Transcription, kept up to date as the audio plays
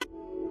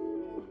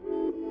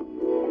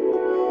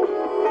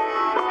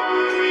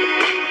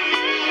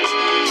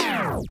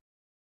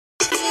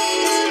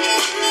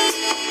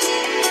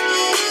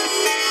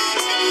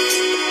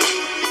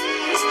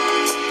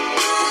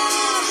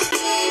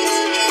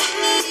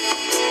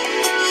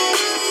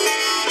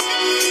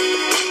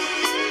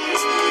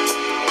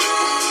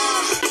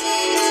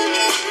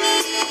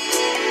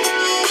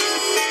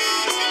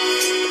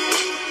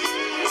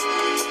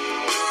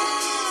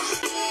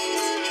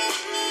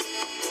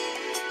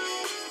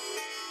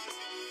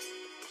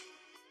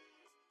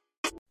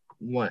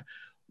One.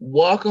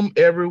 Welcome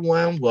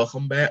everyone.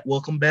 Welcome back.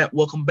 Welcome back.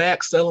 Welcome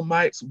back,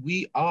 Salemites.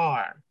 We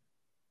are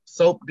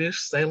Soap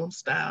Dish Salem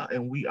style,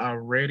 and we are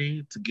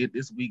ready to get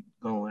this week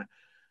going.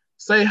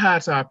 Say hi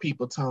to our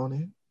people,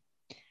 Tony,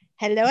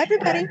 Hello,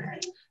 everybody.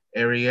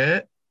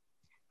 Ariette.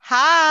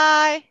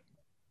 Hi.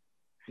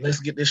 Let's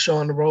get this show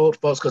on the road,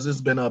 folks, because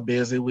it's been a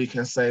busy week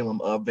in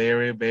Salem. A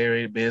very,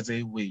 very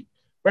busy week.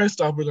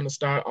 First off, we're going to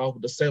start off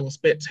with the Salem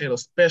Spectator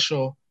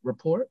special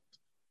report.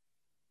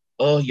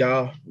 Oh,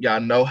 y'all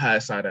know how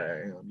excited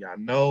I am. Y'all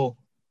know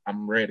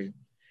I'm ready.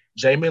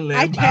 Jamie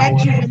I Lynn tagged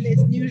Bauer. you when this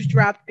news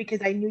dropped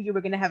because I knew you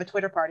were going to have a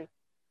Twitter party.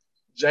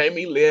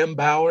 Jamie Lynn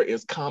Bauer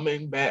is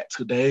coming back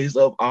to Days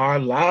of Our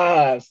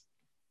Lives.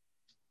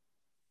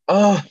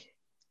 Oh,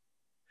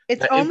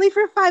 It's now only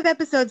for 5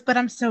 episodes, but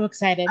I'm so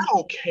excited. I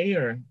don't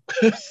care.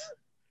 If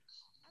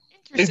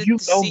Interested you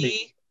to know me,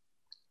 see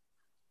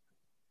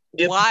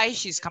if why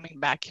she's coming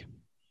back.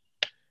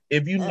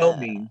 if you know Uh,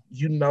 me,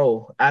 you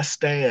know I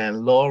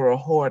stand Laura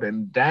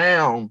Horton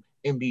down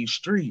in these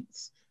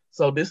streets.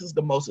 So this is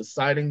the most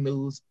exciting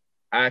news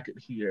I could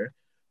hear,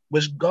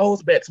 which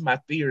goes back to my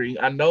theory.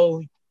 I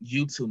know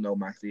you two know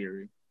my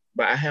theory,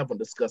 but I haven't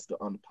discussed it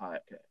on the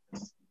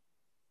podcast.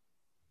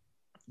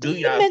 Do didn't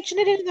you y'all? mention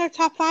it in our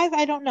top 5?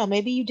 I don't know.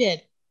 Maybe you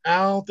did.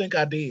 I don't think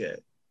I did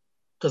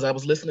because I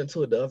was listening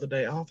to it the other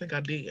day. I don't think I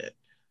did.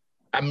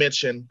 I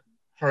mentioned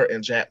her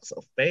and Jack's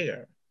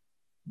affair,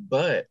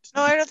 but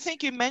No, I don't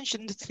think you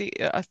mentioned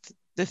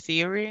the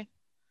theory.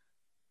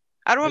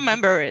 I don't but do,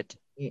 remember it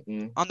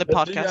mm-mm. on the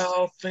But do podcast.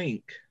 y'all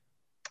think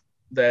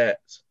that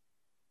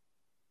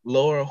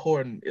Laura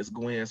Horton is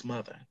Gwen's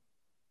mother?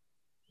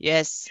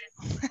 Yes.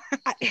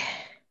 I,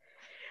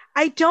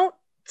 I don't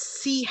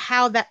see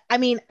how that. I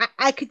mean,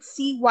 I could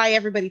see why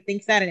everybody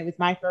thinks that, and it was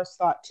my first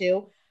thought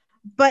too.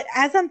 But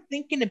as I'm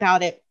thinking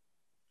about it,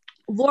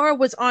 Laura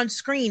was on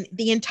screen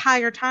the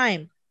entire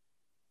time.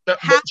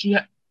 How?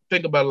 But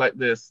think about it like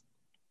this: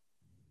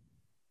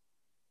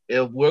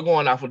 if we're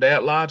going off of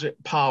that logic,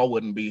 Paul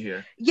wouldn't be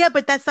here. Yeah,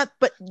 but that's not.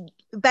 But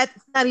that's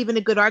not even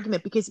a good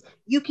argument because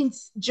you can.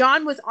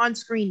 John was on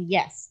screen,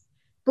 yes,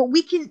 but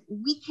we can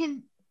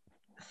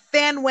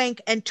fan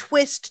wank and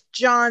twist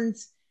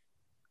John's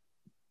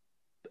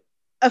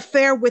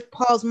affair with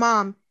Paul's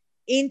mom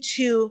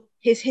into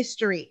his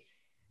history.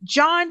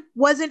 John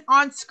wasn't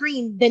on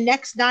screen the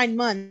next 9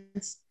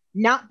 months,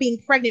 not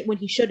being pregnant when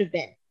he should have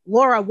been.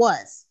 Laura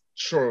was.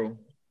 True.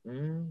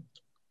 Mm.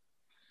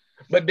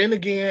 But then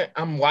again,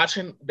 I'm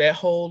watching that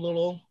whole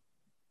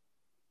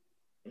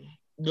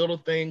little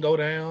thing go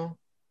down.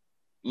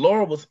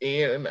 Laura was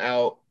in and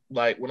out.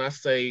 Like when I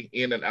say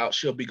in and out,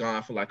 she'll be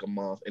gone for like a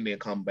month and then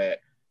come back.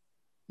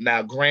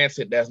 Now,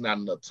 granted, that's not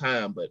enough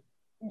time, but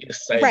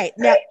it's safe. Right.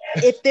 Now,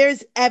 if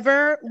there's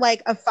ever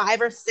like a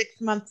 5 or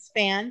 6 month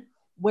span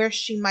where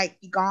she might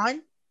be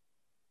gone,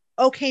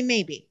 okay,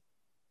 maybe.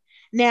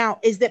 Now,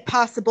 is it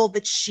possible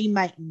that she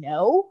might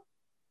know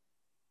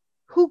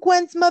who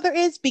Gwen's mother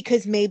is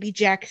because maybe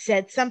Jack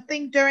said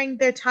something during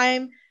their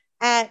time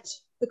at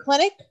the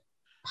clinic?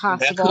 That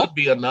could Possible.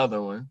 be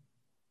another one.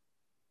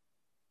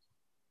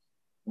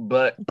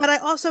 But But I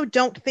also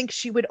don't think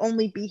she would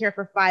only be here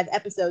for 5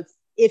 episodes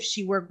if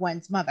she were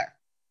Gwen's mother.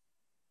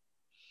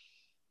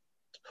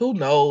 who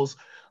knows?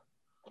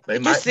 They I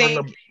just might bring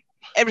think the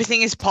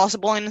everything is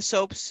possible in the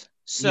soaps.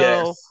 So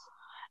yes.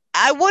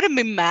 I wouldn't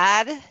be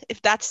mad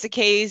if that's the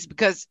case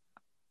because,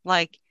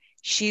 like,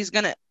 she's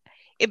gonna,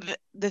 if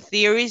the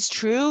theory is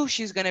true,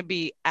 she's gonna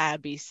be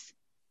Abby's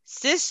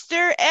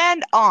sister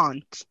and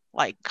aunt.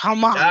 Like,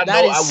 come on, I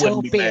that know is I wouldn't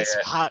so be big mad.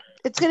 spot.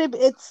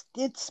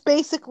 It's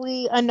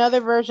basically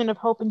another version of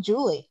Hope and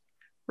Julie.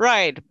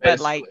 Right, but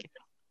like, Basically,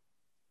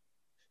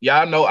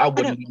 y'all know I I don't.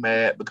 wouldn't be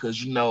mad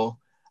because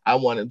I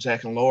wanted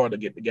Jack and Laura to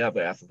get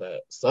together after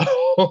that.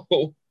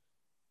 So,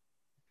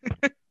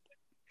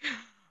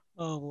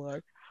 Oh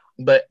Lord.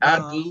 but I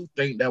Uh, do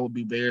think that would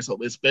be very so,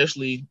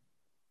 especially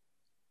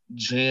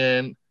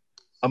Jen.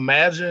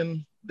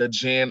 Imagine the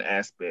Jen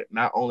aspect.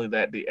 Not only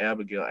that, the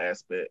Abigail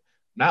aspect.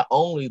 Not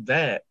only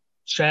that,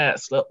 Chad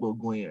slept with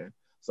Gwen.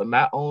 So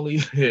not only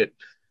did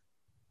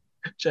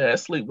Chad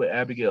sleep with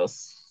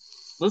Abigail's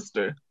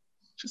sister,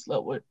 she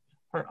slept with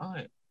her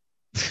aunt.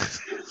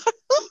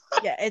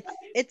 Yeah,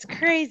 it's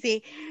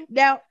crazy.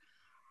 Now,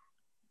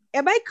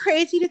 am I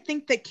crazy to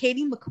think that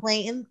Katie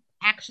McLean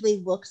actually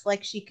looks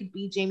like she could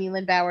be Jamie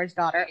Lynn Bower's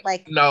daughter?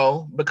 Like,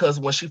 No, because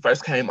when she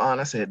first came on,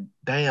 I said,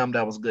 "Damn,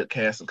 that was good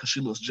casting," because she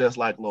looks just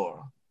like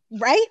Laura.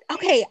 right?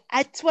 Okay,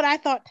 that's what I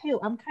thought too.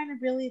 I'm kind of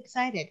really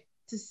excited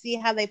to see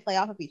how they play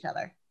off of each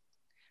other.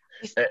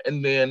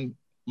 And then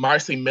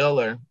Marcy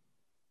Miller,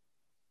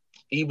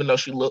 even though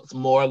she looks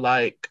more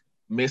like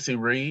Missy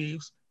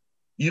Reeves,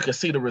 you can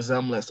see the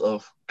resemblance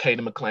of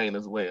Katie McLean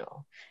as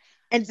well.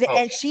 So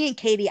And she and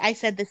Katie, I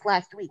said this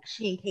last week,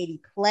 she and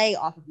Katie play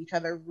off of each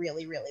other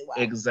really, really well.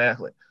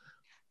 exactly.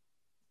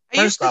 I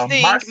used First to off,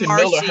 think Marcy.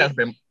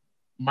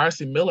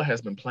 Marcy Miller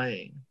has been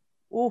playing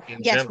Ooh, in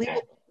yes,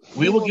 general.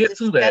 We we will will get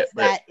to that, discuss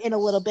but that in a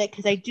little bit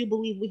because I do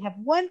believe we have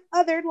one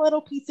other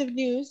little piece of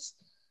news.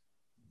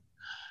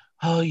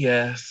 Oh,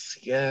 yes,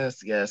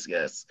 yes, yes,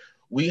 yes.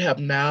 We have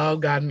now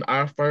gotten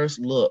our first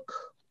look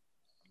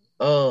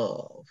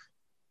of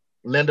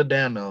Linda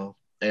Dano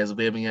as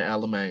Vivian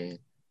Alamain.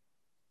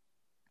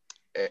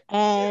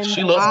 And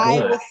She looks I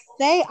good. will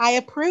say I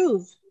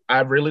approve. I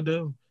really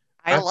do.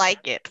 I I,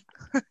 like it.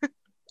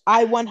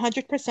 I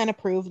 100%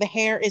 approve. The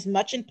hair is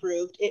much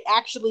improved. It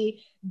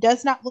actually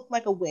does not look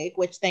like a wig,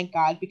 which thank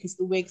God, because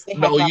the wigs they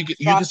had no, Robin you can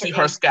Strasser see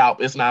her in,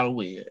 scalp. It's not a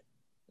wig.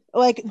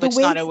 like It's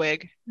not a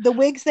wig. the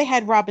wigs they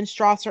had Robin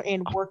Strasser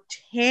in were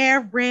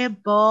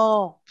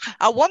terrible.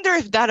 I wonder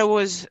if that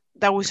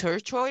was her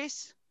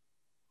choice.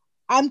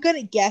 I'm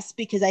gonna guess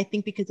because I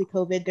think because of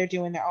COVID, they're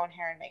doing their own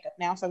hair and makeup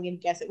now. So I'm gonna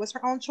guess it was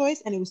her own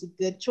choice, and it was a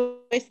good choice.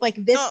 Like this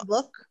No, look.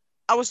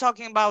 I was talking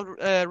about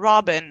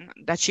Robin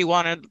that she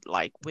wanted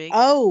like wigs.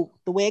 Oh,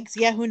 the wigs.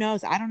 Yeah, who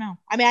knows? I don't know.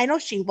 I mean, I know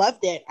she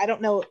loved it. I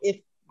don't know if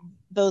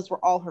those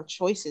were all her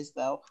choices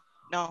though.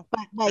 No, But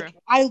true. like,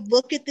 I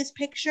look at this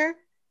picture,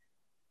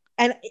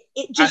 and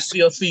it I just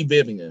still see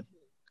Vivian.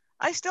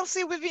 I still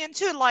see Vivian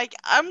too. Like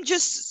I'm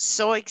just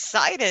so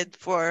excited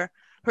for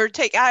her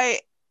take. I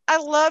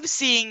love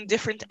seeing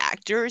different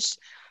actors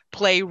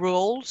play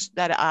roles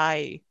that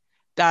I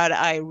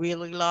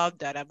really love,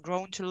 that I've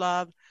grown to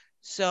love.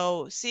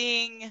 So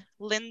seeing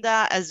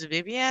Linda as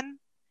Vivian,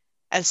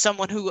 as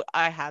someone who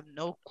I have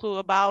no clue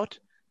about,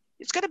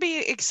 it's gonna be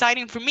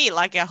exciting for me,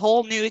 like a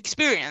whole new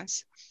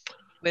experience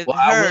with Well,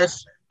 her.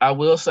 I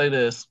will say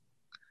this: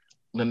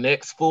 the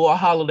next full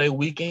holiday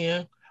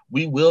weekend,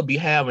 we will be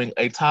having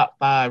a top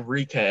five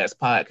recast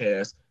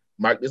podcast.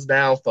 Mark this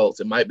down, folks.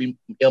 It might be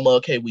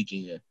MLK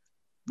weekend.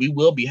 We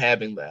will be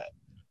having that.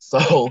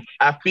 So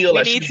I feel We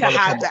like need she's to gonna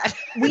have come. that.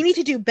 we need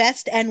to do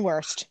best and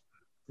worst.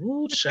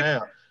 Ooh,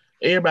 child.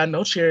 Everybody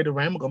know Cherry the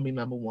Ramble gonna be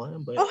number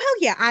one, Oh hell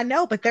yeah, I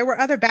know, but there were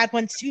other bad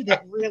ones too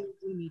that really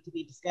do need to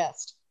be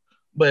discussed.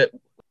 but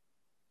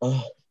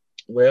uh,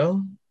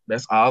 well,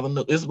 that's all the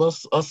news. It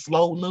was a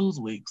slow news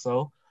week,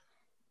 so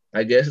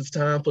I guess it's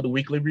time for the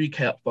weekly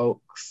recap,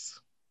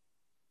 folks.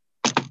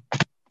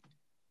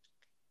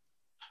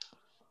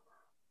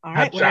 All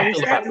How right, did where are y'all we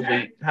feel about the starting?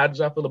 week? How did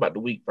y'all feel about the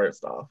week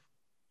first off?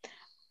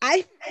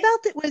 I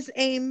felt it was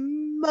a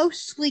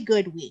mostly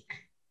good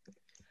week.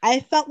 I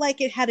felt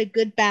like it had a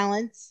good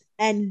balance,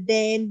 and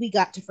then we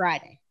got to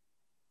Friday.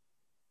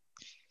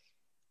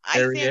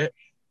 I think Harriet?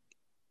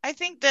 I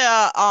think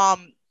the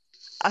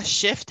a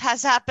shift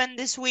has happened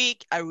this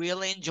week. I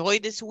really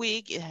enjoyed this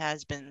week. It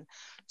has been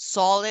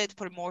solid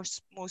for the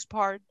most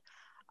part.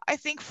 I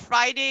think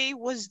Friday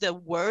was the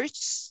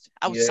worst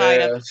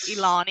outside of Yes.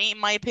 Ilani, in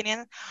my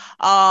opinion.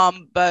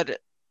 But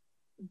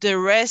the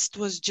rest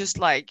was just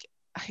like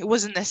it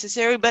wasn't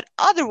necessary. But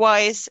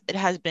otherwise, it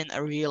has been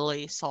a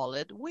really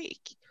solid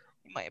week,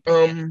 in my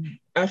opinion.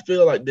 I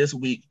feel like this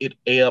week it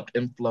ebbed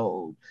and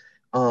flowed.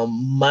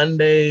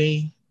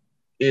 Monday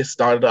it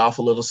started off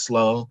a little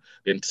slow.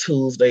 Then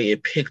Tuesday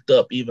it picked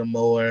up even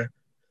more.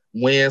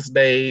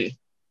 Wednesday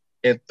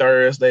and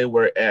Thursday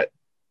were at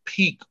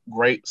peak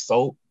great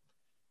soap.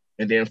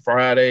 And then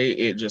Friday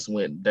it just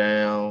went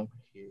downhill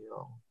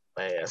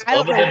fast. I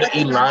don't know what the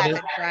hell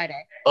happened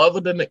Friday. Other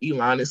than the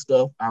Elani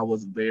stuff, I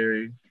was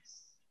very,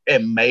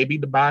 and maybe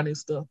the Bonnie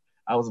stuff,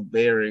 I was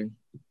very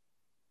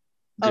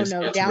Oh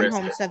no, down disinterested.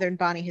 home Southern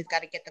Bonnie has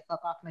got to get the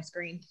fuck off my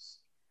screen.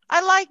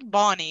 I like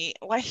Bonnie.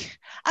 Like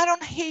I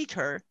don't hate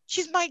her.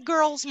 She's my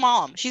girl's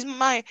mom. She's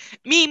my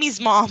Mimi's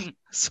mom,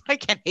 so I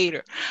can't hate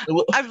her.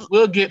 We'll, I've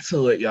we'll get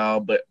to it, y'all.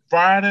 But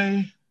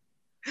Friday,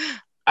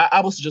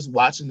 I was just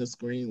watching the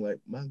screen like,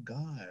 my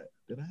God,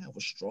 did I have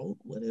a stroke?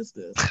 What is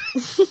this?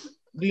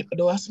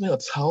 Do I smell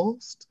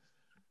toast?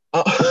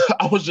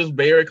 I was just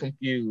very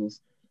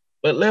confused.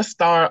 But let's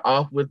start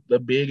off with the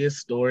biggest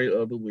story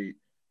of the week.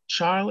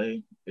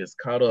 Charlie is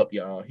caught up,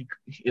 y'all.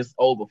 It's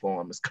over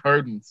for him. It's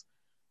curtains.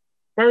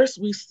 First,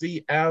 we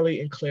see Allie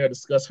and Claire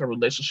discuss her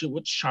relationship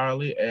with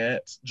Charlie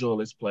at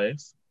Julie's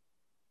place.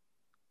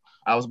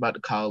 I was about to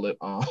call it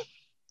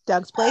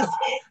Doug's place.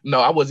 no,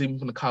 I wasn't even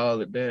gonna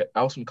call it that.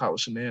 I was gonna call it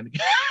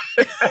shenanigans.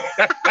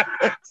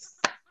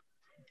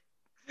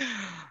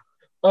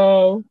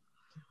 um,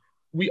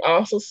 we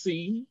also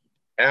see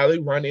Allie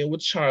run in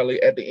with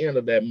Charlie at the end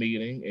of that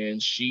meeting,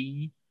 and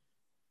she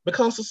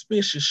becomes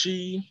suspicious.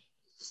 She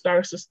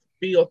starts to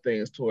feel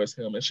things towards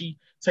him, and she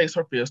takes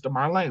her fears to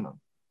Marlena.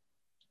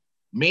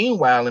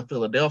 Meanwhile, in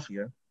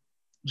Philadelphia,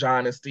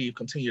 John and Steve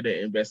continue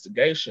their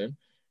investigation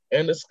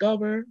and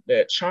discover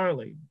that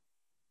Charlie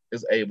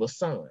is Ava's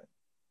son.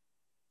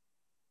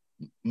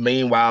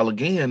 Meanwhile,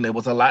 again, there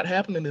was a lot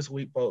happening this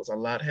week, folks. A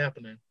lot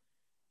happening.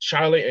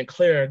 Charlie and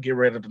Claire get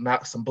ready to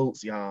knock some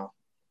boots, y'all.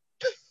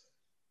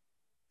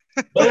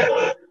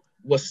 But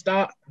was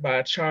stopped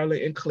by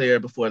Charlie and Claire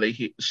before they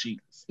hit the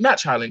sheets. Not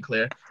Charlie and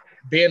Claire,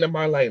 Ben and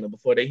Marlena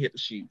before they hit the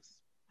sheets.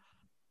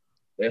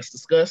 Let's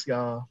discuss,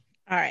 y'all.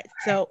 All right.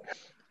 So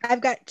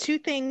I've got two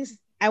things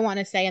I want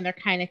to say, and they're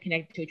kind of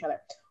connected to each other.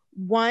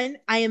 One,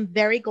 I am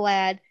very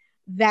glad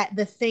that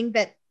the thing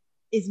that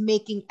is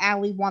making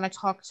Allie want to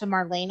talk to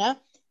Marlena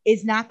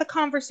is not the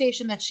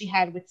conversation that she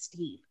had with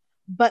Steve,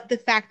 but the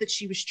fact that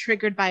she was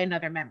triggered by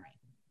another memory.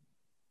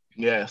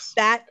 Yes.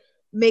 That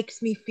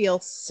makes me feel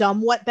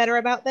somewhat better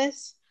about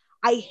this.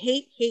 I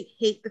hate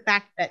the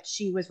fact that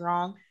she was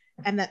wrong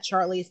and that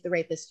Charlie is the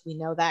rapist. We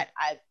know that.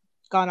 I've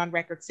gone on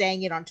record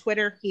saying it on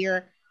Twitter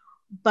here,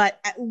 but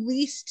at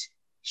least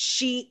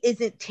she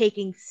isn't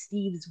taking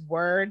Steve's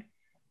word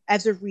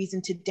as a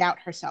reason to doubt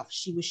herself.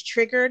 She was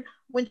triggered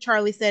when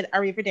Charlie said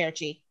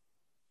arrivederci.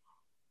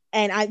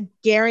 And I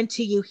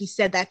guarantee you he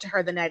said that to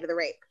her the night of the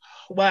rape.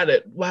 Why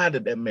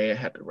did that man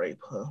have to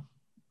rape her?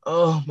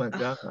 Oh my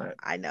God.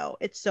 I know.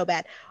 It's so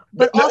bad.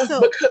 But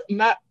also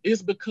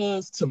it's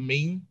because to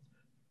me,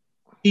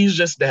 he's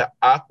just that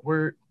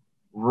awkward,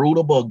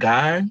 rootable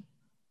guy.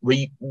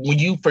 When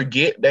you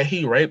forget that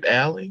he raped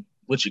Allie,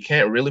 which you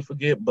can't really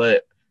forget,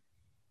 but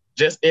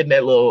just in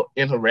that little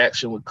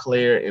interaction with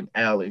Claire and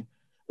Allie, it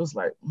was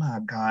like, my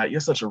God, you're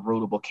such a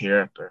rootable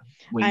character.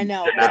 I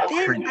know. But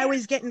then I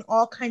was getting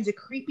all kinds of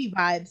creepy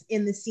vibes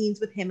in the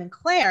scenes with him and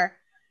Claire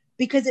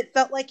because it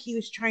felt like he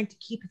was trying to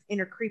keep his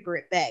inner creeper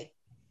at bay.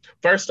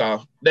 First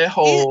off, that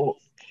whole,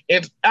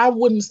 and I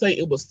wouldn't say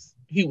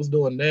he was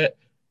doing that.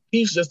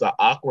 He's just an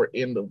awkward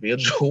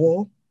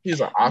individual. He's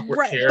an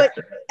awkward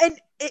character.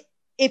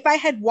 If I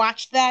had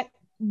watched that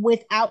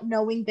without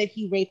knowing that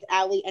he raped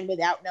Allie and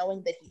without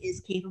knowing that he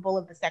is capable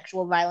of the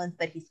sexual violence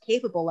that he's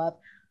capable of,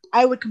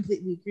 I would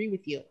completely agree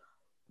with you.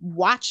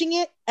 Watching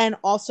it and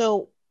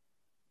also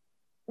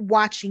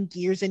watching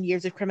years and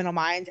years of Criminal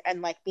Minds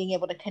and like being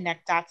able to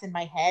connect dots in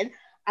my head,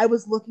 I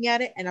was looking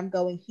at it and I'm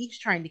going, he's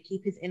trying to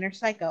keep his inner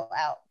psycho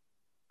out.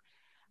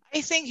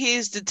 I think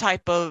he's the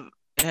type of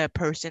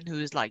person who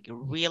is like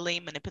really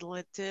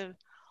manipulative,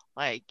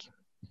 like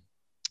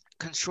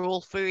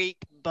control freak,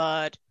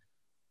 but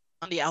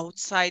on the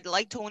outside,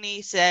 like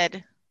Tony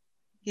said,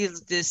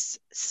 he's this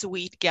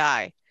sweet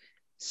guy.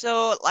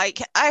 So like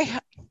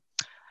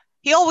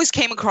he always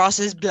came across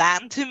as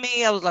bland to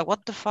me. I was like,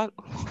 what the fuck?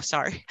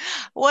 Sorry.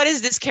 What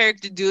is this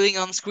character doing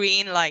on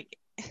screen? Like,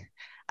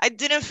 I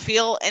didn't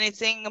feel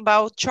anything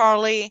about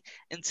Charlie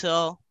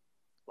until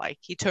like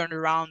he turned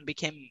around and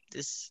became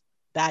this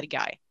bad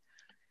guy.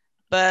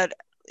 But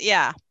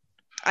yeah,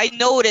 I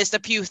noticed a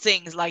few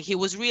things. Like he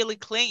was really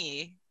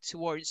clingy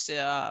towards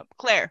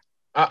Claire.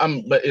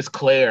 But it's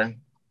Claire.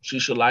 She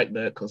should like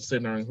that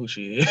considering who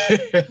she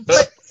is.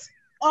 But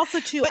also,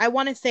 too, I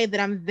want to say that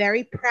I'm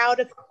very proud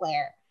of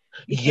Claire.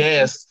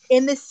 Yes.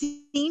 In the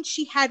scene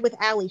she had with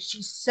Allie,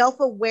 she's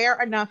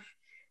self-aware enough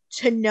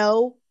to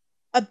know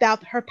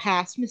about her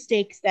past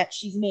mistakes that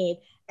she's made,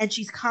 and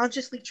she's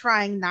consciously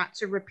trying not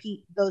to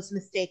repeat those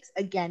mistakes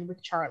again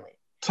with Charlie.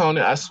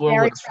 Tony, I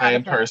swear we're the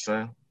same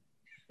person.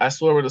 I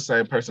swear we're the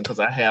same person because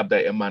I have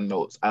that in my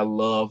notes. I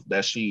love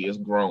that she is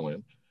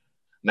growing.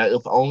 Now,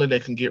 if only they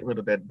can get rid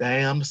of that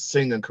damn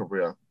singing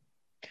career.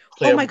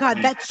 Claire, oh my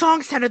God, that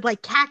song sounded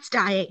like cats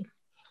dying.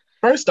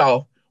 First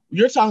off,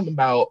 you're talking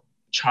about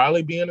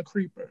Charlie being a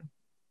creeper.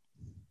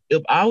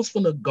 If I was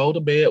gonna go to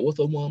bed with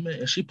a woman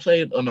and she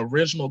played an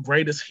original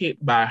greatest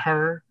hit by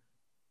her,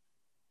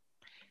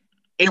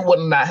 it would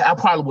not. I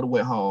probably would have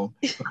went home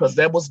because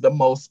that was the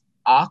most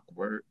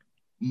awkward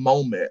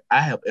moment I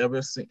have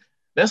ever seen.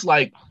 That's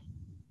like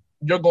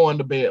you're going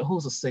to bed.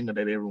 Who's a singer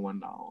that everyone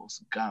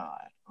knows?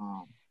 God.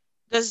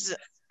 Does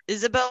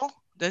Isabel?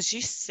 Does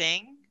she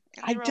sing?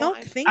 I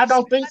don't think. I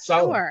don't think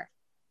so. Sure.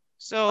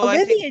 So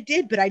Olivia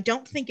did, but I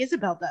don't think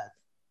Isabel does.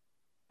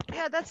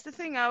 Yeah, that's the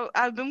thing.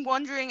 I've been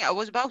wondering. I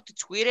was about to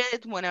tweet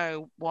it when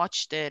I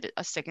watched it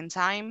a second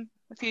time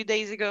a few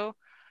days ago,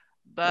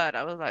 but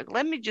I was like,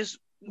 let me just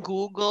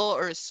Google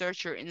or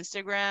search her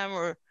Instagram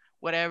or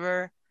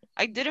whatever.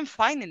 I didn't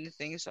find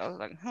anything, so I was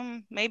like,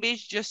 maybe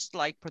it's just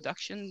like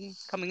production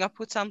coming up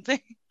with something.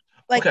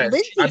 Like okay,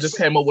 Lindsay, I just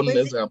came up with an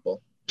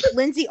example.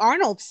 Lindsay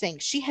Arnold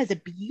sings. She has a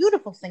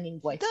beautiful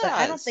singing voice, but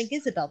I don't think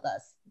Isabel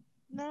does.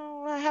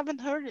 No, I haven't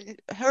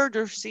heard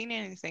or seen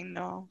anything.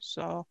 No,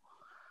 so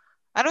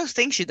I don't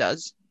think she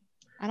does.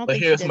 I don't. But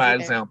here's my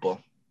example.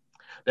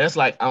 That's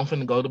like I'm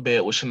finna go to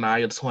bed with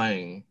Shania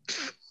Twain,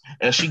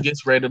 and she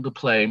gets ready to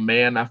play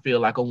 "Man, I Feel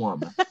Like a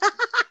Woman,"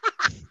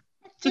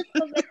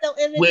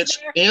 which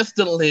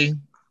instantly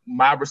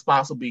my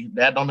response will be,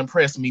 "That don't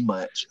impress me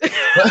much."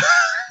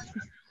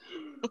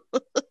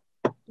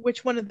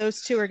 Which one of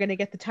those two are going to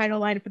get the title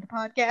line for the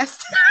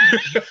podcast?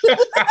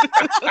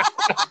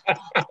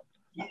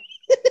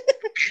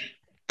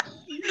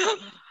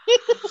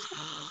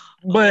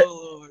 But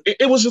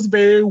it was just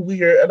very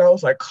weird, and I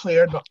was like,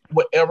 Claire,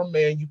 whatever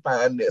man you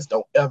find this,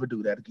 don't ever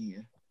do that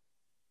again.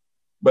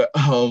 But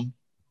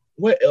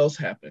what else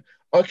happened?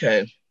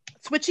 Okay,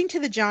 switching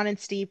to the John and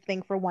Steve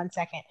thing for 1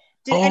 second.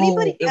 Did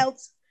anybody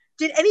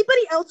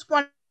else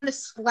want to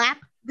slap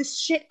the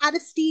shit out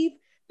of Steve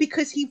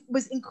because he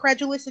was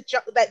incredulous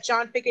that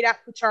John figured out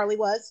who Charlie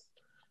was?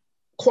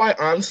 Quite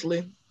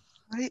honestly,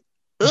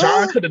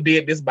 John could have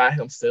did this by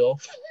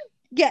himself.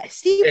 Yeah,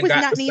 Steve was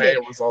not needed.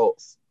 Same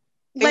results.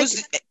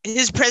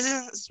 His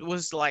presence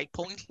was like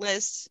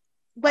pointless.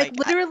 Like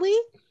literally,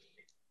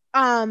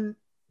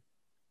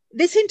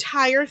 this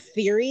entire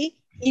theory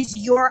is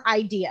your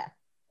idea.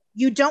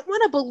 You don't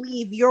want to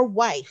believe your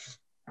wife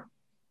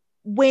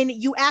when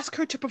you ask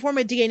her to perform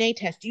a DNA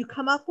test, you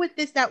come up with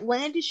this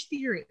outlandish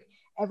theory.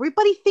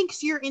 Everybody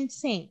thinks you're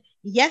insane.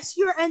 Yes,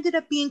 you ended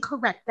up being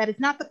correct. That is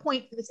not the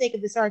point for the sake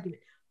of this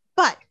argument.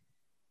 But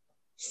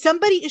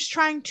somebody is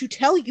trying to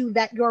tell you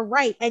that you're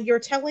right, and you're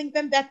telling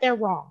them that they're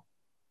wrong.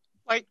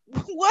 Like,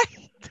 what?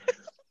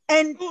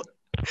 And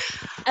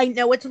I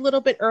know it's a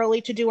little bit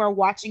early to do our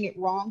watching it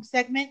wrong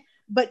segment,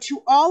 but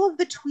to all of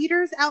the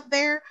tweeters out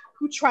there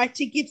who tried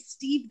to give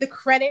Steve the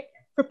credit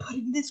for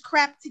putting this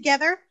crap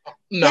together,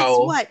 guess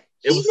what?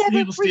 He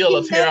never still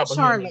a freaking met terrible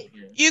Charlie.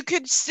 human. You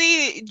could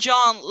see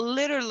John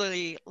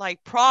literally like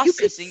You could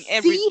processing see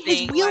everything.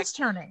 his like, wheels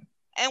turning.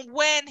 and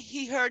when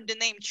he heard the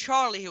name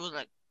Charlie, he was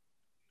like,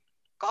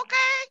 okay.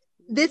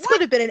 This what?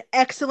 would have been an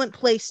excellent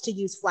place to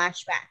use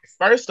flashbacks.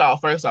 First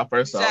off,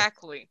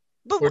 Exactly.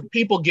 But for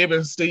people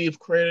giving Steve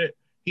credit,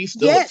 he's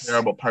still Yes. a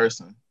terrible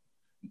person.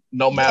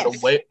 No matter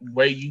Yes.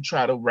 where you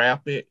try to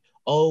wrap it.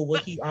 Oh,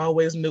 well, he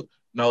always knew.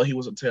 No, he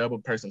was a terrible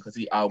person because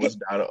he always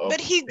doubted.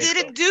 But he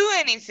didn't do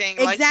anything.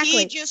 Like, Exactly.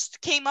 he just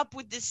came up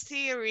with this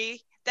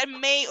theory that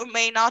may or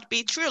may not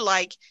be true,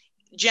 like,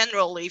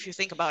 generally, if you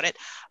think about it.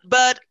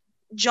 But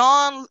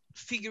John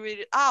figured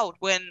it out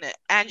when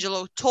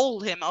Angelo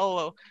told him,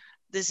 oh,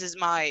 this is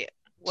my,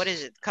 what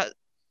is it,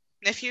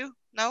 nephew?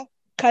 No?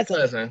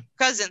 Cousin.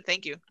 Cousin,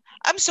 thank you.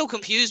 I'm so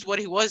confused what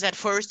he was at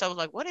first. I was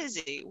like, what is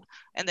he?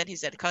 And then he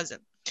said cousin.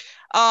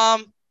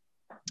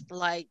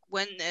 Like,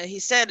 when he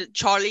said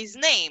Charlie's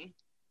name,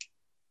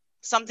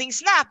 something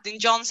snapped in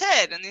John's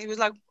head, and he was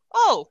like,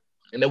 oh.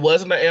 And it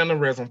wasn't an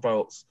aneurysm,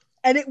 folks.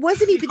 And it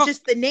wasn't even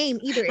just the name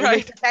either. It Right.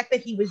 was the fact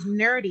that he was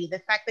nerdy, the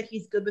fact that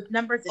he's good with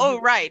numbers. And Oh,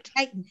 right.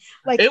 Titan.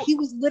 Like, he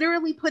was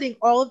literally putting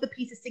all of the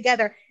pieces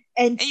together.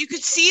 And you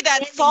could see that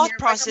standing thought there like a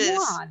process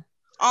moron.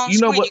 on You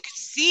know screen. what- You could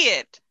see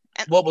it.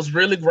 And What was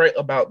really great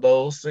about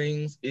those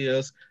scenes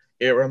is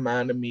it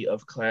reminded me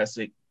of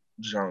classic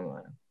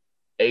John,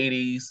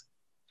 80s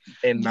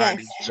and Yes.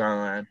 90s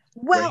John.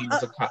 Well, where he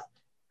was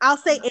I'll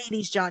say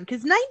 80s John,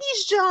 because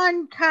 90s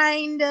John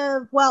kind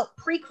of, well,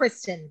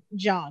 pre-Kristen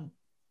John.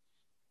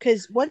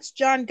 Because once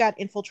John got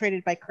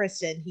infiltrated by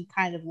Kristen, he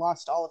kind of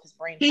lost all of his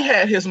brain he power.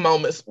 had his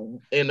moments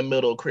in the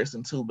middle of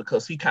Kristen too,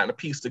 because he kind of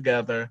pieced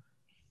together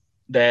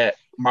that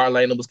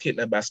Marlena was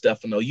kidnapped by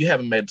Stefano. You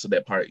haven't made it to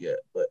that part yet,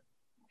 but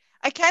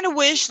I kind of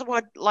wish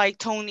what, like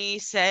Tony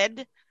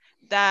said,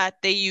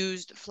 that they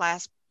used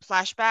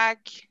flashback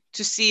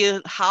to see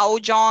how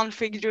John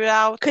figured it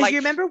out. Because Like, you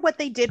remember what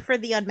they did for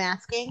the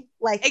unmasking?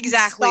 Like, you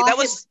exactly. saw That him-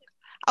 was,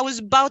 I was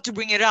about to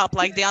bring it up.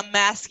 Like, the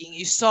unmasking.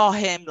 You saw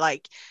him,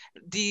 like,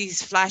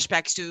 these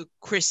flashbacks to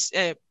Chris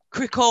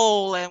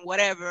Cole and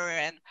whatever.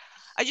 And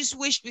I just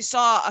wished we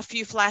saw a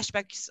few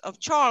flashbacks of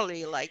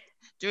Charlie, like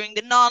during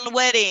the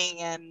non-wedding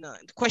and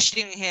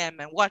questioning him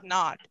and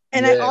whatnot.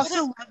 And Yes. I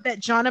also love that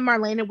John and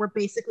Marlena were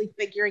basically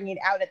figuring it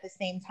out at the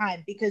same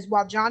time, because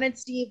while John and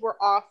Steve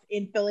were off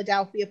in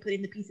Philadelphia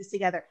putting the pieces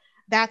together,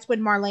 that's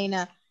when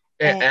Marlena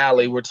and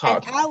Allie were and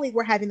talking. Allie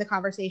were having the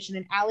conversation,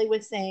 and Allie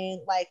was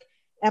saying, like,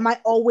 am I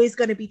always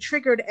going to be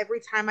triggered every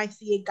time I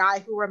see a guy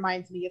who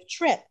reminds me of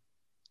Trip?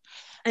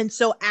 And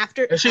so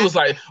after... And she was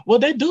like, well,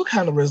 they do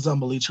kind of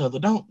resemble each other,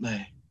 don't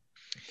they?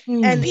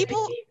 And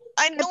People,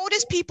 I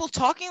noticed people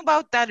talking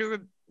about that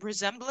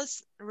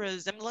resemblance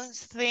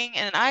thing,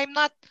 and I'm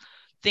not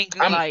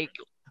thinking I'm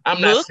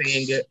not looks.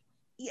 seeing it.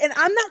 And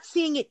I'm not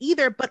seeing it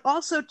either, but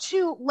also,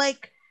 too,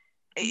 like...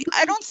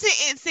 I don't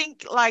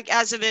think like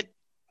as of it,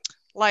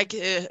 like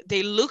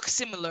they look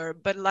similar,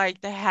 but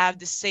like they have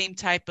the same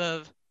type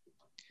of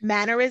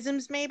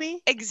mannerisms,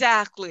 maybe?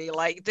 Exactly,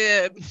 like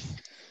the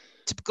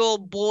typical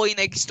boy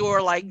next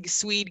door, like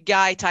sweet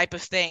guy type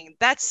of thing.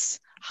 That's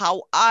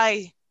how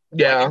I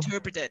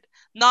interpret it.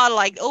 Not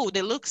like, oh,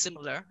 they look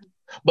similar.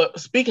 But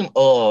speaking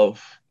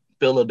of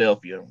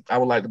Philadelphia, I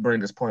would like to bring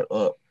this point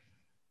up.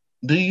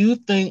 Do you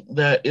think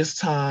that it's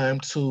time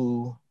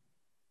to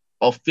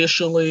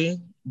officially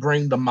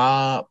bring the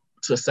mob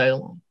to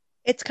Salem?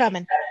 It's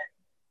coming.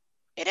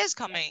 It is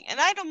coming, and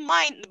I don't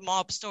mind the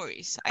mob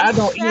stories. I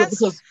don't either,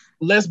 because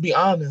let's be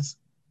honest,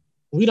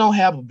 we don't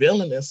have a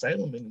villain in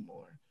Salem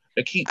anymore.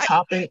 They keep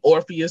popping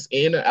Orpheus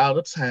in and out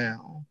of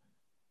town.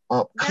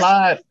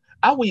 Clyde,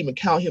 I would even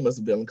count him as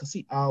a villain because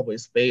he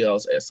always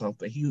fails at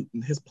something.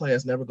 His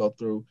plans never go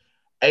through.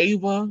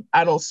 Ava,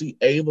 I don't see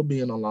Ava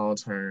being a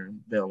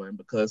long-term villain,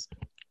 because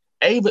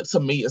Ava to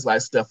me is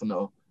like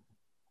Stefano.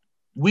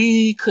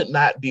 We could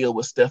not deal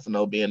with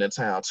Stefano being in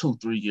town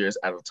 2-3 years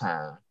at a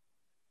time.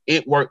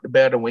 It worked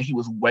better when he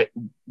was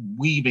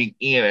weaving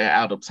in and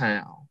out of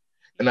town.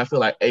 And I feel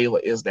like Ava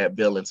is that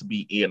villain to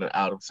be in and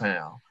out of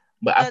town.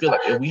 But I feel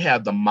like if we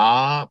have the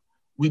mob,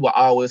 we will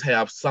always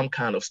have some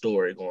kind of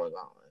story going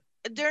on.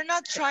 They're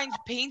not trying to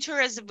paint her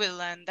as a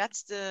villain.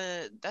 That's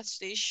the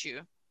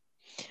issue.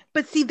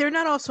 But see, they're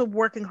not also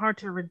working hard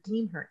to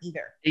redeem her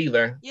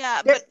either.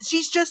 Yeah, but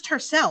she's just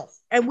herself,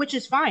 and which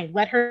is fine.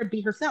 Let her be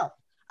herself.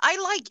 I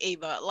like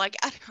Ava. Like,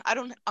 I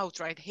don't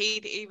outright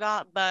hate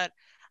Ava, but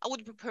I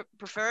would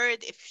prefer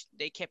it if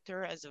they kept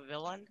her as a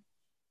villain.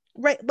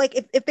 Right, like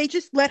if they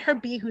just let her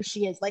be who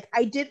she is. Like,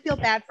 I did feel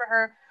bad for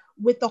her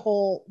with the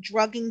whole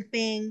drugging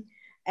thing.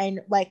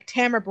 And like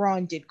Tamara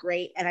Braun did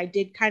great, and I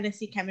did kind of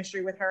see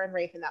chemistry with her and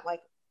Rafe in that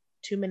like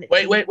 2 minute.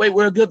 Wait.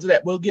 We'll get to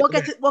that. We'll get to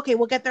that. Okay,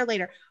 we'll get there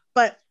later.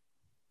 But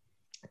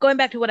going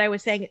back to what I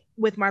was saying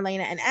with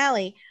Marlena and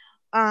Allie,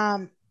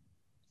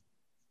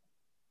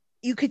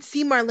 you could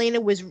see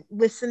Marlena was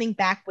listening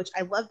back, which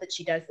I love that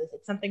she does this.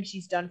 It's something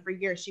she's done for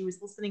years. She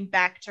was listening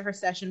back to her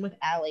session with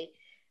Allie,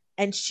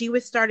 and she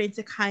was starting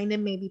to kind of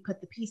maybe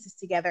put the pieces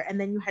together. And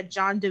then you had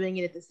John doing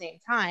it at the same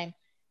time,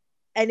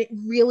 and it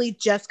really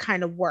just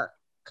kind of worked.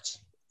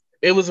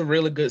 It was a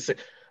really good.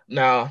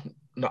 Now,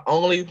 the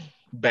only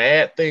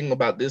bad thing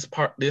about this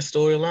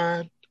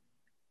storyline,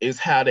 is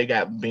how they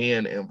got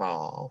Ben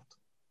involved.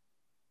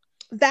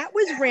 That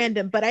was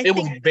random, but it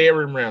was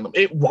very random.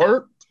 It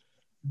worked,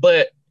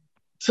 but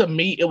to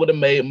me, it would have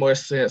made more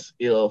sense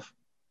if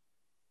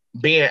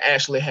Ben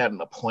actually had an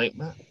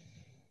appointment.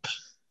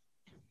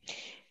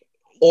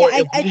 Or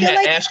if we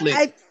had actually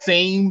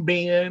seen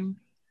Ben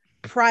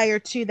prior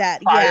to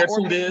that. Prior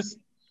to this.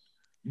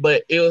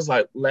 But it was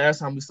like last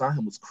time we saw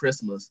him was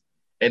Christmas.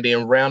 And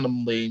then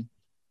randomly,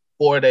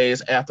 4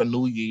 days after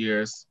New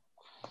Year's,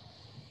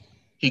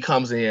 he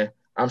comes in.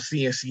 I'm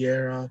seeing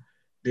Sierra,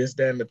 this,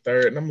 that, and the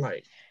third. And I'm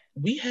like,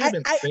 we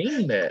haven't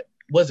seen that.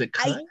 Was it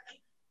cut?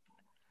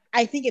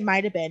 I think it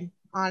might have been,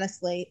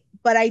 honestly.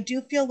 But I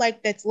do feel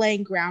like that's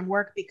laying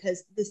groundwork,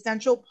 because the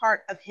central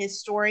part of his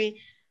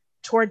story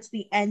towards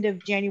the end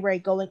of January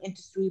going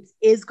into sweeps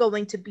is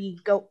going to be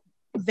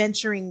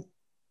venturing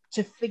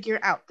to figure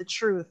out the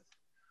truth.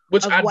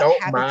 Which I don't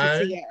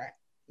mind.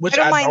 I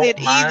don't mind it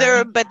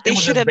either, but they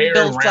should have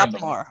built up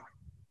more.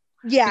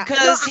 Yeah,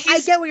 because I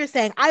get what you're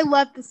saying. I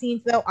love the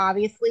scenes though,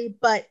 obviously,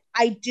 but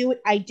I did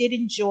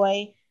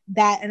enjoy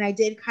that, and I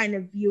did kind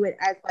of view it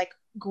as like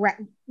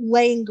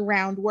laying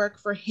groundwork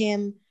for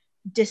him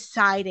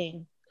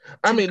deciding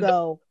to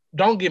go.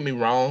 Don't get me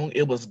wrong,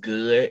 it was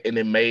good and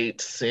it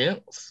made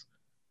sense,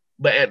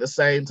 but at the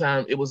same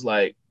time, it was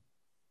like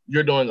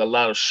you're doing a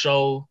lot of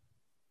show,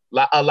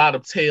 a lot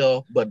of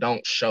tell, but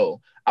don't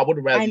show. I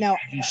would rather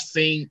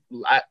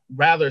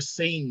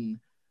seen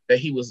that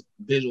he was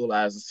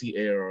visualizing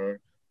Sierra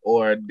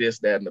or this,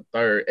 that, and the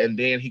third, and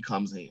then he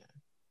comes in.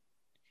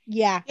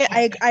 Yeah.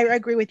 I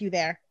agree with you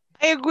there.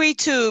 I agree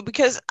too,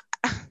 because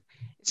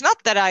it's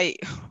not that I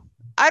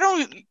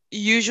don't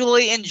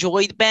usually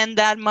enjoy Ben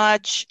that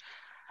much.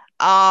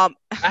 I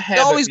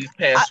have these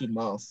past few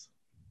months.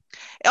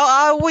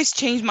 I always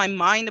change my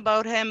mind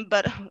about him,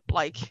 but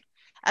like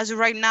as of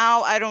right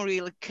now, I don't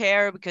really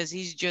care because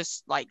he's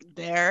just like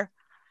there.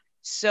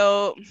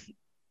 So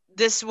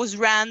this was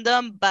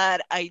random,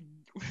 but I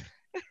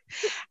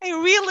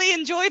really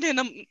enjoyed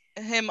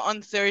him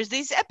on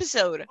Thursday's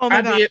episode. Oh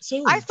my God. Did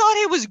too. I thought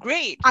he was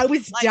great. I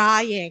was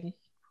dying.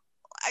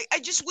 I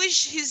just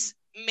wish his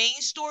main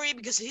story,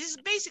 because he's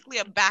basically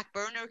a back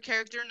burner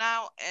character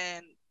now,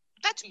 and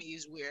that to me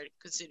is weird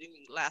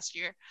considering last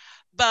year.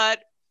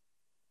 But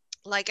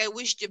like, I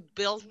wish to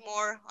build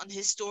more on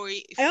his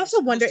story. I also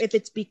wonder if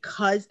it's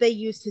because they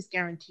used his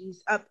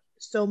guarantees up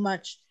so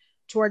much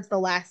towards the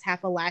last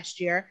half of last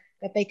year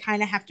that they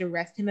kind of have to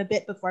rest him a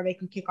bit before they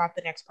can kick off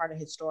the next part of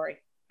his story.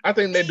 I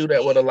think they do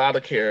that with a lot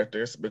of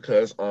characters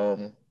because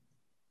but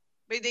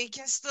they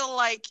can still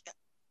like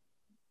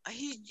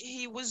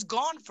he was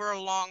gone for a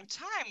long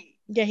time.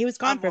 Yeah, he was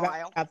gone for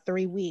about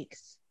 3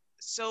 weeks.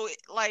 So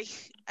like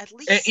at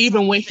least, and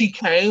even when he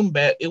came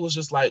back, it was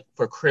just like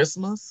for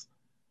Christmas,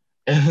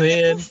 and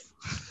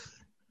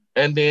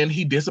then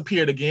he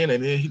disappeared again,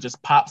 and then he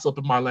just pops up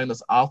in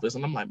Marlena's office,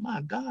 and I'm like,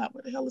 my God,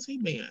 where the hell has he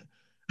been?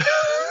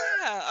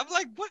 Yeah, I'm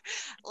like, what?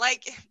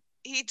 Like,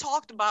 he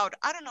talked about,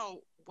 I don't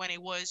know when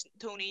it was,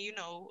 Tony, you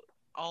know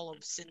all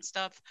of Sin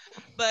stuff,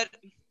 but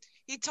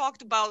he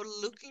talked about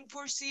looking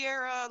for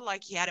Sierra,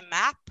 like he had a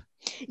map.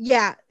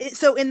 Yeah,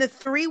 so in the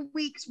 3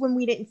 weeks when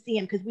we didn't see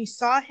him, because we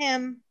saw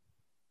him,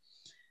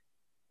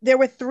 there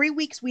were 3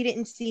 weeks we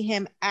didn't see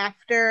him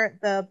after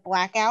the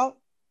blackout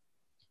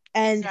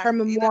and her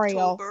memorial.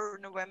 October,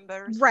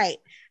 November. Right.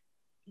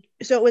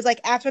 So it was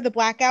like after the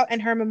blackout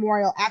and her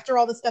memorial, after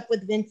all the stuff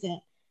with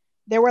Vincent,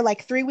 there were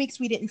like 3 weeks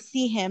we didn't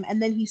see him,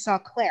 and then he saw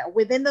Claire.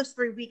 Within those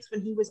 3 weeks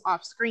when he was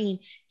off screen,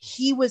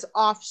 he was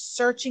off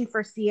searching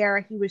for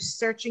Sierra. He was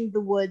searching the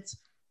woods,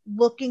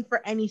 looking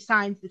for any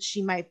signs that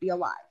she might be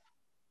alive.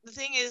 The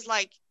thing is,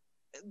 like,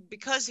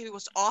 because he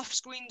was off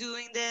screen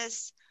doing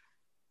this,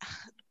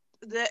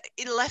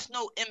 it left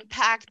no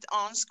impact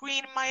on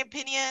screen, in my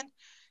opinion,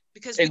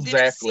 because we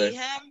didn't see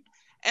him,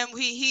 and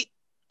he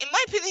in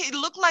my opinion, it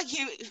looked like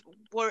he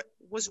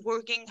was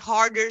working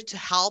harder to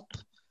help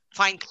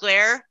find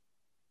Claire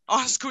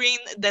on screen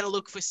than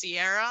look for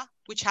Sierra,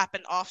 which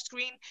happened off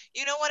screen.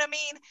 You know what I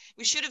mean?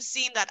 We should have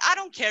seen that. I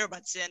don't care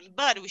about Sin,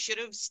 but we should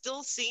have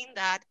still seen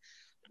that,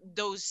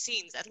 those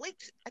scenes at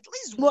least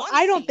well, one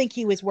I don't scene. think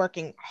he was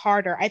working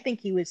harder. I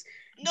think he was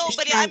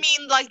I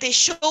mean, like, they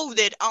showed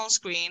it on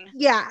screen.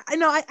 Yeah, I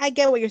know. I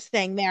get what you're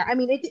saying there. I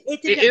mean,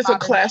 it is a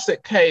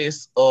classic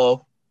case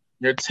of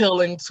you're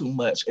telling too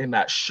much and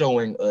not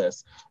showing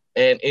us,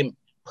 and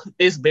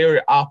it's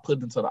very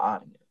off-putting to the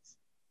audience.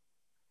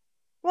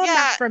 Well, Yeah,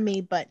 not for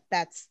me, but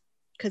that's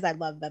because I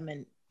love them,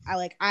 and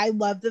I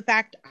love the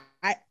fact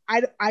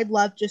I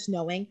love just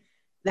knowing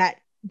that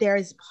there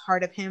is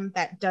part of him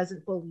that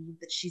doesn't believe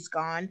that she's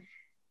gone,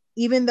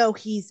 even though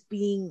he's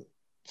being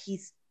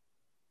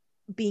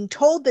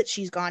told that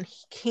she's gone. He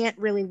can't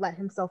really let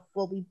himself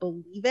fully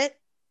believe it.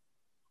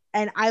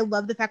 And I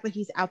love the fact that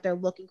he's out there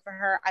looking for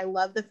her. I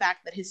love the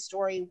fact that his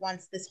story,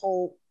 once this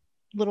whole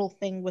little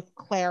thing with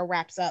Claire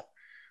wraps up,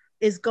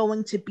 is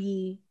going to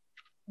be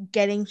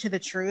getting to the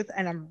truth.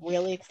 And I'm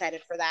really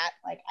excited for that.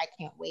 Like, I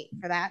can't wait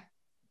for that.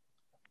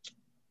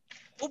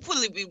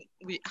 hopefully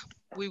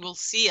we will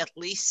see at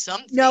least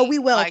something. No, we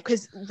will, Like,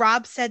 because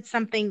Rob said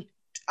something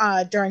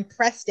during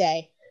press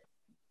day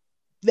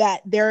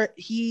that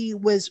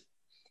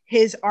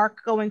his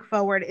arc going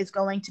forward is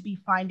going to be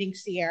finding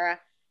Sierra,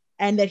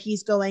 and that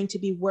he's going to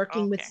be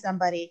working with Okay.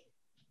 somebody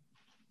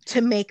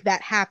to make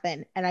that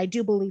happen. And I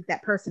do believe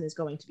that person is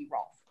going to be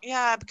Rolf.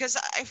 yeah, because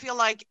I feel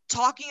like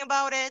talking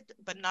about it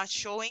but not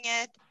showing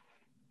it,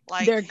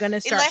 like, They're gonna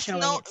it start left showing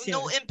no it soon.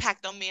 no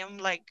impact on me. I'm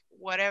like,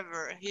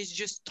 whatever. He's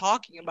just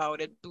talking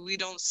about it, but we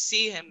don't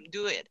see him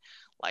do it.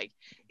 Like,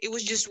 it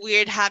was just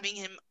weird having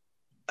him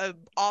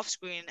off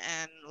screen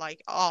and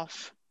like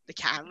off the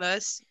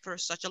canvas for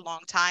such a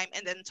long time,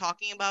 and then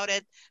talking about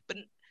it, but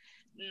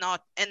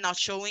not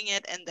showing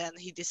it, and then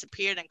he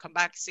disappeared and come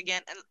back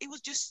again, and it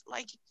was just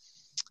like,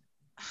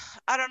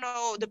 I don't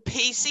know, the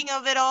pacing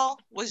of it all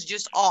was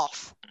just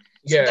off.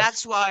 So Yes.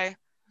 that's why,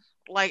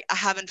 like, I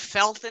haven't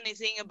felt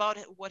anything about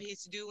what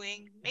he's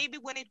doing. Maybe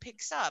when it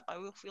picks up, I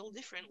will feel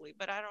differently,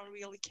 but I don't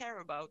really care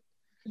about.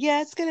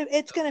 Yeah,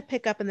 it's gonna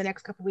pick up in the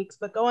next couple weeks.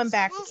 But going So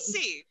back, we'll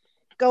see.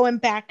 going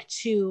back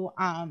to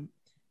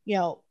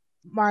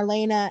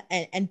Marlena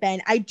and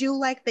Ben, I do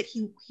like that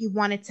he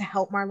wanted to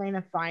help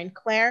Marlena find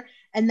Claire,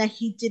 and that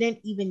he didn't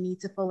even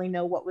need to fully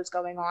know what was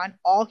going on.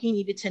 All he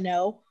needed to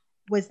know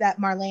was that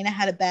Marlena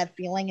had a bad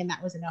feeling, and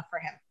that was enough for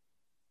him.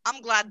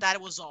 I'm glad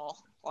that was all.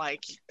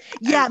 Like,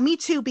 Yeah, me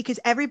too, because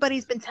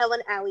everybody's been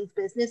telling Allie's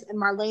business,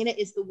 and Marlena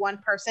is the one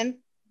person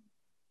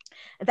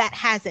that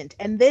hasn't.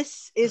 And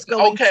this is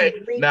going Okay,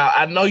 to bring... now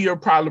I know you're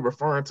probably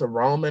referring to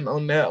Roman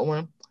on that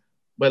one,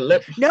 but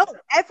No,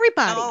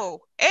 everybody. no,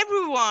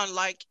 everyone,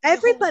 like,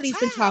 Everybody's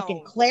been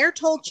talking. Claire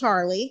told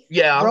Charlie.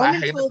 Yeah, I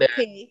Roman hated told that.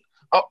 Kate.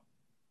 Oh,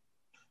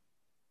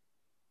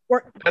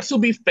 to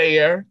be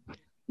fair,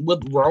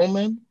 with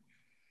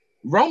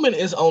Roman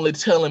is only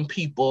telling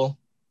people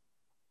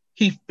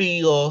he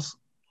feels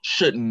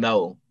shouldn't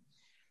know.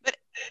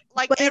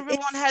 But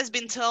everyone has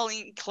been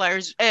telling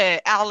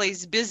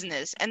Allie's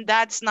business, and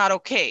that's not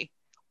okay.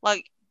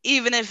 Like,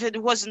 even if it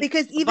wasn't,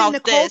 because even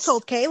Nicole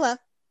told Kayla.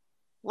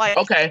 Like,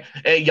 okay,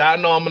 and y'all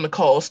know I'm a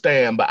Nicole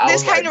stan, but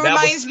this kind of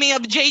reminds me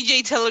of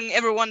JJ telling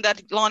everyone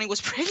that Lonnie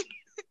was pregnant.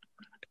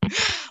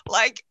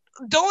 Like,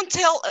 don't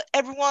tell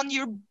everyone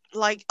your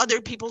like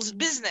other people's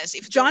business.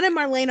 If John and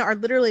Marlena are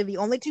literally the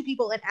only two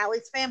people in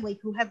Allie's family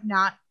who have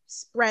not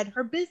spread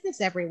her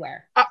business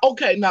everywhere.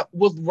 Okay, now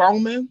with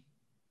Roman,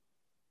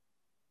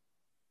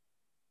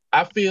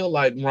 I feel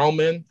like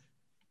Roman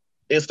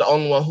is the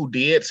only one who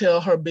did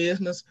tell her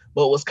business,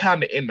 but was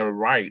kind of in the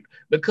right,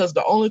 because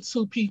the only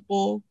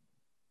people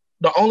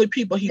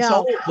he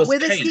told was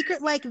with Kate. A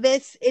secret like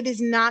this, it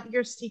is not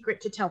your secret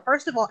to tell.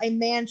 First of all, a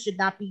man should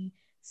not be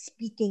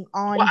speaking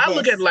on this. I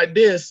look at it like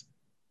this.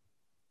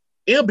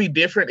 It'll be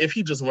different if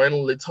he just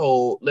randomly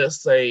told,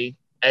 let's say,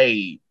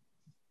 Abe.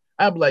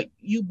 I'd be like,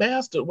 you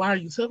bastard, why are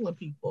you telling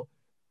people?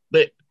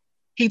 But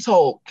he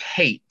told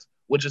Kate,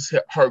 which is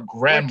her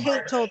grandmother. Or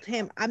Kate told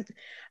him.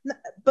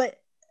 But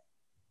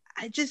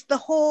I just, the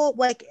whole,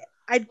 like,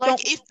 I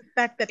don't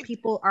expect that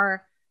people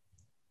are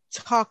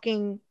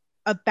talking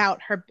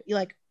about her,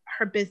 like,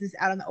 her business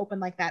out in the open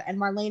like that. And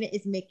Marlena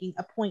is making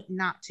a point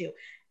not to.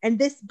 And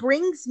this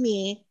brings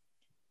me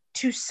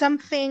to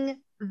something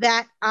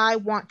that I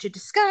want to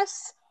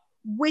discuss,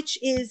 which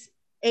is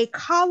a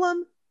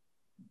column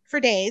for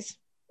days.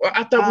 Well,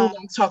 I thought we were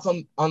going to talk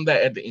on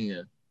that at the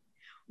end.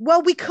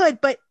 Well, we could,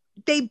 but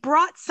they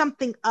brought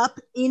something up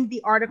in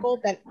the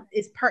article that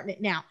is pertinent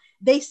now.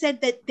 They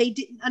said that they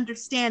didn't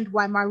understand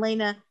why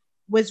Marlena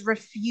was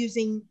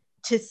refusing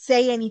to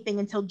say anything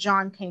until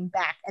John came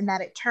back, and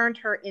that it turned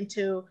her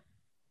into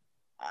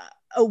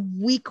a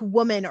weak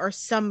woman or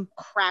some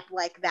crap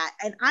like that.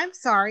 And I'm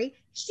sorry,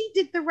 she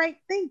did the right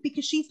thing,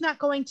 because she's not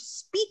going to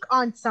speak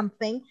on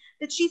something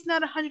that she's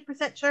not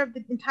 100% sure of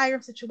the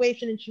entire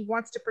situation, and she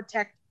wants to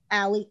protect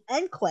Allie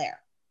and Claire.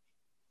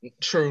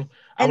 True.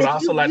 And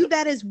if you view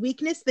that as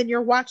weakness, then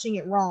you're watching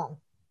it wrong.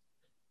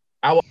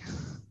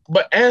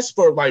 But as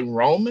for like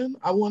Roman,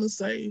 I want to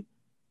say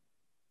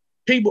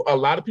a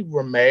lot of people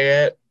were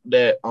mad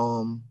that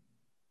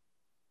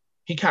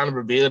he kind of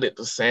revealed it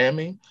to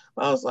Sammy.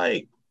 I was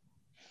like,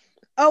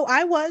 oh,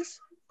 I was,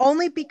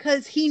 only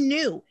because he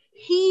knew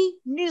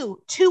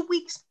 2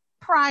 weeks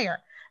prior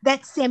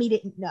that Sammy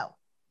didn't know.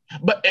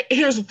 But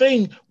here's the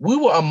thing, we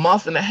were a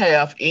month and a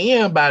half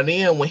in by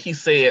then when he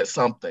said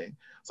something.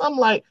 So I'm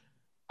like,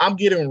 I'm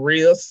getting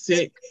real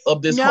sick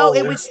of this whole... No,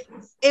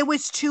 it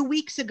was 2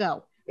 weeks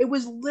ago. It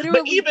was But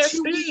literally even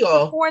 2 weeks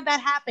still, before that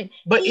happened.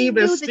 but He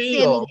even knew that Sammy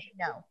still, didn't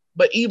know.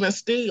 but even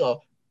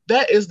still,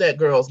 that is that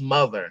girl's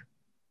mother.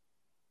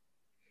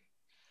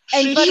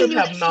 And She But he should knew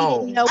have that she didn't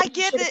known. know, I but he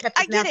get should have it. kept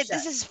I his get mouth it. shut.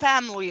 This is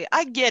family.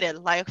 I get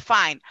it. Like,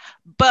 fine.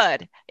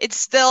 But it's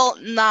still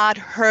not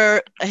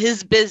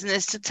his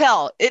business to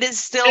tell. It is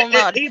still And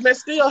not. even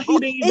still, he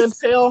didn't even It's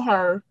tell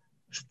her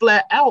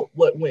flat out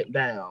what went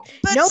down.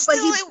 But no, but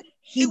still,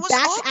 he it was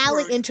backed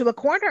Allie awkward. into a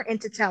corner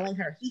into telling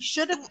her. He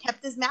should have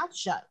kept his mouth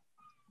shut.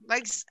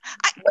 Like,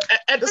 I But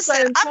at the listen.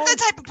 same I'm time, the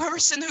type of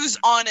person who's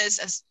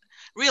honest, as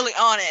really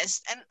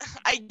honest, and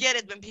I get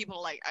it when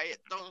people like I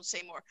don't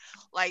say more.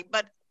 Like,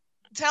 but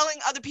telling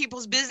other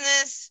people's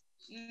business,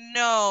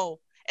 no.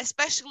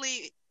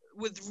 Especially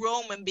with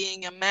Roman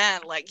being a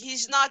man, like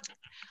he's not.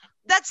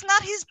 That's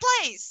not his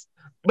place.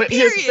 but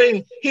here's the Period.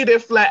 thing: he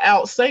didn't flat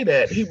out say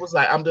that. He was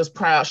like, "I'm just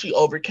proud she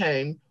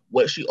overcame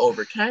what she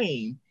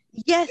overcame."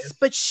 Yes,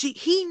 but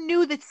he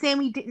knew that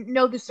Sammy didn't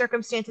know the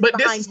circumstances But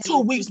this behind is him. 2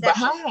 weeks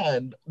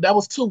behind. That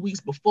was 2 weeks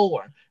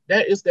before.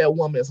 That is that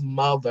woman's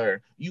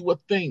mother. You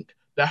would think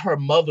that her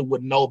mother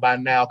would know by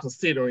now,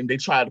 considering they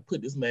tried to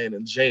put this man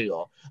in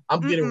jail. I'm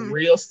getting Mm-mm.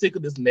 real sick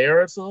of this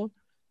narrative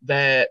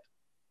that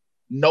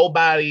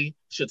nobody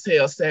should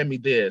tell Sammy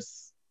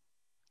this,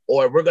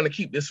 or we're gonna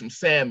keep this from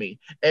Sammy.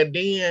 And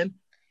then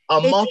a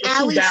month It's or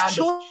two Allie's down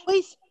the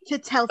choice to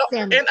tell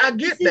Sammy. and I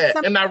This get is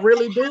that, and I something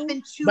really that do.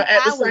 happened to But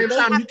at the Allie. same They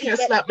time, you have to can't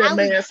get slap that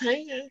Allie. man's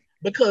hand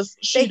because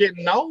she They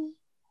didn't know.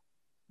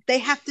 they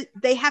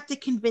have to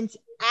convince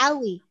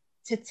Allie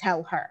to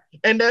tell her.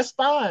 And that's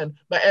fine.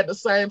 But at the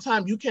same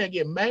time, you can't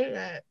get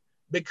mad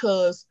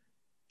because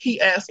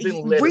he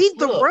accidentally let it Read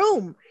the slip.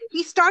 room.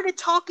 He started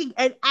talking,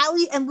 and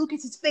Allie and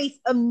Lucas's face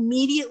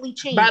immediately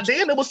changed. By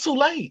then, it was too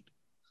late.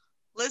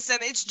 Listen,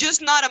 it's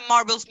just not a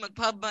Marbles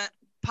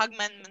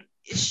McPugman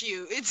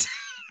issue. It's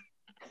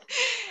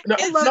No,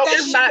 I it's love no, that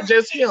it's shit. not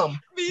just him.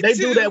 me They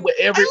too. do that with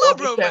every I love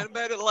other Roman,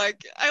 family. but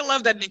like I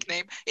love that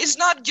nickname. It's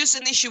not just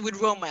an issue with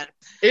Roman.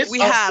 It's We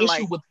an have issue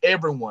like with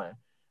everyone.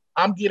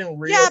 I'm getting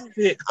real yeah,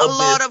 sick a of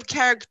lot this.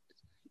 of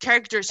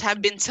characters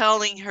have been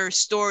telling her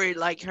story,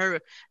 like her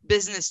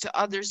business to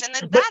others, and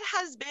then But that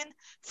has been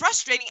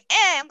frustrating.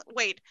 And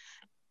wait,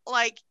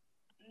 like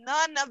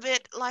none of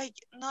it, like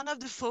none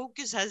of the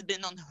focus has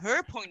been on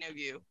her point of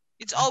view.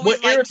 It's always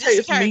what like this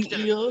irritates me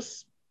character.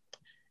 is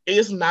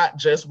it's not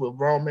just with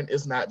Roman,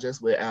 it's not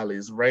just with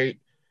Allie's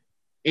rape.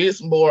 It's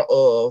more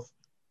of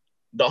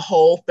the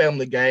whole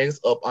family gangs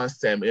up on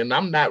Sammy. And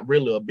I'm not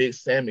really a big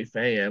Sammy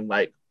fan,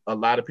 like a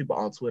lot of people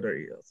on Twitter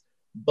is.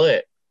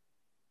 But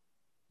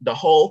the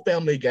whole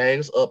family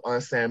gangs up on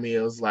Sammy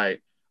is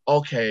like,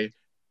 okay,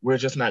 we're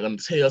just not gonna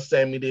tell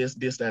Sammy this,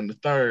 and the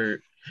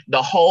third.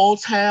 The whole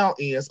town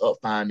ends up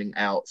finding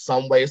out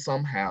some way,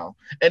 somehow.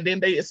 And then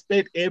they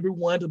expect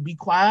everyone to be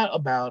quiet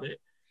about it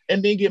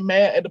and then get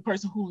mad at the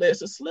person who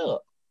lets it slip.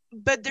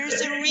 But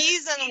there's a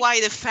reason why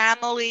the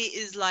family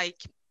is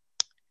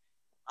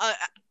uh,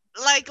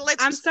 like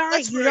I'm sorry,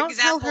 let's you for don't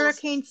tell examples.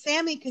 Hurricane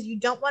Sammy because you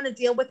don't want to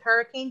deal with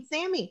Hurricane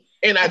Sammy.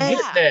 And I get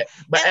Yeah, that,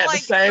 but and at the like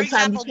for same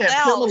time, you example, can't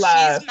Belle,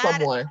 penalize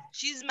someone.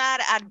 she's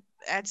mad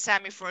at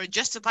Sammy for a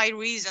justified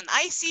reason.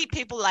 I see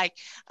people like,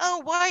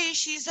 oh, why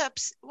she is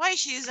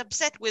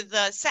upset with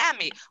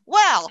Sammy?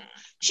 Well,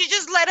 she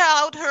just let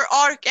out her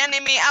arch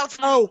enemy out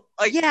from Oh,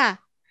 like yeah.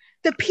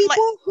 The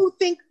people who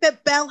think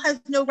that Belle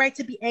has no right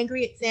to be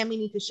angry at Sammy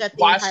need to shut the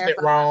Watching entire it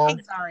fuck up. wrong.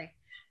 I'm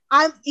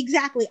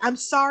sorry. I'm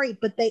sorry,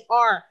 but they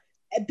are.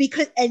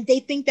 And they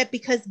think that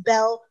because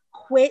Belle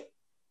quit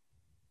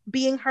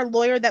being her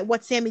lawyer, that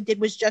what Sammy did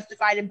was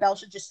justified and Belle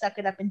should just suck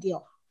it up and deal.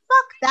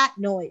 Fuck that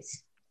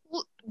noise.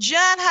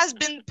 Jan has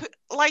been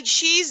like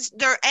she's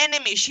their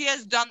enemy. She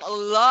has done a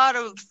lot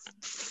of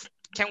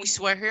can we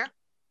swear here?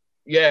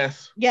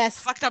 Yes. Yes.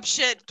 Fucked up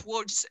shit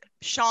towards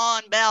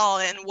Sean, Bell,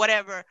 and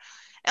whatever.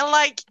 And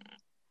like,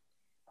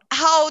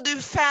 how do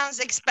fans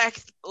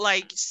expect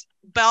like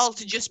Belle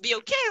to just be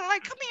okay?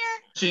 Like, come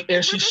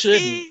here. She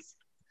shouldn't.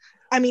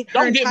 I mean,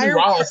 Don't get me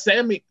wrong.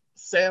 Sammy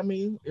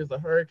is a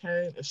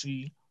hurricane, and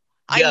she.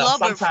 I love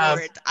her for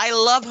it. I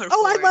love her.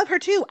 Oh, I love her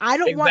too. I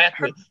don't want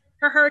exactly.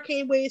 her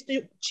hurricane ways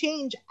to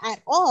change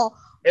at all.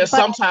 And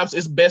sometimes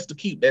it's best to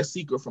keep that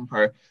secret from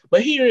her.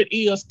 But here it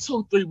is,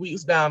 2-3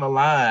 weeks down the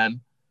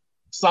line,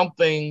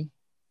 something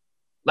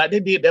like they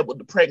did that with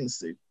the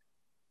pregnancy.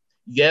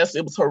 Yes,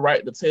 it was her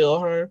right to tell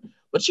her,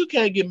 but you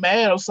can't get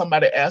mad if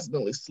somebody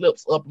accidentally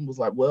slips up and was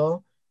like,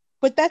 well.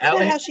 But that's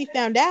not how she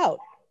found out.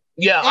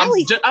 Yeah,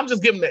 I'm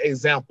just giving the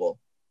example.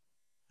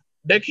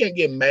 They can't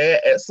get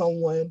mad at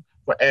someone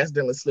for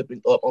accidentally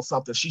slipping up on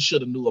something she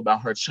should have knew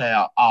about her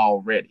child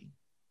already.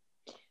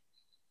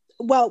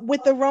 Well,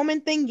 with the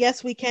Roman thing,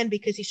 yes, we can,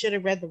 because he should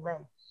have read the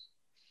room.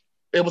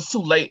 It was too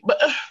late. But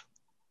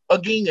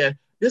again,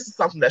 this is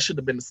something that should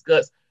have been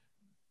discussed.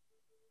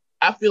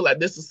 I feel like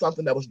this is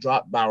something that was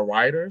dropped by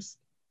writers.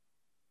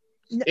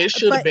 It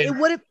should have been.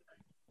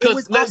 It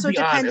was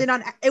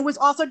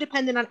also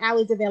dependent on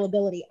Allie's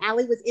availability.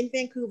 Allie was in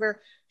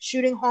Vancouver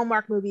shooting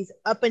Hallmark movies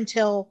up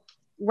until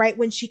right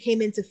when she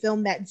came in to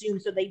film that Zoom.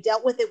 So they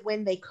dealt with it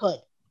when they could.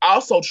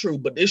 Also true,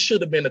 but this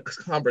should have been a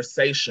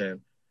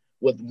conversation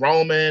with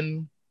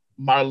Roman,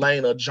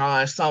 Marlena,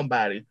 John,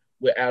 somebody,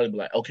 with Allie be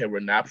like, okay, we're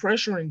not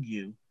pressuring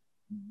you,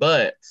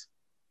 but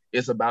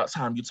it's about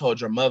time you told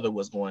your mother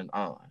what's going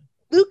on.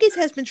 Lucas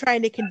has been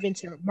trying to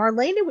convince her.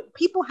 Marlena,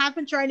 people have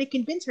been trying to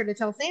convince her to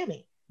tell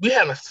Sammy. We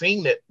haven't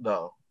seen it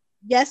though.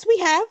 Yes, we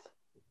have.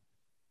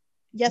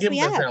 Yes, Give we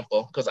me an have.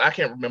 example, because I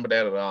can't remember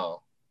that at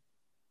all.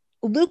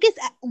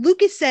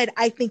 Lucas said,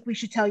 "I think we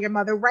should tell your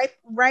mother." Right.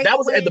 That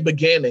was when, at the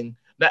beginning.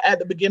 Now, at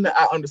the beginning,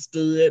 I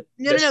understood.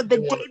 No. The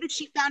day that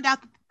she found out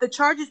the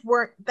charges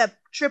weren't, that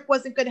Tripp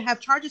wasn't going to have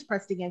charges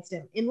pressed against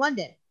him in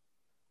London.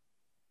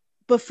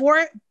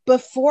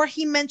 Before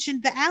he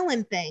mentioned the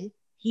Alan thing,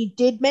 he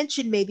did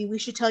mention maybe we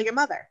should tell your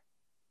mother.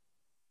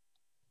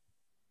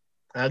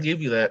 I'll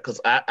give you that, because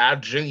I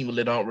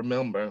genuinely don't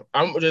remember.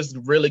 I'm just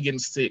really getting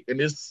sick,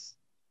 and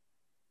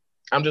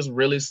I'm just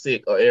really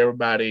sick of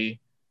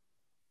everybody.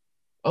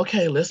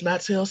 Okay, let's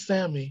not tell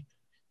Sammy.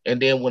 And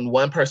then when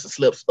one person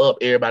slips up,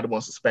 everybody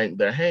wants to spank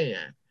their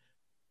hand.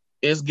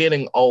 It's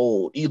getting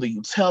old. Either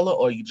you tell her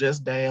or you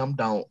just damn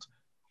don't.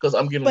 Because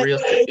I'm getting real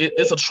sick.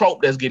 It's a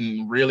trope that's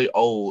getting really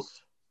old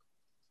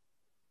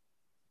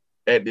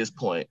at this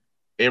point.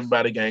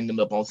 Everybody ganging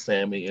up on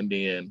Sammy, and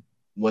then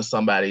when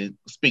somebody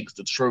speaks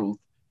the truth,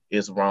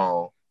 it's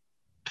wrong.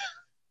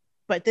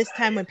 But this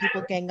time when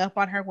people gang up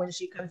on her when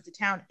she comes to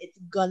town, it's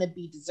gonna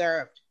be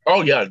deserved.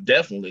 Oh yeah,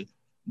 definitely.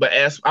 But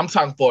as I'm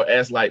talking for,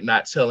 as like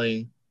not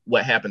telling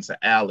what happened to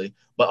Allie.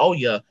 But oh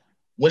yeah,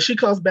 when she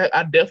comes back,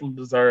 I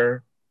definitely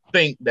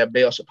think that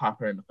Belle should pop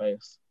her in the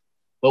face.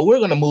 But we're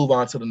gonna move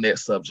on to the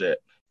next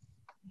subject.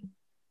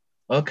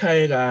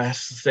 Okay, guys,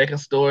 second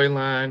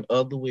storyline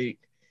of the week.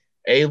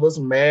 Ava's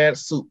mad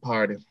soup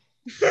party.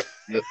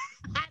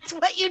 That's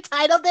what you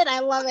titled it. I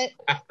love it.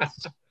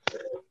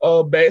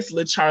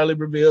 Basically, Charlie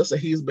reveals that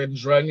he's been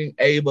drugging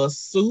Ava's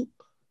soup,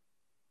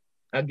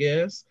 I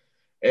guess.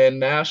 And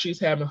now she's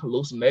having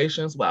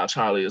hallucinations while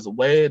Charlie is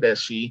away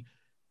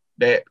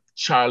that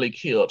Charlie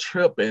killed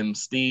Tripp and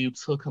Steve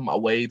took him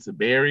away to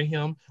bury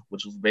him,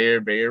 which was very,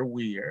 very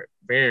weird.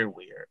 Very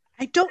weird.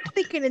 I don't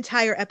think an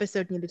entire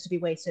episode needed to be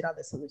wasted on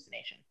this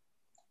hallucination.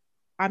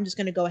 I'm just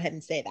going to go ahead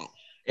and say that.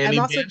 And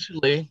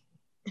eventually,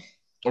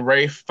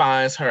 Rafe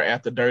finds her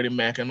after dirty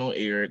macking on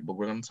Eric, but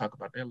we're going to talk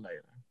about that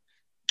later.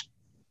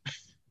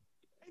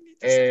 I need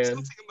to say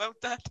something about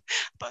that,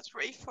 about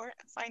Rafe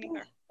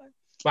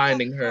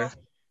finding her.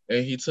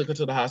 And he took her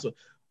to the hospital.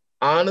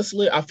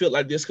 Honestly, I feel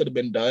like this could have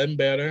been done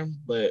better,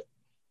 but...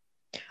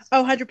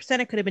 Oh, 100%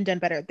 it could have been done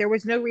better. There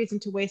was no reason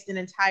to waste an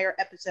entire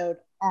episode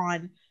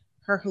on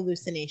her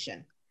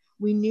hallucination.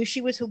 We knew she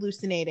was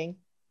hallucinating.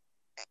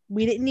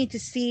 We didn't need to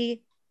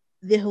see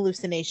the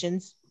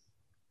hallucinations.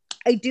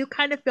 I do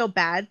kind of feel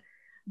bad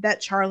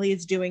that Charlie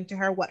is doing to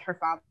her what her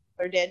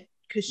father did,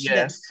 because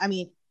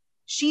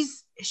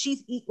she's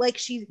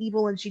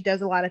evil and she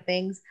does a lot of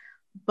things,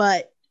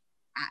 but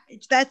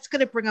that's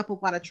going to bring up a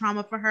lot of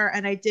trauma for her,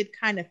 and I did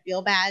kind of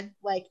feel bad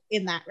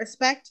in that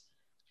respect.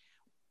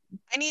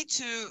 I need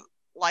to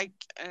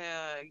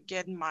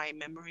get my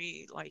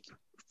memory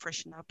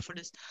freshen up for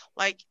this,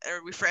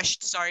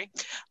 refreshed. Sorry,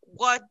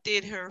 what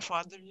did her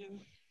father do?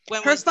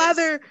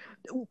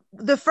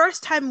 The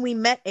first time we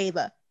met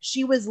Ava,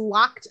 she was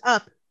locked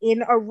up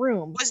in a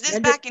room. Was this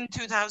back in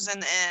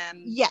 2000?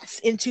 Yes,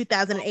 in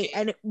 2008, okay.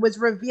 And it was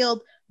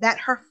revealed that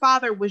her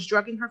father was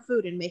drugging her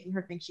food and making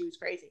her think she was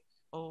crazy.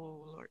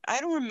 Oh Lord, I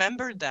don't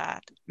remember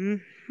that.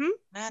 Mm-hmm.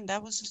 Man,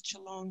 that was such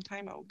a long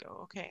time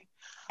ago. Okay.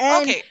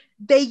 And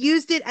they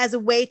used it as a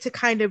way to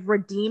kind of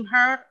redeem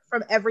her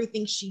from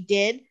everything she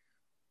did.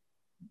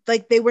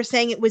 They were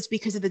saying it was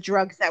because of the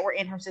drugs that were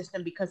in her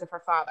system because of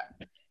her father.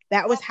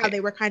 That was how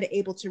they were kind of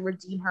able to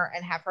redeem her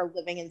and have her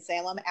living in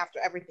Salem after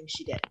everything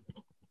she did.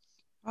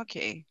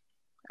 Okay.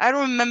 I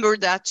don't remember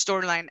that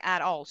storyline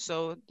at all.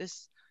 So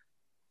this,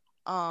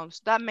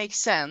 that makes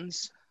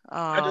sense.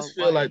 I just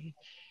feel like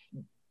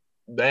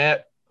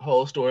that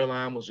whole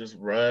storyline was just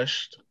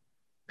rushed,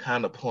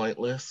 kind of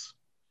pointless.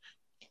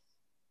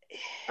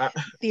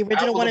 The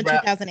original one in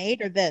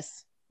 2008 or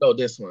this? No,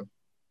 this one.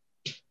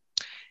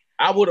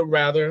 I would have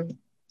rather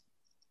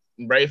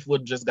Rafe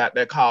would just got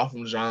that call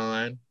from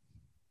John,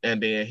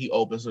 and then he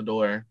opens the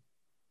door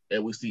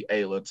and we see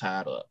Ayla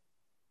tied up.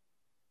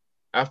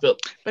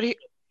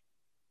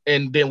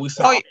 And then we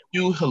saw a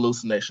few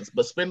hallucinations,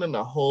 but spending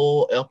the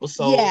whole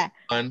episode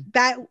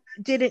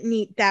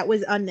that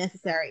was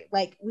unnecessary.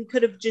 We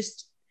could have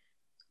just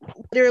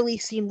literally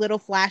seen little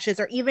flashes,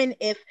 or even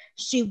if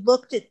she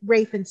looked at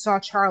Rafe and saw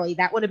Charlie,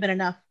 that would have been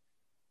enough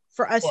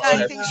for us.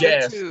 I think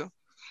so too.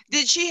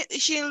 Did she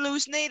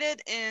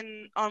hallucinated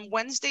on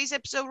Wednesday's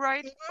episode,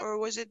 right? Or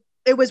was it?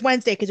 It was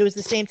Wednesday, because it was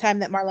the same time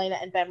that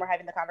Marlena and Ben were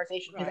having the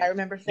conversation. Because I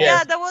remember saying,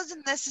 yeah, that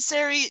wasn't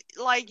necessary.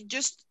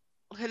 Just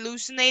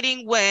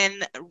hallucinating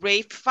when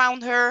Rafe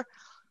found her,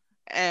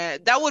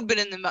 that would have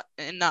been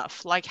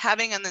enough.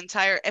 Having an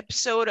entire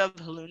episode of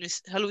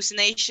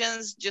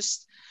hallucinations,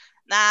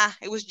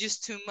 it was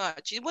just too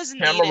much. It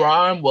wasn't needed.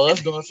 Cameron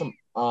was doing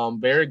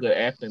some very good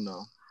acting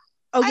though.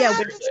 Oh yeah,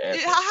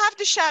 I have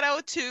to shout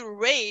out to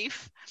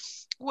Rafe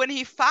when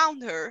he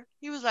found her,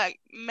 he was like,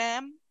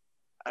 "Ma'am,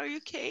 are you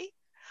okay?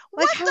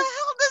 Like, What how- the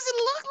hell does it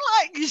look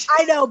like?"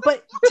 I know,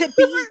 but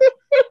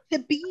to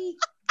be,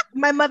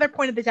 my mother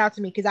pointed this out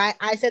to me because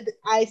I said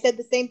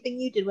the same thing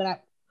you did when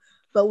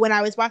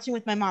I was watching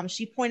with my mom,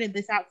 she pointed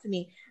this out to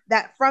me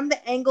that from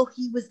the angle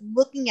he was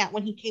looking at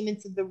when he came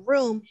into the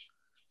room,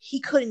 he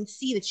couldn't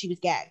see that she was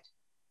gagged.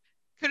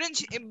 Couldn't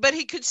she, but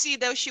he could see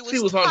that she She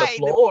was on the tied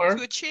floor.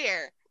 to a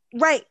chair.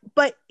 Right,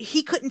 but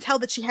he couldn't tell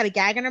that she had a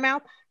gag in her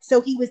mouth,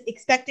 so he was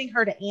expecting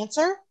her to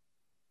answer.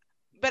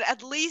 But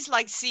at least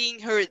like seeing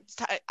her,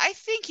 I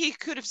think he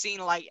could have seen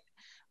like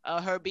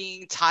her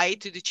being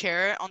tied to the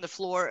chair on the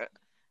floor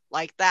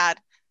like that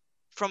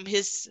from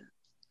his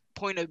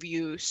point of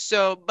view.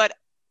 So, but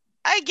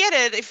I get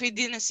it if he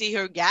didn't see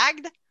her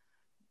gagged,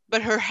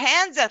 but her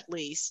hands at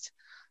least.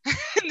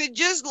 And it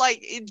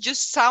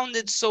just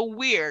sounded so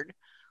weird.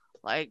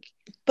 Like,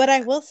 But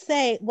I will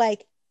say,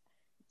 like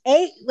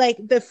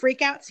the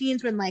freak out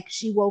scenes when like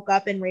she woke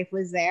up and Rafe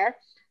was there,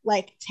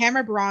 like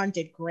Tamara Braun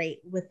did great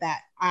with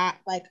that.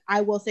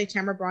 I will say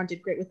Tamara Braun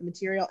did great with the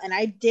material, and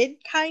I did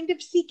kind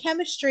of see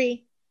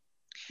chemistry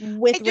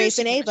with Rafe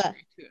and Ava.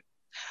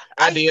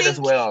 I did as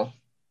well.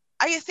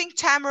 I think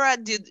Tamara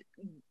did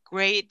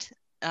great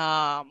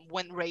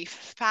when Rafe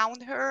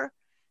found her,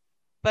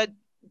 but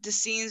the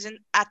scenes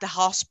at the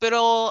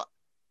hospital,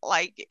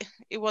 like,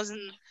 it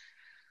wasn't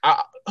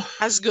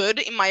as good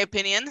in my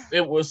opinion.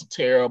 It was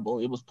terrible.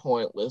 It was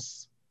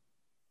pointless.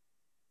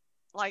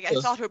 Like, I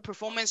thought her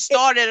performance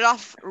started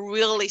off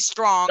really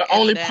strong. The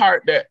only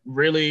part that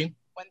really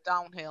went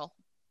downhill.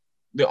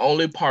 The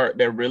only part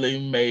that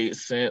really made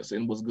sense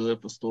and was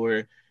good for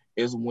story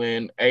is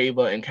when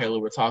Ava and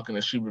Kayla were talking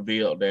and she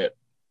revealed that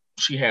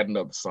she had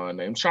another son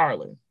named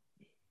Charlie.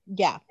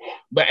 Yeah.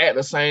 But at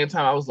the same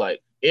time, I was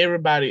like,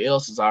 everybody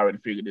else has already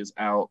figured this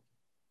out.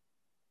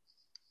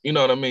 You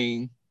know what I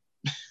mean?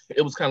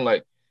 It was kind of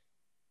like,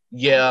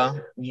 yeah,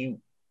 you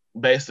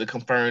basically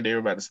confirmed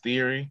everybody's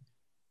theory.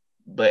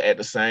 But at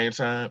the same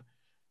time,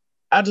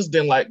 I just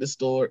didn't like this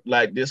story,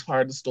 like this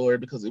part of the story,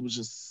 because it was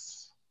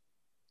just,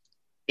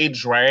 it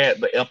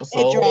dragged the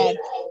episode.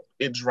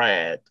 It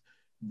dragged.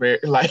 Very,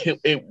 like,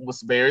 it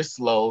was very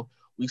slow.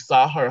 We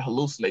saw her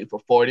hallucinate for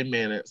 40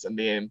 minutes and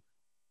then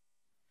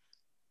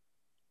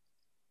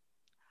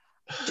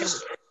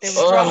just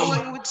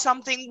struggling with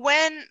something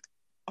when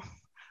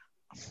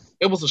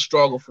it was a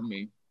struggle for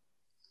me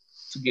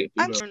to get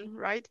through.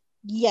 Right?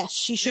 Yes,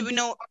 she should be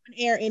on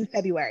air in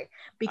February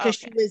because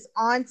she was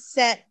on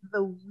set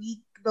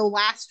the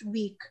last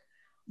week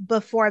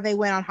before they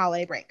went on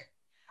holiday break.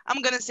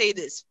 I'm gonna say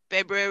this: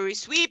 February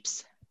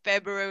sweeps.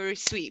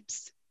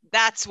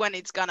 That's when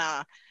it's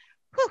gonna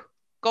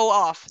go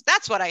off.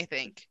 That's what I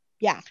think.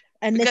 Yeah,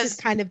 and this is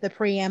kind of the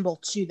preamble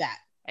to that.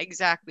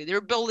 Exactly.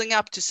 They're building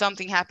up to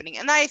something happening,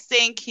 and I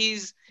think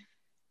it's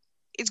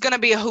gonna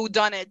be a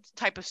whodunit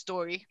type of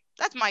story.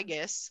 That's my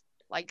guess.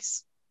 Like,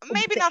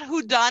 maybe not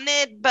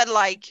whodunit, but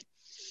like,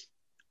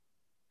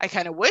 I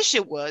kind of wish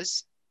it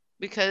was,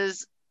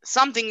 because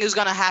something is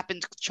gonna happen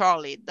to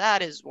Charlie.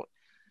 That is what.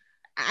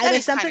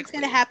 Either something's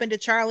going to happen to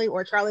Charlie,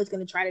 or Charlie's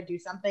going to try to do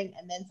something,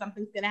 and then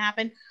something's going to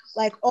happen.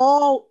 Like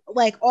all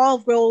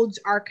roads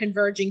are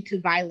converging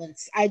to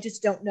violence. I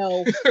just don't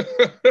know.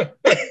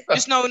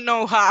 Just don't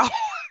know how.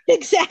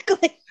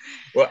 Exactly.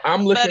 Well,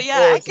 I'm looking. But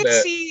yeah, I could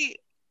see.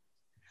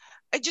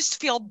 I just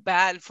feel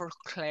bad for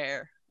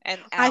Claire and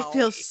Allie. I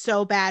feel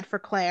so bad for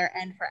Claire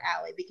and for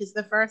Allie, because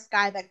the first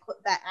guy that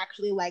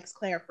actually likes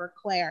Claire for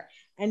Claire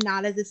and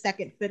not as a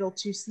second fiddle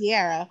to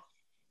Sierra.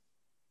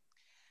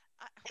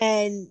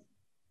 And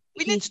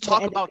we need to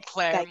talk about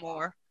Claire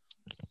more.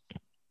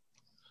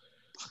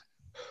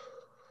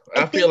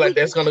 I feel like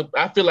there's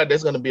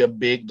gonna be a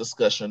big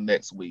discussion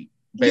next week.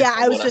 Yeah,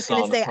 I was just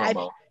gonna say,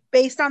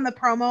 based on the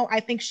promo, I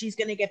think she's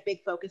gonna get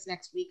big focus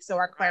next week, so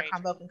our Claire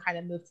combo can kind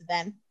of move to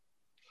then.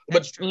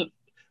 But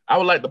I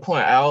would like to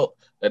point out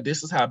that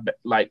this is how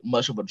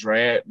much of a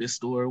drag this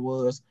story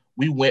was.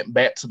 We went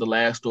back to the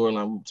last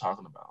storyline we were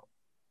talking about.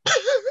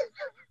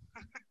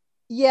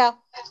 Yeah,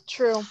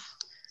 true.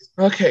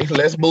 Okay,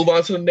 let's move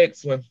on to the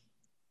next one.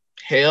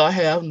 Hell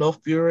have no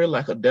fury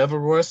like a devil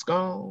roars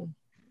gone.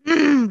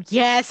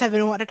 Yes, I've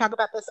been wanting to talk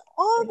about this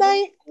all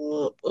night.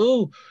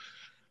 Ooh.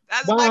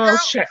 That's my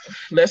girl.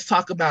 Let's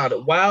talk about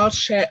it. While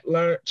Chad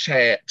learns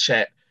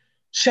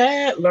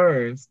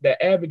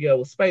that Abigail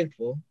was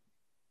faithful,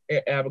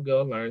 and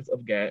Abigail learns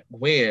of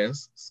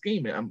Gwen's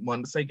scheming. I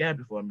wanted to say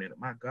Gabby for a minute.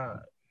 My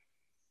God.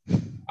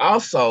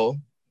 Also,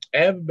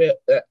 Abigail,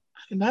 I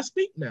cannot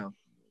speak now.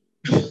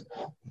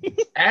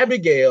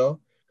 Abigail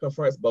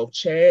confronts both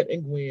Chad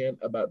and Gwen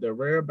about their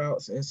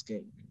whereabouts and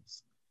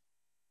schemes.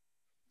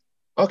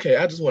 Okay,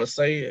 I just want to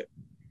say it.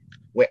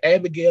 When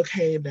Abigail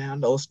came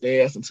down those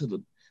stairs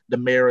into the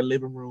mirror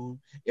living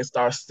room and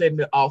started setting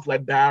it off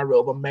like Diary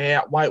of a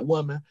Mad White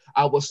Woman,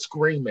 I was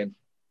screaming.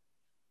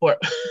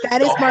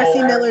 That is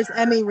Marcy Miller's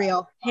Emmy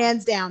reel,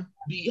 hands down.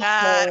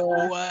 That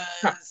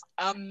was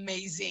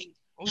amazing.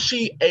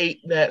 She ate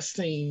that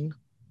scene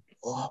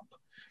up.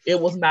 It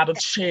was not a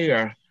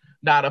chair.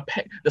 Not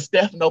the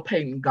Stefano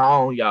Payton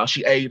gone, y'all.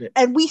 She ate it.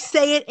 And we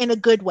say it in a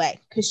good way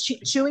because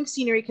chewing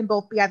scenery can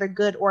both be either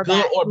good or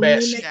Good bad. or We bad.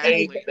 mean She this in a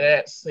ate good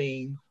that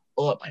scene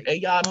up. Like,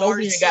 And y'all know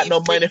we ain't got Marcy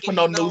no money for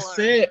no freaking new Miller.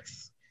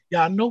 sets.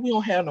 Y'all know we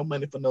don't have no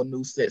money for no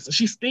new sets. And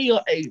she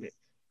still ate it.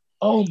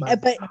 Oh my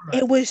But God.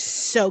 it was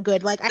so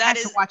good. Like I That had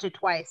to is- watch it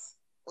twice.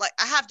 Like,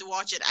 I have to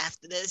watch it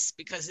after this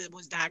because it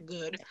was that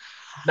good.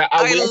 Now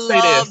I will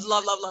say this.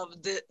 love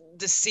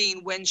the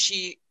scene when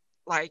she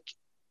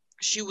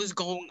was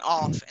going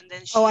off, and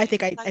then she. Oh, I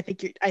think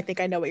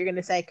I know what you're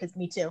gonna say because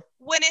me too.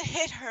 When it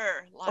hit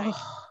her, like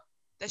Oh,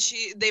 that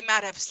they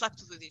might have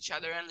slept with each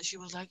other, and she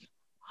was like,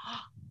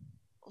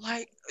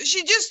 like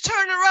she just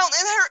turned around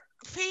and her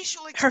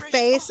facial her expression.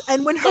 face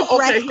and when her So,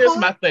 breath okay, here's caught,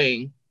 my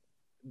thing.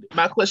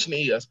 My question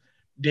is,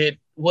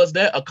 was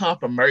that a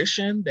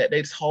confirmation that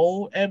they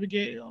told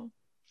Abigail?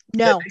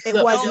 no, that they it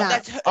slept was No,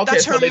 not. together? that's Okay,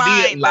 that's so her they did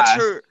mind. That's lie.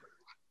 her.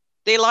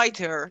 They lied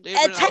to her. They were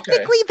And like,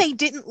 technically, they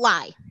didn't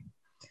lie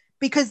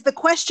because the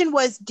question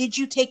was, "Did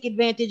you take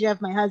advantage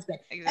of my husband?"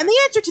 And exactly. the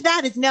answer to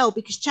that is no,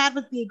 because Chad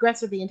was the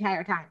aggressor the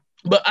entire time.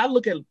 But I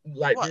look at it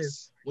like Was.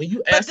 this. When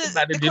you But ask the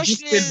somebody, did you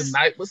question spend the is-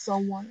 night with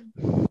someone?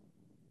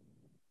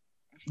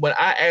 When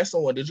I ask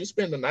someone, did you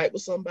spend the night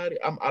with somebody?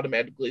 I'm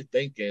automatically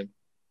thinking,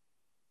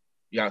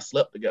 y'all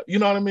slept together. You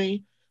know what I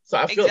mean? So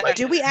I feel like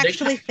Exactly. Do we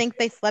actually think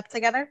they slept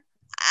together?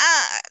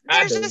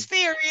 There's do. this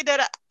theory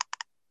that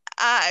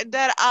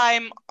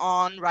I'm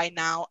on right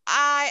now.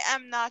 I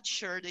am not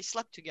sure they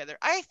slept together.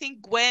 I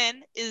think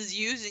Gwen is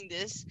using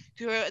this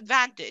to her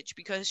advantage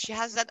because she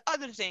has that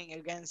other thing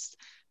against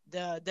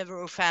the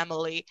Devereaux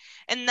family,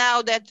 and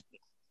now that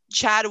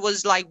Chad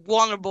was like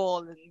vulnerable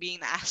and being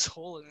an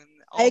asshole and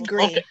all I of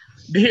agree. that,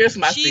 Okay, here's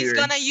my she's theory.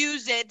 gonna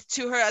use it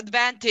to her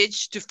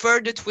advantage to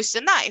further twist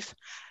the knife.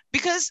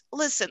 Because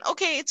listen,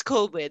 okay, it's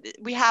COVID.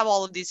 We have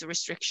all of these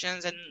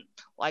restrictions and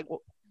like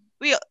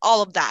we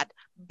all of that,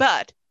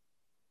 but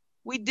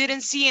we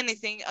didn't see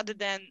anything other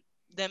than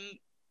them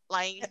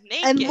lying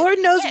naked. And Lord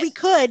knows Yes, we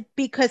could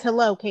because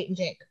hello, Kate and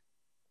Jake.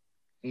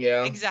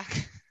 Yeah.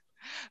 exactly.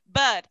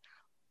 But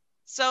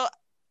so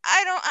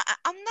I'm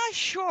not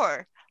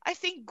sure. I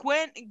think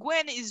Gwen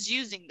is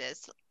using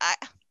this.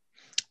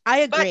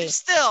 I But agree.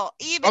 still,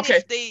 even Okay,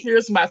 if they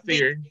here's my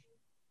theory.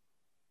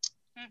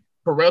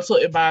 Parental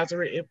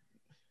advisory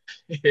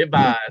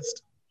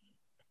advised.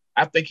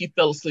 I think he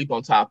fell asleep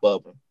on top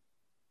of him.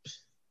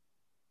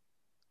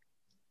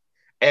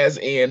 As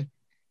in,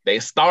 they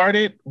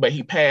started, but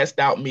he passed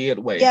out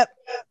midway. Yep.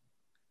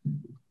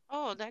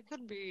 Oh, that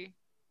could be.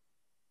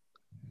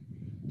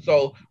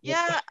 So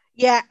Yeah,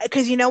 Yeah,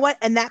 because you know what?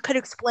 And that could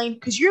explain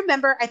because you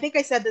remember, I think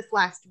I said this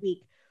last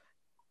week.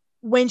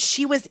 When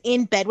she was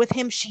in bed with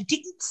him, she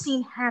didn't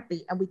seem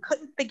happy, and we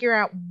couldn't figure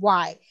out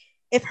why.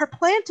 If her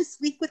plan to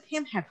sleep with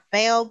him had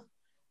failed,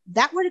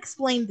 that would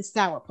explain the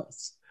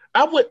sourpuss.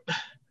 I wouldn't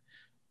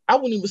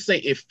even say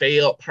it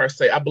failed per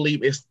se. I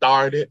believe it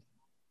started.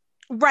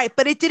 Right,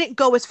 but it didn't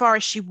go as far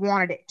as she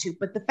wanted it to.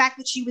 But the fact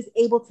that she was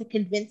able to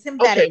convince him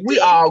that Okay, it we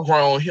did, all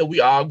grown here.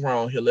 We all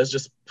grown here. Let's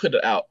just put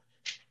it out.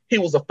 He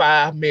was a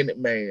 5-minute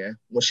man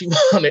when she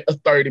wanted a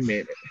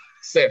 30-minute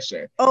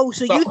session. oh,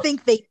 so you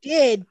think they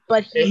did,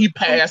 but And he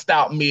passed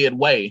out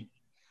midway.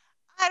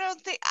 I don't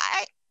think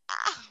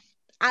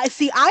I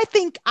see. I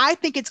think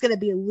it's going to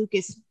be a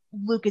Lucas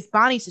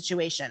Bonnie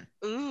situation.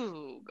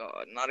 Ooh,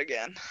 God, not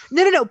again.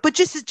 No. But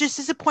just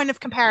as a point of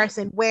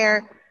comparison,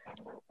 where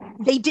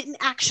they didn't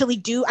actually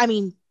do. I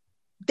mean,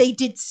 they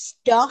did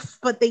stuff,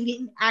 but they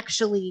didn't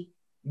actually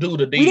Do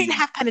the deed. We didn't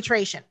have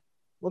penetration.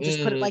 We'll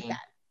just put it like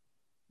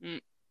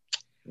that.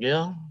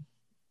 Yeah.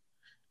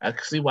 I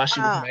can see why she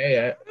was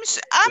mad.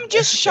 I'm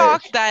just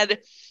shocked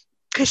that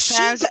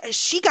because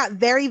she got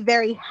very,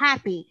 very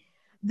happy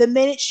the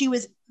minute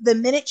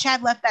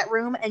Chad left that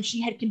room and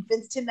she had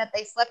convinced him that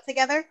they slept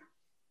together.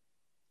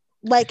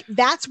 Like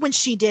that's when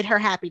she did her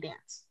happy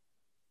dance.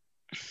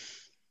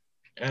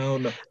 I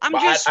don't know.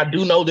 I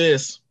do know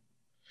this.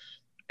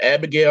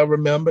 Abigail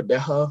remembered that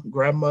her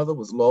grandmother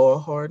was Laura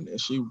Harden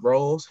and she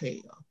rose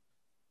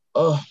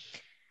hell.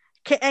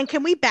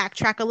 Can we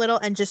backtrack a little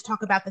and just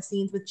talk about the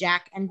scenes with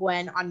Jack and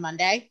Gwen on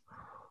Monday?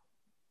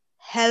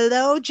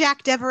 Hello,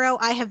 Jack Devereaux.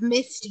 I have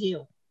missed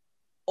you.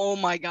 Oh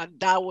my God,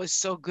 that was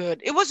so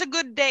good. It was a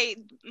good day.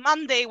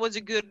 Monday was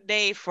a good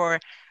day for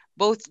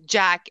both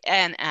Jack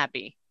and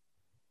Abby,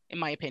 in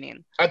my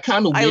opinion. I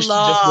kind of wish she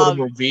just would have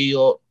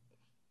revealed.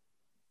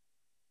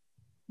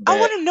 I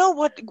want to know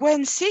what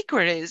Gwen's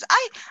secret is.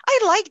 I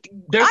liked.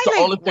 That's the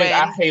only Gwen. thing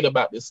I hate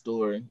about this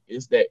story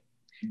is that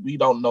we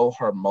don't know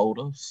her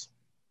motives.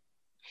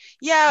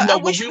 Yeah,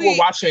 when we were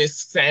watching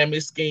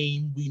Sammy's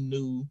scheme, we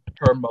knew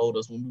her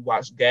motives. When we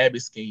watched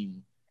Gabby's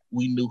scheme,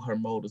 we knew her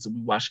motives. When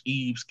we watched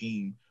Eve's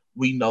scheme,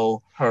 we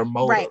know her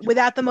motives. Right.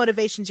 Without the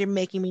motivations, you're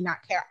making me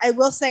not care. I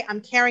will say I'm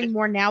caring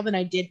more now than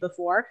I did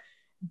before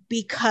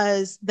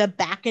because the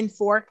back and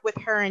forth with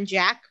her and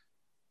Jack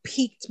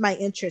piqued my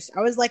interest.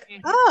 I was like,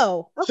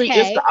 oh, okay. See,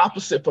 it's the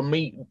opposite for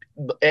me.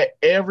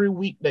 Every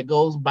week that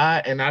goes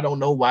by and I don't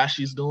know why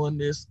she's doing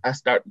this, I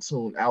start to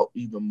tune out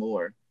even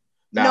more.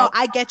 No, Now,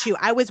 I get you.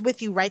 I was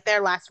with you right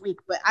there last week,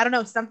 but I don't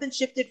know. Something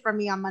shifted for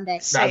me on Monday. now,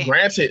 Same.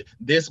 granted,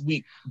 this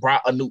week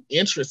brought a new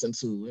interest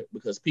into it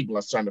because people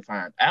are starting to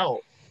find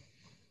out.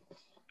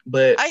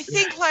 But I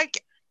think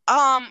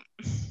um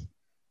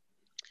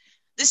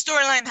the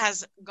storyline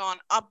has gone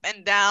up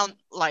and down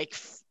Like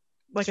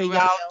a throughout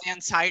yo-yo. the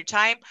entire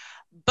time.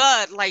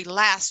 But like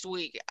last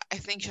week, I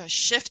think a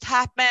shift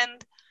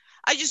happened.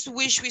 I just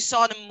wish we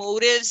saw the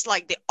motives,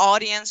 like the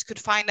audience could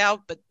find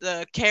out, but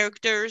the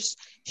characters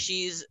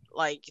she's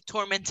like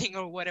tormenting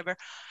or whatever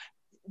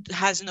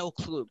has no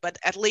clue. But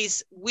at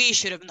least we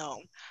should have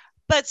known.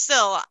 But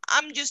still,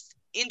 I'm just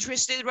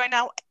interested right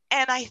now.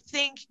 And I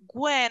think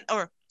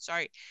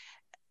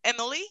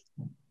Emily,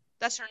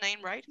 that's her name,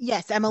 right?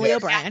 Yes, Emily yes,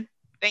 O'Brien.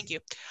 Thank you.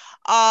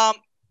 Um,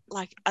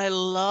 like I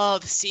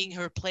love seeing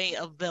her play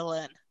a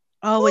villain.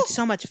 Oh, Woo! it's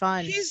so much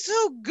fun. She's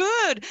so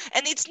good,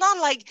 and it's not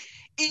like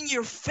in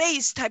your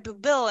face type of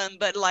villain,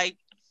 but like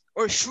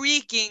or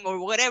shrieking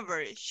or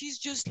whatever. She's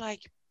just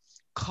like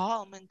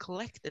calm and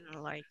collected,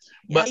 and like,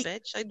 yeah, but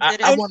bitch, I I,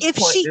 did I it. And want to if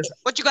point she, this.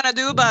 What you gonna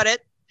do about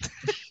it?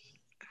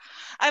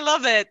 I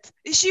love it.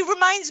 She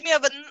reminds me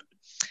of a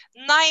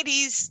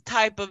 90s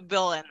type of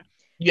villain,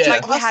 she Yeah,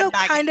 like we also had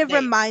back in kind the of day.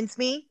 reminds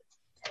me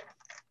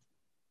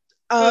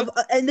of,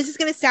 and this is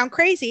going to sound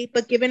crazy,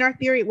 but given our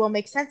theory, it will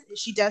make sense.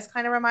 She does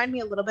kind of remind me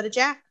a little bit of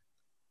Jack.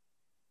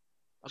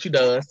 she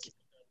does.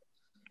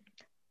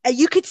 And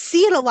you could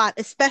see it a lot,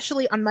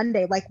 especially on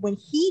Monday. Like when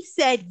he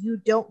said, "You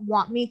don't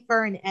want me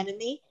for an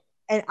enemy,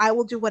 and I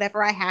will do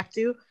whatever I have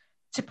to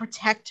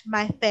protect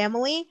my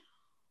family."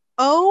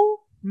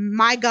 Oh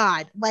my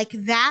God. Like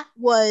that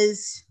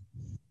was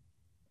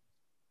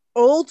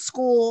old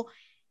school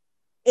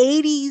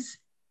 80s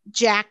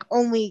Jack,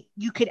 only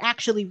you could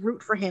actually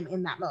root for him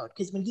in that mode.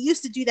 Because when he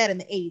used to do that in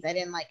the 80s, I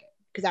didn't like it.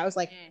 Because I was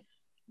like,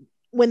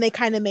 when they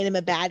kind of made him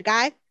a bad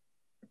guy.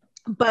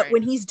 But Right.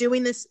 when he's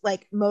doing this,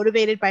 like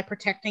motivated by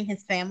protecting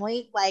his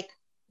family, like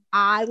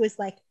I was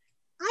like,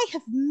 I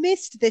have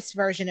missed this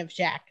version of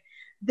Jack.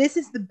 This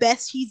is the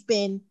best he's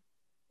been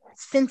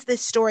since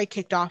this story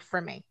kicked off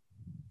for me.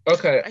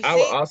 Okay, I I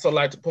would think also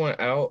like to point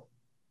out,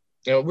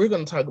 we're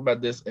going to talk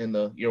about this in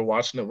the "You're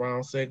Watching It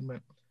Wrong"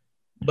 segment.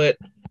 But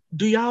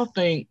do y'all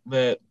think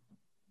that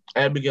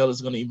Abigail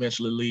is going to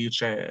eventually leave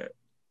Chad?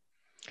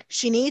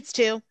 She needs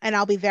to, and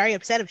I'll be very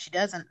upset if she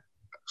doesn't.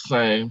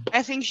 Same.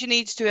 I think she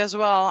needs to as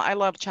well. I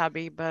love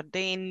Chubby, but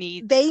they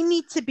need They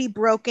need to be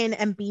broken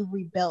and be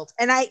rebuilt.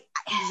 And I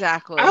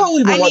exactly. don't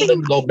even I want need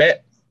them to go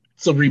back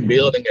to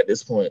rebuilding at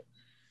this point.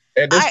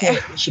 At this I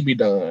point, it should be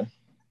done.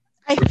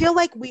 I feel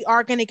like we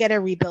are going to get a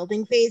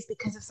rebuilding phase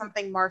because of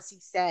something Marcy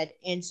said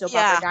in Soap Opera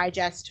yeah.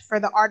 Digest for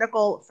the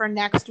article for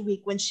next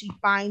week when she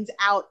finds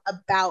out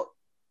about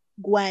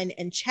Gwen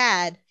and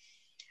Chad.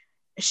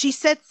 She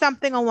said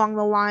something along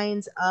the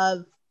lines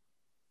of,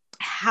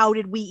 how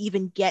did we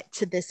even get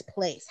to this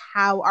place?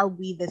 How are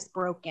we this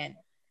broken?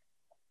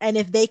 And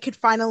if they could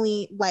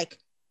finally like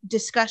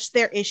discuss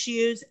their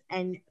issues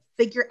and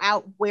figure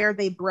out where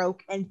they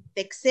broke and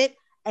fix it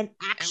and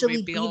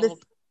actually be the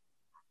rebuild.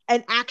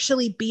 and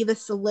actually be the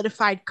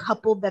solidified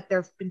couple that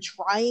they've been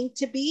trying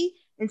to be,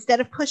 instead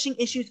of pushing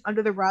issues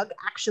under the rug,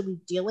 actually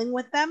dealing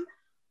with them,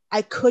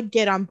 I could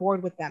get on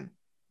board with them.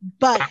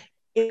 But At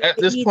it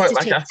this needs point, to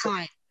like take I said,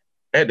 time.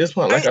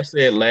 like I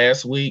said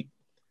last week,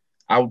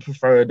 I would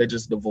prefer they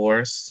just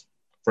divorce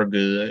for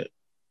good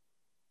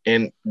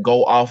and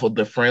go off of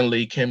the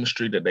friendly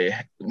chemistry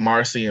that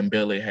Marcy and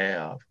Billy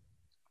have.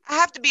 I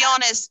have to be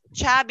honest,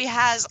 Chubby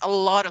has a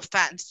lot of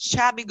fans.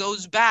 Chubby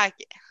goes back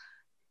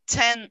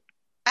 10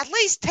 at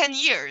least 10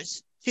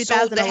 years.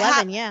 So they 2011,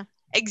 have yeah.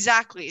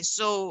 exactly.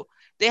 So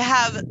they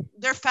have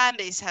their fan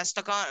base has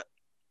stuck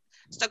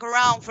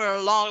around for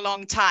a long,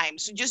 long time.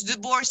 So just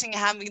divorcing and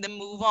having them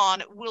move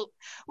on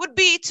would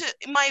be, to,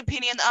 in my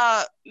opinion,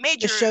 a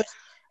major.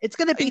 It's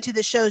going to be to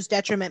the show's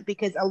detriment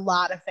because a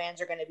lot of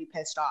fans are going to be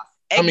pissed off.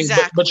 I mean,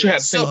 Exactly. but you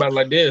have to think about it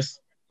like this.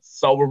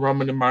 So were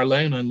Roman and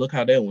Marlena, and look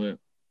how that went.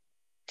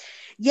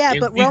 Yeah, And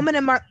but we- Roman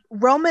and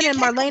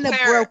Marlena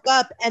compare. broke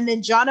up, and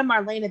then John and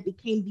Marlena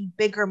became the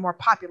bigger, more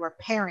popular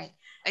pairing.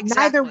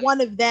 Exactly. Neither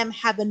one of them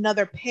have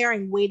another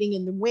pairing waiting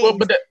in the wings. Well,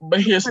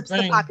 but here's the eclipse the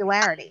thing.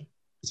 popularity.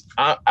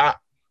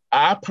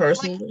 I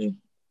personally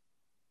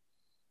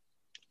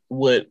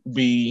would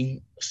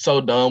be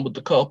so done with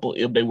the couple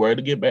if they were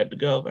to get back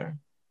together.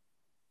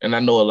 And I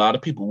know a lot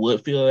of people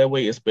would feel that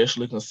way,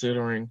 especially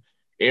considering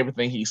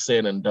everything he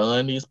said and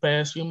done these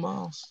past few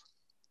months.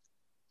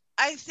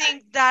 I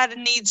think that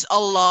needs a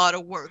lot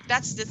of work.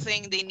 That's the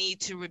thing they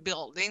need to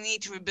rebuild. They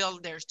need to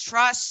rebuild their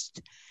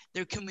trust,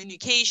 their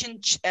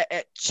communication.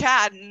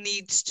 Chad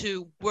needs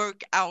to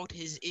work out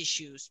his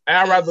issues.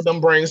 I'd rather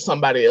them bring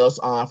somebody else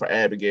on for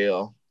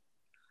Abigail.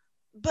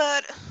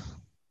 But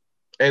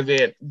and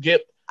then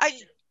give I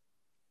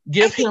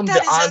him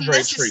the Andre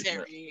unnecessary.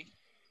 treatment.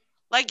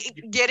 Like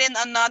getting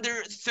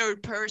another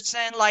third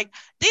person. Like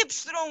they've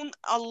thrown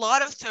a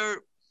lot of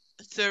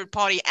third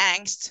party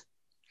angst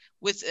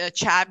with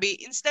Chabby,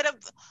 instead of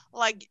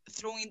like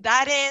throwing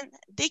that in,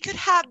 they could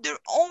have their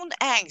own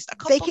angst. A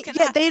They couple can, can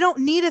yeah, have they don't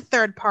need a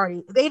third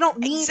party. They don't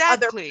need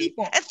other exactly,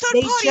 people. and third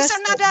They parties are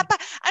just not that bad.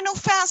 I know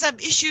fans have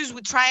issues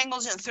with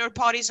triangles and third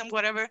parties and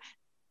whatever.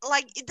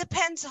 Like it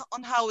depends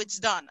on how it's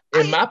done.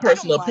 In my I don't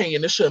personal mind,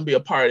 opinion, this shouldn't be a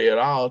party at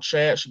all.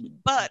 Chad should be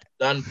but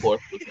done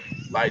forthwith.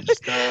 Like,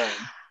 just done.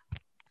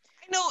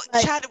 I know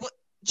but Chad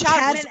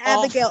Chad was and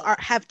Abigail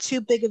awful. have too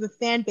big of a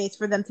fan base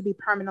for them to be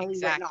permanently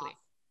written Exactly. off.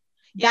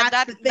 Yeah,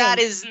 That's the that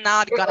thing. is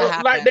not gonna Like,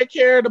 happen. they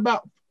cared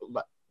about.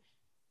 Like,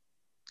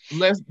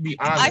 let's be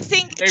I honest.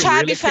 think Do they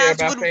really care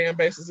about fan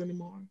bases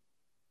anymore?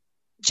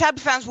 Chubby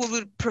fans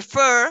would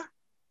prefer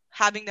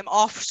having them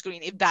off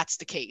screen if that's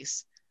the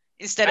case,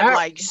 instead of I,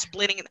 like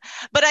splitting it.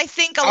 But I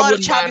think a I lot of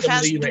wouldn't Chubby mind them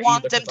fans leaving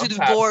want either them because to I'm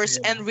tired of divorce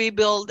seeing and them.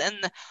 rebuild,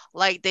 and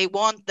like they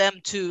want them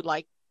to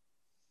like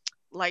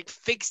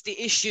fix the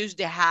issues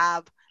they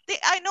have.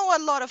 I know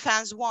a lot of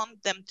fans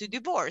want them to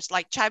divorce,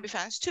 like Chubby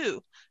fans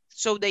too,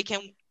 so they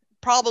can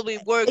probably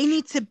work. They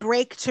need to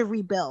break to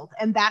rebuild,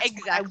 and that's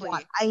Exactly. what I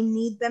want. I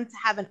need them to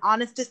have an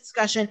honest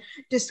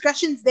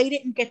discussions they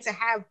didn't get to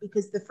have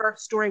because the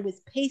first story was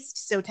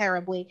paced so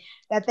terribly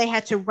that they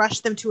had to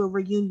rush them to a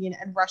reunion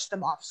and rush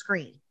them off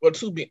screen. Well,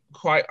 to be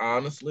quite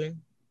honestly,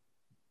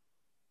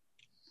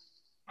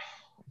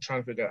 I'm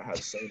trying to figure out how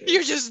to say this.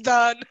 You're just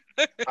done.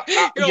 You're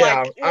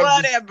yeah, like,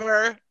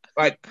 whatever.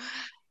 Like,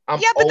 I'm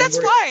yeah, but that's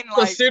over fine. it.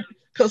 Like,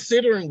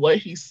 Considering what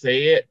he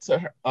said to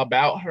her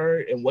about her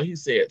and what he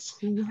said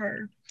to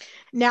her.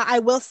 Now, I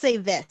will say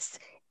this.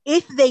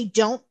 If they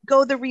don't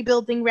go the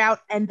rebuilding route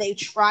and they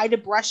try to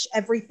brush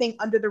everything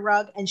under the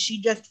rug and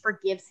she just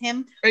forgives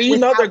him, and you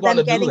know they're going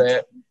to do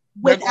that.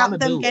 Without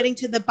them getting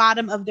to the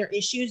bottom of their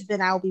issues, then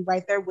I'll be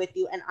right there with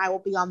you and I will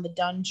be on the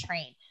done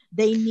train.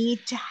 They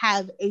need to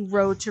have a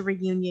road to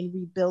reunion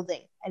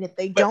rebuilding. And if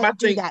they don't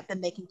do that, then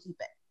they can keep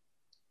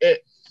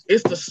it.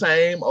 It's the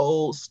same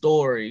old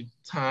story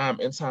time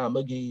and time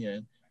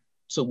again,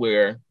 to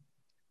where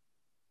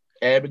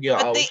Abigail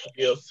always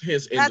gives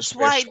his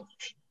indiscretion.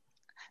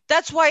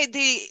 That's why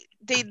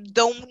they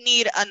don't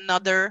need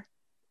another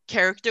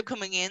character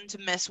coming in to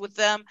mess with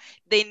them.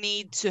 They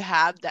need to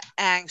have the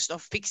angst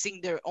of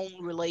fixing their own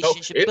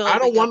relationship. I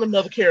don't want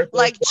another character.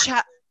 Like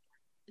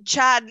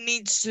Chad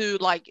needs to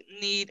I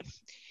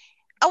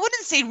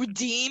wouldn't say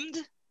redeemed,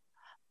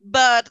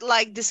 but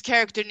like this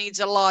character needs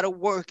a lot of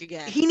work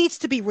again. He needs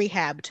to be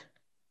rehabbed.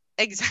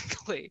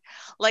 Exactly.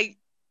 Like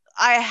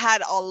I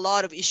had a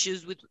lot of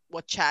issues with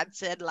what Chad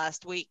said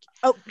last week.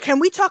 Oh, can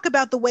we talk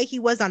about the way he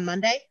was on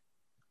Monday?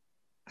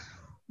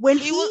 When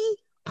he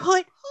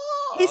put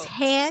his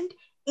hand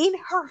in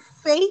her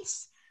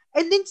face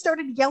and then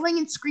started yelling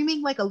and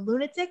screaming like a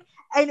lunatic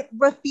and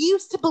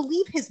refused to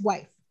believe his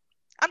wife.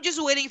 I'm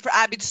just waiting for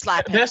Abby to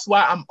slap him. That's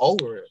why I'm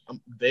over it.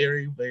 I'm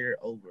very, very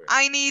over it.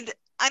 I need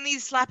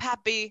slap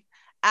happy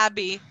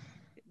Abby,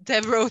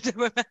 Devereaux de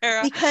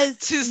Rivera, because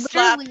to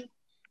slap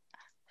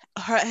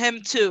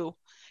him too.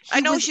 I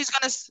know she's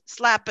gonna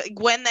slap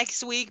Gwen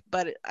next week,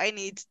 but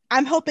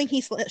I'm hoping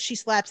she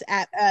slaps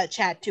at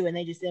Chad too, and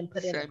they just didn't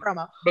put in a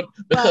promo. But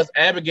because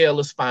Abigail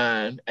is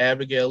fine,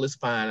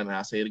 and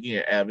I'll say it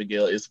again,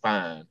 Abigail is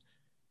fine.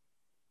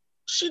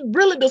 She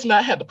really does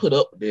not have to put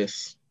up with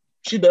this.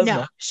 She does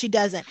not. She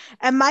doesn't.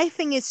 And my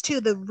thing is too,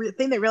 the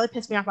thing that really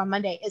pissed me off on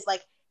Monday is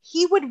like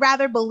he would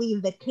rather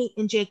believe that Kate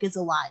and Jake is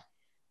alive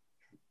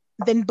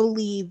than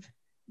believe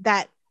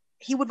that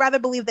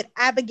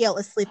Abigail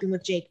is sleeping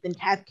with Jake than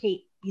have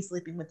Kate be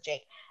sleeping with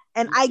Jake.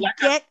 And I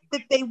get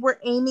that they were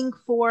aiming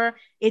for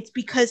it's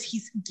because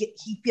he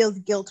feels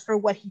guilt for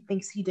what he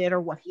thinks he did or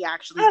what he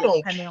actually did,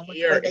 depending on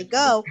which way they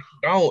go.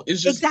 No,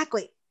 it's just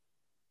exactly.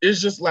 It's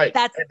just like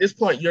at this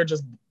point you're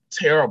just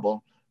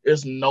terrible.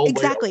 There's no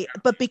way.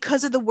 But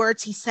because of the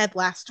words he said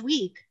last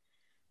week,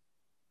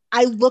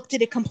 I looked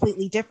at it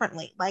completely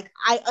differently. Like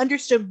I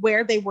understood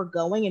where they were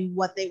going and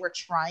what they were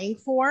trying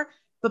for,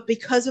 but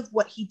because of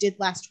what he did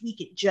last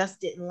week, it just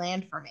didn't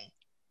land for me.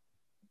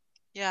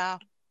 Yeah.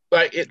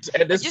 Like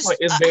at this point,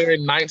 it's very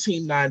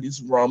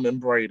 1990s Roman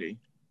Brady.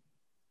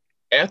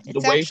 After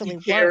the way he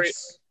carried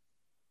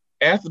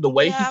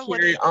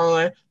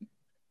on,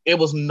 it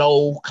was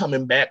no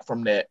coming back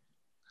from that.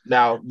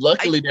 Now,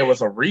 luckily, there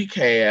was a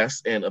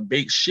recast and a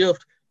big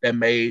shift that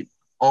made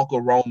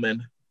Uncle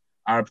Roman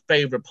our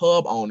favorite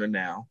pub owner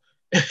now.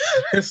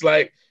 It's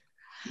like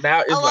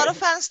now it's a lot of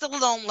fans still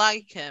don't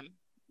like him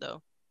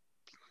though.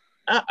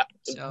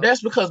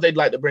 That's because they'd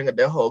like to bring up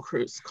their whole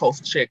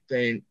coast check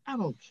thing. I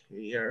don't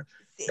care.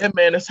 That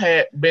man has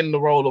been the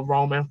role of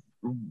Roman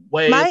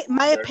way.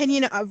 My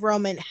opinion of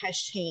Roman has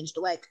changed.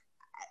 Like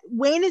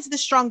Wayne is the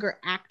stronger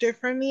actor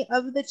for me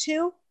of the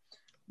two,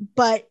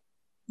 but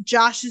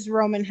Josh's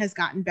Roman has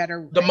gotten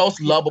better. The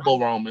most lovable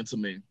Roman to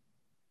me.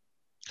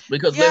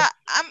 Because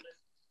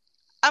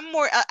I'm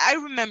more. I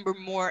remember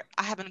more.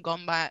 I haven't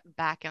gone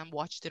back and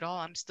watched it all.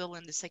 I'm still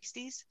in the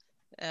 60s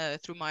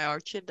through my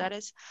archive, that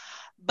is.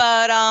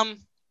 But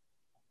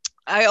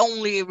I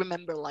only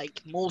remember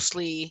like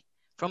mostly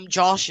from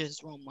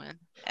Josh's Roman.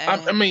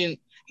 I mean,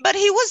 but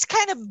he was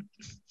kind of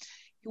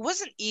He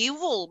wasn't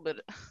evil, but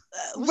it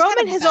was kind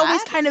Roman of has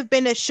always bad. kind of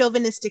been a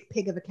chauvinistic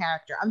pig of a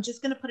character. I'm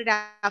just gonna put it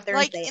out there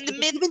and Like say in it the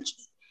because mid,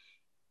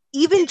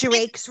 even in mid,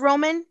 Drake's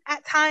Roman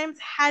at times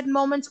had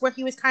moments where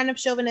he was kind of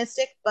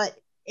chauvinistic, but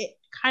it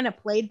kind of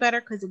played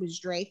better because it was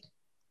Drake.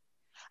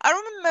 I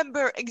don't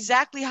remember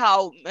exactly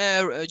how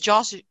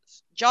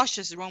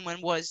Josh's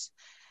Roman was,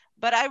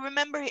 but I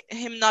remember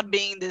him not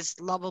being this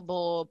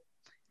lovable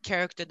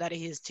character that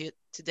he is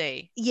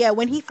today. Yeah,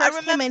 when he I first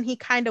came remember, in, he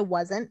kind of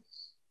wasn't.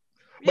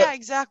 yeah, But I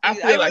exactly. I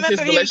feel like remember his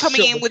him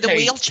coming relationship in with with a Kate,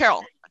 wheelchair,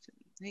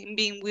 him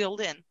being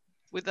wheeled in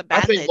with a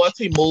I think once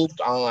bandage. he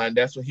moved on,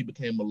 that's when he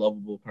became a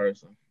lovable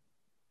person.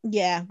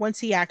 Yeah, once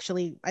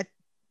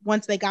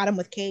they got him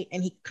with Kate,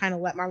 and he kind of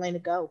let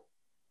Marlena go.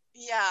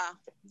 Yeah,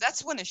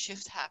 that's when a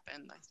shift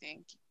happened, I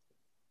think.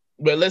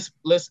 But let's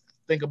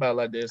think about it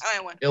like this.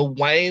 I went, If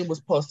Wayne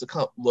was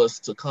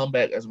to come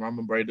back as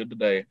Roman Brady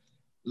today,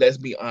 let's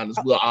be honest,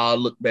 we'll all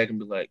look back and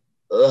be like,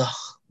 ugh,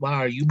 why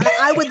are you back?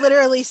 I would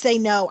literally say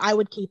no. I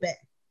would keep it.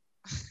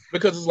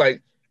 Because it's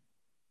like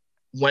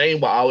Wayne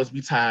will always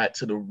be tied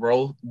to the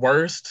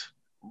worst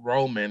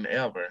Roman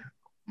ever.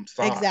 I'm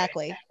sorry.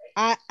 Exactly.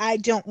 I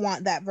don't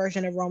want that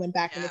version of Roman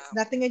back, and yeah. it's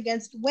nothing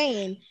against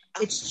Wayne.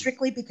 It's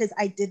strictly because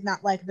I did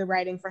not like the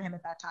writing for him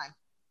at that time.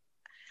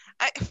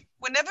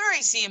 Whenever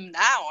I see him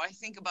now, I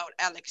think about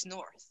Alex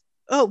North.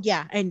 Oh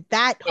yeah, and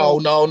that No, whole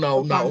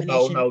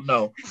abomination.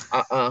 no.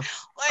 I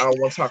Like, don't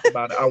want to talk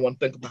about it. I want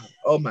to think about it.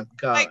 Oh my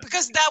God. like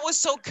because that was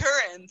so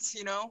current,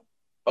 you know,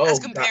 as Oh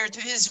God. compared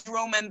to his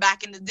Roman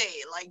back in the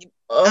day. Like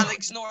Oh,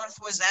 Alex North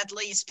was at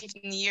least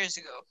 15 years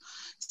ago.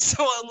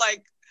 So I'm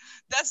like,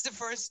 that's the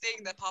first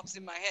thing that pops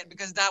in my head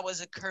because that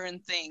was a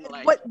current thing.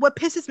 Like, What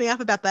pisses me off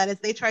about that is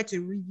they tried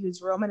to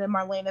reuse Roman and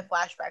Marlena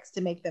flashbacks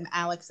to make them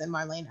Alex and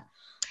Marlena.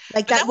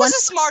 Like but that that one. was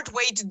a smart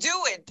way to do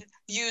it.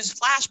 Use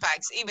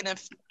flashbacks, even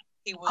if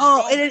he was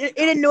Oh, Roman.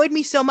 it annoyed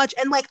me so much,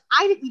 and like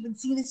I didn't even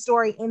see the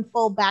story in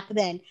full back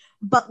then.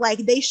 But like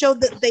they showed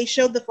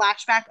the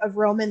flashback of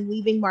Roman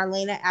leaving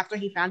Marlena after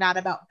he found out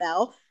about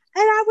Belle,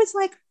 and I was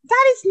like,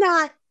 that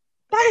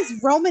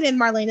is Roman and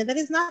Marlena. That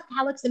is not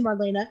Alex and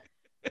Marlena.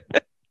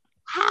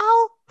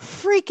 How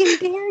freaking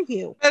dare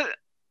you? But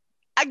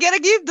I gotta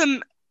give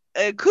them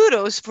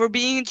kudos for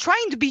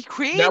trying to be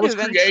that was creative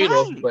and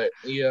creative, but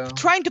yeah.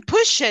 trying to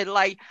push it.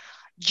 Like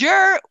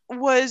Jer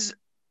was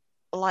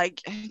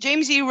like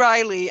James E.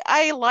 Riley.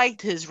 I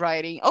liked his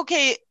writing.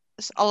 Okay,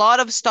 a lot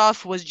of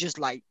stuff was just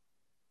like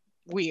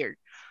weird,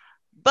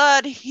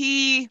 but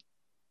he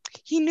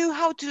knew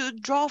how to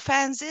draw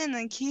fans in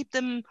and keep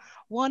them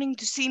wanting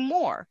to see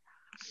more.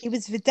 He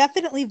was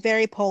definitely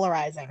very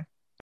polarizing.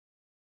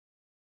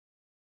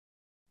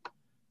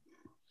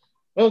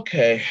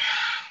 Okay.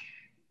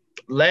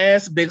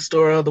 Last big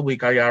story of the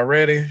week. Are y'all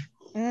ready?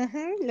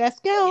 Let's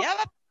go.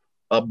 Yeah,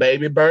 A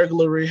baby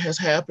burglary has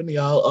happened,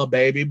 y'all. A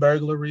baby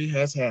burglary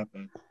has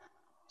happened.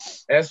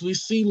 As we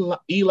see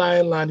Eli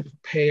and Lonnie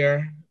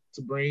prepare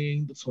to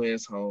bring the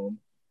twins home,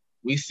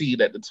 we see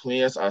that the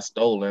twins are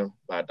stolen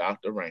by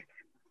Dr. Rainer.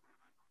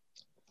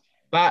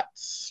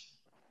 Thoughts?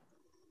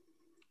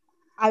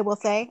 I will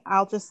say,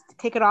 I'll just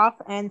kick it off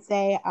and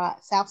say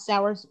South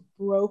Showers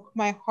broke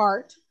my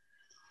heart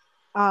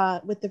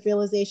with the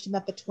realization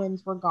that the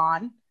twins were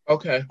gone.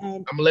 Okay.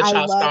 And I'm gonna let I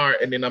y'all love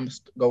start and then I'm gonna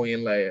go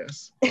in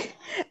last.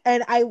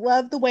 and I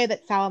love the way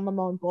that Sal and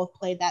Lamone both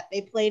played that.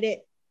 They played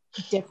it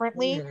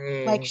differently.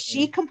 Like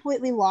she Mm.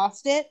 completely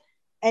lost it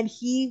and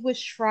he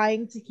was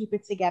trying to keep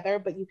it together,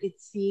 but you could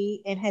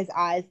see in his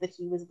eyes that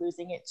he was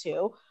losing it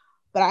too.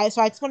 So I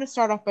just want to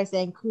start off by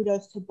saying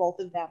kudos to both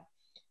of them.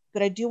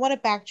 But I do want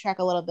to backtrack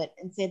a little bit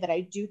and say that I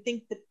do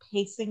think the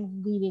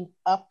pacing leading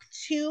up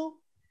to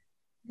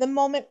the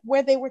moment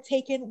where they were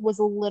taken was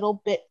a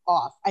little bit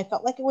off. I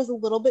felt like it was a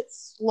little bit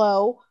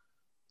slow,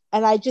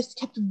 and I just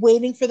kept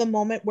waiting for the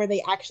moment where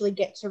they actually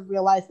get to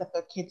realize that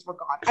their kids were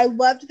gone. I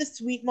loved the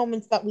sweet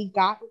moments that we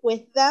got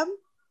with them,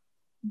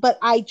 but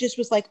I just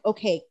was like,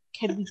 okay,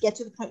 can we get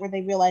to the point where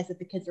they realize that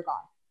the kids are gone?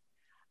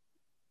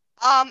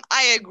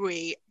 I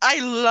agree. I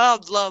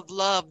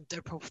loved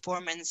their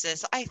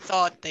performances. I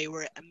thought they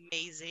were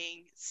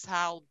amazing.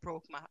 Sal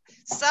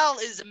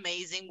is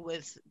amazing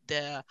with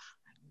the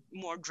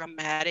more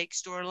dramatic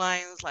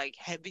storylines, like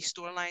heavy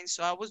storylines.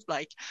 So I was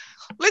like,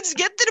 let's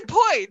get to the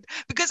point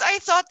because I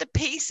thought the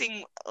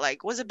pacing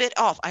like was a bit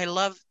off. I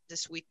love the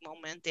sweet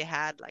moment they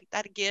had. Like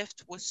that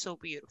gift was so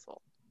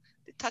beautiful.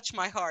 It touched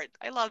my heart.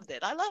 I loved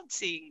it. I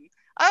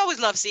always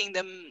love seeing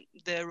them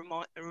the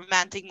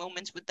romantic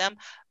moments with them,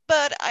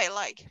 but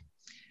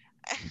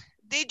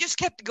they just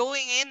kept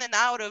going in and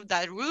out of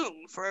that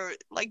room for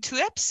like 2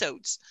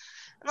 episodes.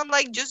 And I'm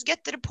like, just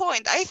get to the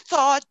point. I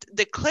thought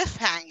the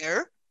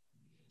cliffhanger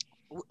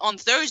on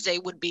Thursday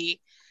would be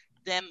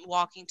them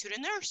walking to the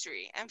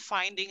nursery and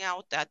finding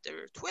out that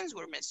their twins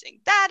were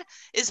missing. That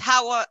is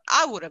how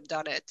I would have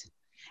done it.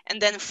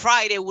 And then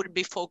Friday would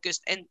be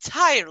focused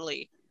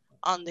entirely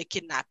on the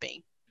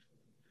kidnapping,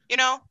 you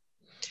know?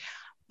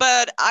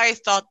 But I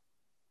thought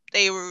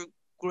they were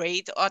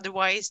great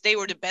otherwise. They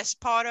were the best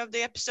part of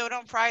the episode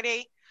on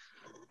Friday.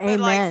 But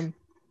like Amen.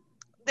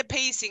 the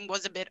pacing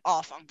was a bit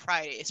off on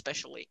Friday,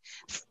 especially.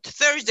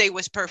 Thursday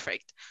was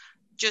perfect.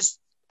 Just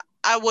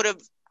I would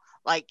have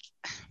like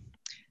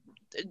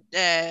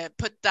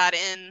put that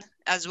in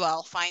as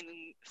well.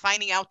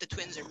 Finding out the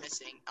twins are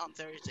missing on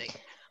Thursday,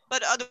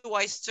 but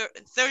otherwise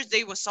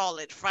Thursday was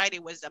solid. Friday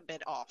was a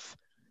bit off.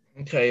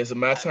 Okay, is it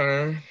my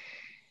turn?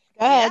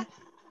 Go Yeah. ahead.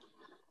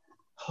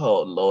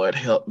 Oh Lord,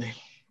 help me.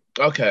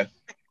 Okay,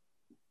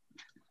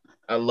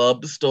 I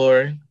love the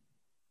story.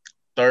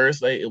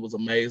 Thursday, it was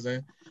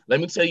amazing. Let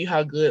me tell you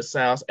how good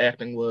Sal's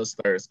acting was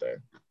Thursday.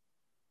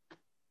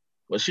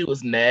 When she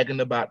was nagging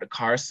about the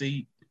car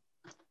seat,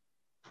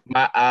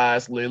 my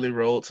eyes literally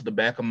rolled to the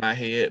back of my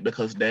head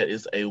because that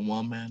is a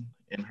woman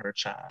and her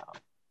child.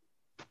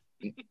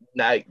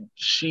 Like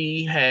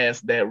she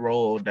has that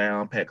role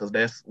down pat because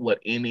that's what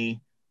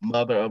any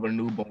mother of a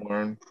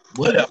newborn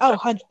would have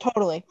Oh,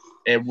 totally.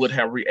 and would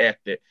have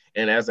reacted.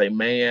 And as a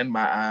man,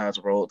 my eyes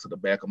rolled to the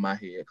back of my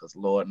head because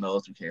Lord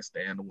knows you can't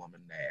stand a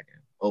woman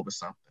nagging over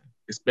something,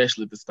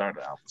 especially if it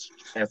started out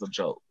as a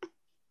joke.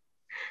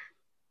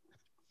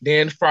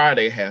 Then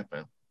Friday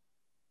happened.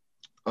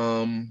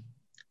 Um,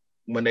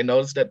 when they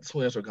noticed that the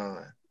twins were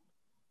gone,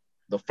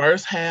 the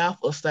first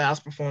half of Styles'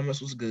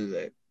 performance was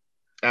good.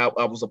 I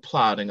was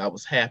applauding. I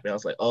was happy. I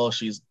was like, oh,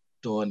 she's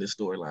doing this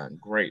storyline.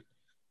 Great.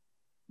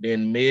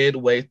 Then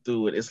midway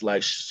through it, it's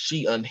like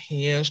she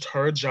unhinged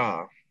her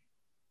jaw.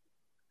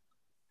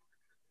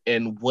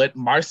 And what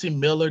Marcy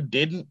Miller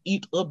didn't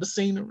eat of the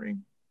scenery,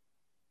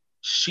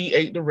 she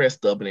ate the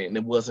rest of it, and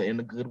it wasn't in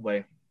a good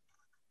way.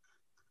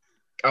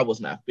 I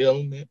was not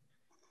feeling it.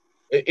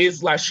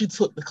 It's like she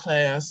took the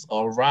class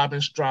of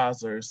Robin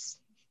Strausser's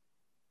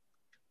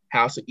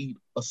How to Eat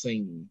a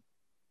Scene.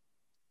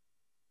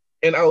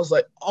 And I was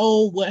like,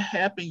 oh, what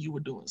happened? You were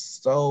doing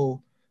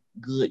so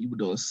good. You were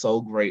doing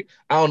so great.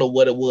 I don't know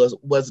what it was.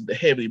 Was it the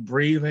heavy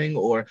breathing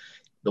or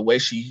the way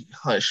she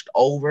hunched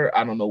over?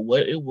 I don't know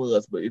what it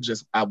was, but it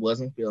just, I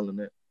wasn't feeling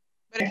it.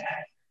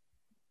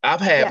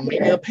 I've had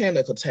many a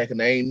panic attack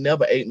and I ain't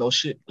never ate no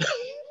shit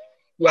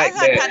like I've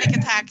had that. panic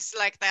attacks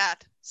like that.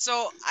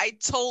 So I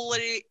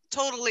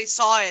totally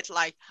saw it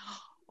like,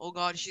 oh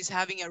God, she's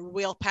having a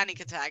real panic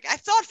attack. I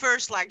thought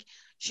first like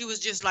she was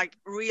just like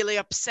really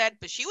upset,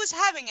 but she was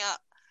having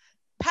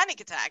a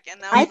panic attack.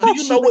 And I thought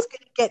she was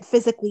going to get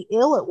physically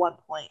ill at one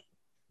point.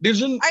 Did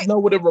you know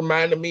what it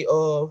reminded me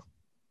of?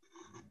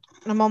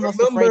 I'm almost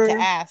afraid to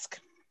ask.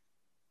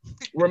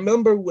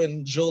 Remember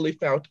when Julie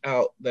found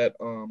out that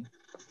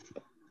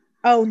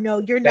oh no,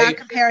 you're not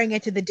comparing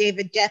it to the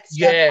David death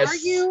stuff, are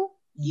you?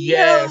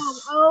 Yes. No.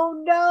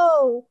 Oh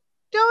no.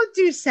 Don't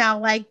do Sal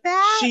like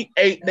that. She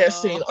ate that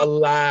scene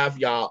alive,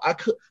 y'all.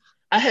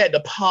 I had to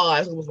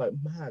pause and was like,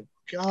 my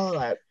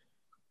God.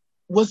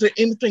 Was there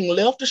anything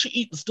left? Did she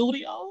eat the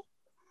studio?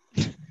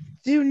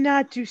 Do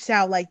not do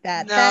Sal like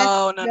that.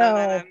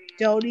 No.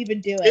 Don't even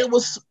do it. It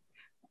was.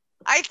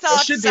 I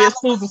thought she did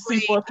Susan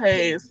Seaforth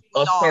Hayes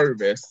a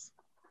service.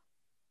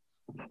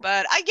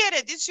 But I get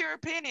it. It's your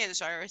opinion,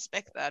 so I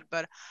respect that.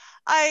 But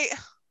I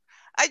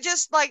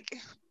just like.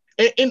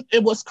 And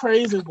what's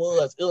crazy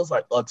was it was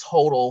like a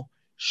total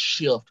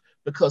shift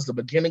because the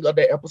beginning of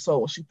that episode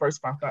when she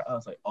first found out, I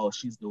was like, oh,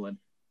 she's doing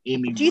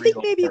Emmy. Do you think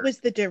maybe it was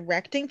the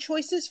directing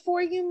choices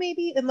for you,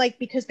 maybe, and like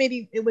because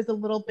maybe it was a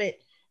little bit,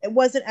 it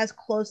wasn't as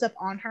close up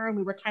on her, and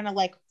we were kind of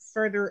like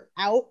further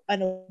out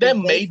and that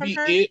may be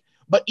it.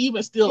 But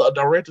even still, a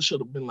director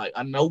should have been like,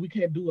 I know we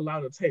can't do a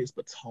lot of takes,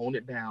 but tone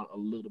it down a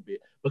little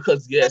bit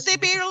because yes, but they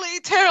barely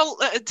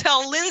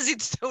tell Lindsay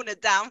to tone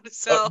it down.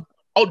 So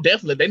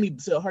definitely, they need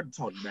to tell her to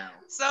tone it down.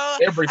 So I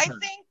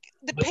think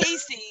the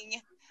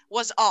pacing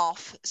was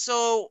off.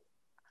 So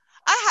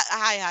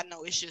I had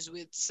no issues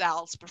with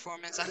Sal's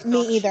performance.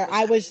 Me either.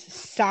 I was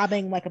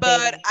sobbing like a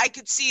baby. But I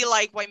could see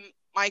like why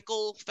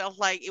Michael felt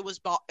like it was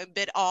a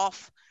bit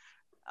off.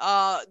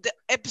 The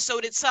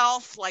episode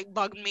itself like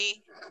bugged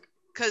me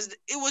because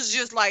it was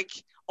just like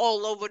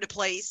all over the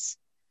place.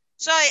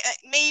 So I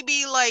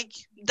maybe like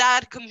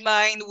that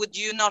combined with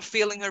you not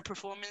feeling her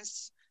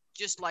performance,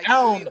 just like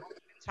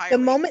the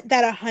moment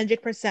that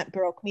 100%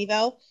 broke me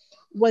though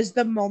was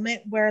the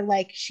moment where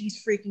like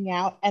she's freaking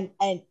out and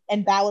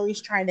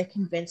Valerie's trying to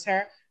convince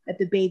her that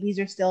the babies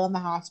are still in the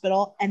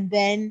hospital, and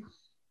then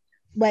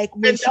like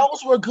when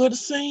those were good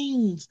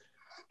scenes.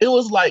 It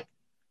was like,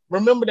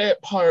 remember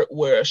that part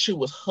where she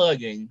was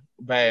hugging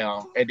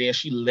Val and then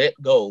she let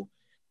go,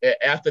 and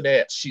after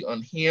that she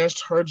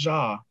unhinged her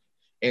jaw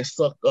and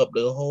sucked up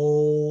the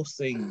whole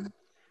scene.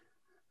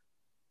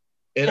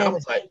 And I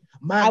was like,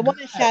 I want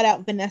to shout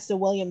out Vanessa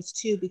Williams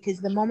too, because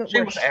the moment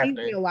where she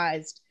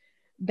realized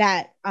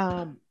that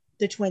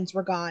the twins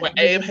were gone, when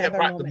Abe had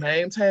brought the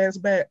name tags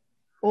back,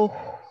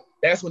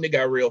 that's when it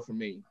got real for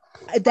me.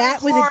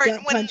 That was a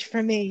gut punch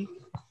for me.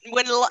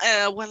 When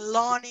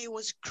Lonnie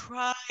was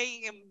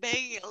crying and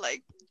begging,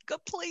 like, God,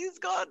 please,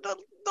 God,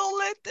 don't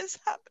let this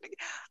happen again.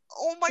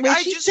 Oh my God!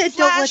 She said,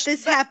 "Don't let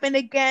this happen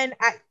again."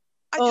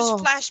 I just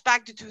flashed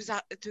back to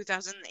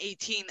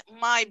 2018.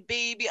 My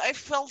baby, I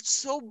felt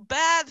so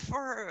bad for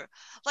her.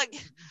 Like,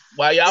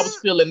 while y'all was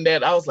feeling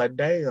that, I was like,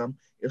 damn.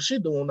 if she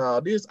doing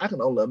all this, I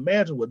can only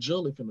imagine what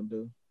Julie finna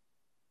do.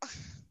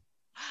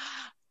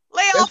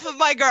 Lay That's off of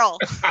my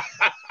girl.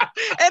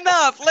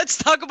 Enough. Let's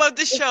talk about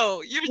the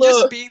show. You're just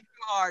look, being too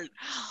hard.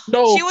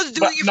 She no, was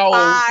but doing it no,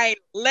 fine.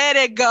 Let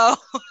it go.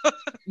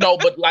 no,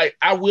 but like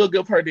I will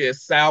give her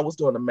this. Sal was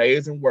doing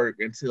amazing work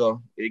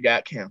until it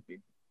got campy.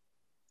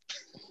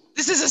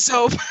 This is a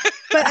soap.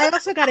 But I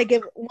also got to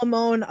give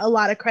Lamone a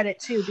lot of credit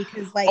too,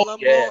 because like Oh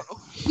yeah,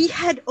 Lamone. he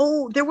had,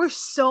 oh, there were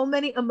so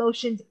many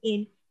emotions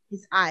in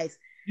his eyes.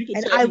 you can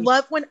And tell I he was.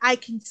 love when I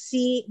can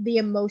see the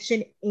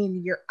emotion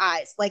in your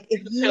eyes. Like if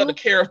You could tell the you,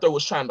 character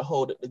was trying to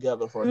hold it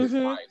together for his mm-hmm,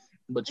 wife,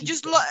 but you could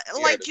Just tell he was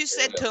scared like as you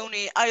said, hell.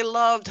 Tony, I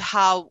loved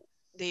how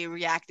they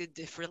reacted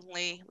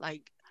differently.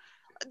 Like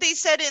they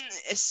said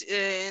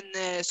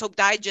in Soap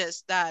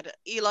Digest that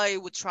Eli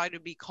would try to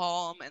be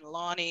calm and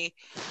Lonnie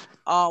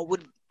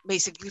would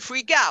basically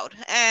freak out,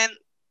 and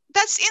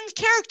that's in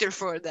character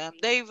for them.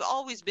 They've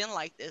always been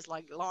like this.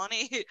 Like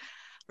Lonnie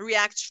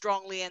reacts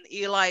strongly, and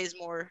Eli is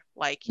more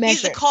like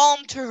he's the measured.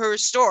 calm to her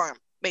storm.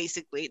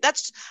 Basically,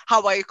 that's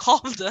how I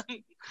called them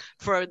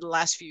for the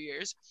last few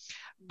years.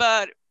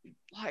 But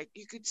like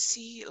you could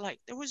see, like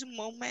there was a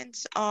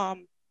moment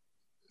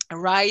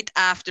right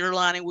after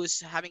Lonnie was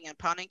having a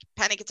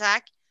panic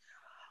attack.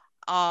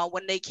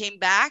 When they came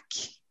back,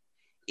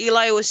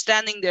 Eli was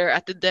standing there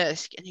at the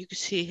desk, and you could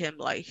see him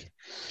like,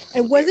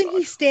 And oh dear wasn't God.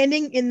 he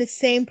standing in the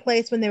same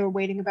place when they were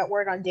waiting about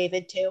word on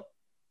David too?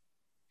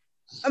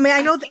 I mean,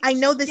 I think I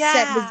know the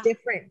set was yeah,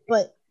 different,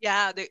 but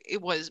yeah,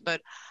 it was,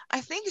 but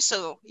I think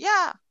so.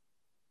 Yeah,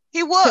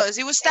 he was.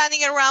 He was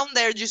standing around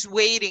there just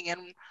waiting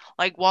and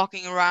like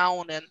walking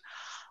around, and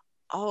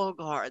oh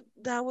God,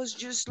 that was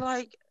just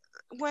like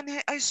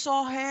when I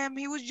saw him,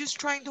 he was just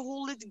trying to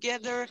hold it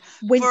together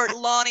when for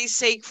Lonnie's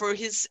sake, for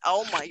his.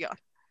 Oh my God,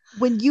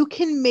 when you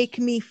can make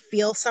me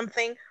feel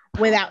something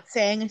without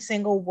saying a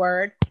single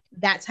word,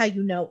 that's how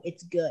you know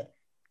it's good.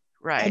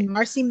 right? And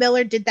Marcy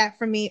Miller did that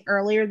for me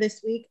earlier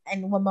this week,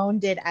 and Lamone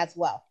did as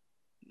well.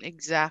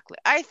 Exactly.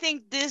 I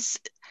think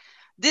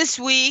this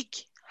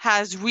week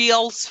has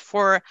reels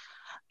for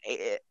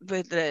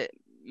with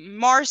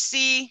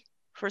Marcy,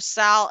 for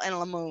Sal, and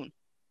Lamone.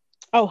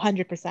 Oh,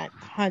 100%.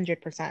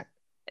 100%.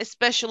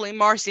 Especially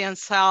Marcy and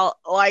Sal,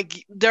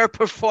 like their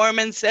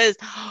performances.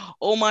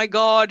 Oh my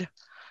God.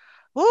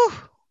 Woo.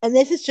 And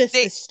this is just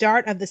They the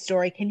start of the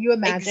story. Can you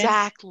imagine?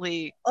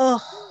 exactly.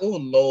 Oh, Oh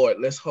Lord,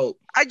 let's hope.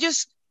 I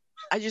just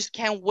I just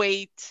can't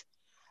wait.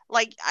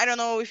 Like I don't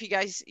know if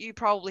you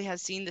probably have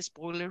seen the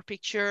spoiler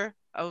picture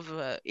of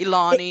it,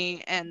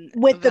 Ilani and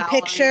with the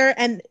Valerie. picture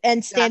and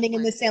standing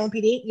in Exactly. the Salem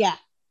PD. Yeah.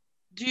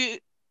 Do you,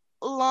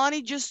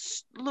 Ilani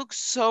just looks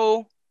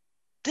so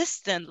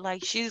distant.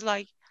 Like she's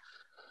like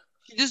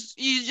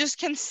you just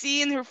can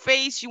see in her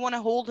face you want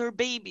to hold her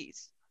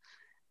babies.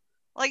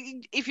 Like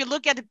if you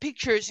look at the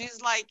picture,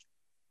 she's like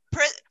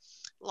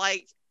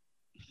like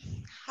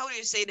how do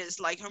you say this?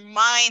 Like her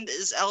mind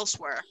is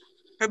elsewhere.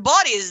 Her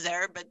body is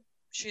there, but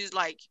she's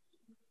like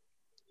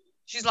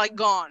she's like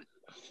gone.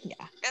 Yeah.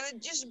 And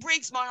it just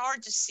breaks my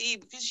heart to see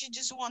because she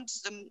just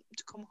wants them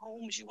to come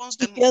home. She wants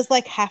She them. feels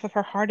like half of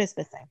her heart is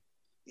missing.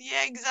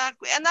 Yeah,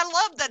 exactly. And I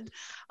love that.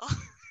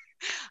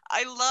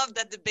 I love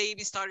that the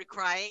baby started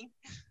crying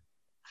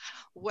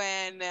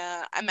when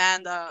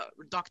Amanda,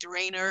 Dr.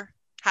 Rayner,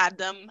 had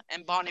them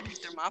and Bonnie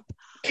picked them up.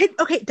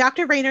 Okay,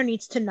 Dr. Rayner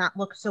needs to not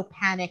look so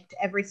panicked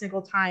every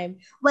single time.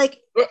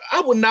 Like,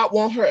 I would not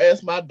want her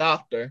as my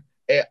doctor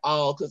at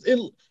all because it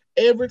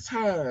every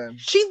time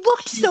she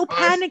looked she's so on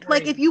panicked.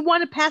 Like, if screen. you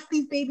want to pass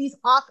these babies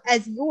off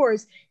as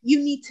yours, you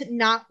need to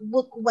not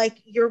look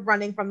like you're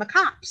running from the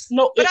cops.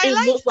 No, But I it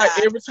like looks like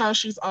that. every time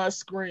she's on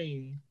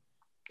screen,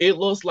 it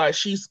looks like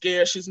she's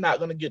scared she's not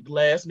gonna get the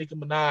last Nicki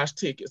Minaj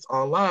tickets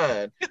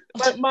online.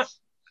 Like my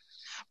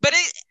But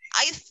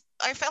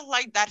I felt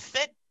like that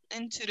fit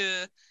into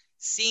the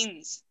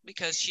scenes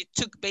because she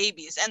took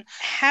babies and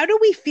How do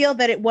we feel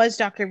that it was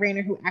Dr.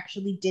 Rayner who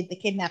actually did the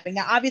kidnapping?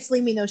 Now,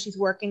 obviously, we know she's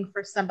working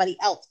for somebody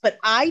else, but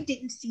I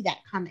didn't see that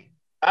coming.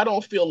 I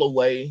don't feel a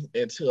way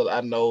until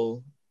I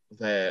know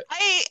that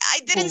I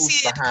didn't who's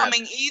see it behind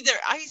coming it. either.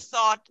 I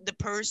thought the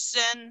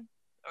person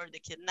or the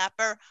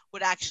kidnapper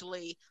would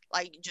actually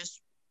like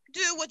just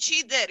do what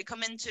she did,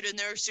 come into the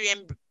nursery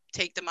and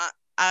take them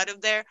out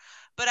of there.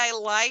 But I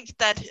liked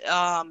that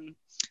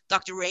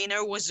Dr.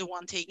 Rayner was the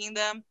one taking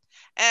them,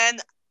 and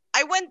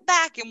I went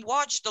back and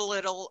watched a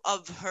little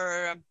of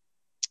her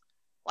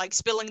like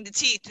spilling the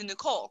tea to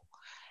Nicole,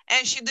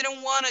 and she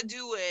didn't want to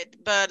do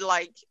it, but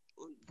like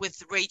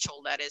with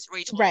Rachel, that is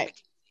Rachel and Right.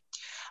 Mickey,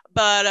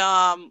 but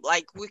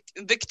like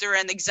Victor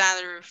and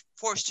Alexander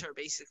forced her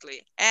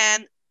basically,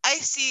 and I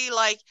see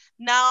like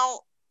now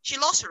she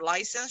lost her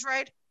license,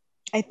 right?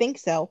 I think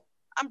so.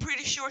 I'm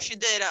pretty sure she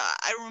did.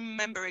 I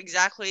remember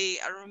exactly.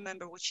 I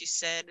remember what she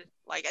said.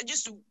 Like I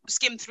just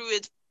skimmed through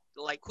it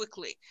like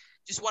quickly.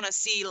 Just want to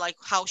see like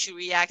how she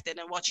reacted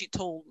and what she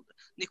told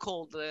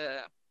Nicole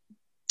the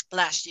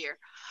last year.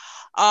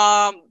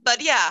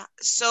 But yeah,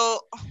 so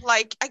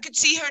like I could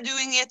see her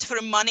doing it for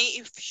the money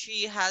if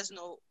she has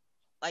no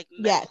like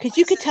Yeah, mental because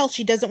you could illnesses. tell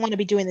she doesn't want to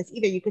be doing this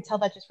either. You could tell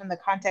that just from the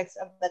context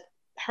of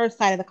her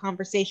side of the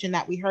conversation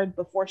that we heard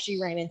before she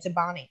ran into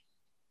Bonnie.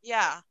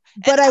 Yeah,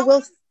 and But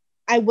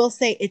I will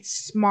say it's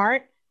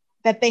smart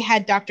that they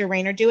had Dr.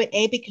 Rayner do it.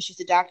 A, because she's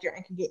a doctor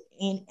and can get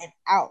in and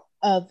out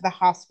of the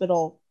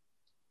hospital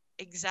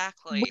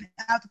exactly.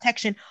 without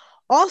detection.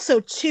 Also,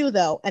 too,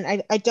 though,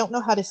 and I don't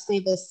know how to say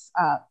this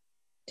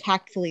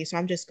tactfully, so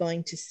I'm just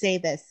going to say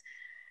this.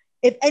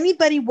 If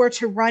anybody were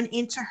to run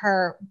into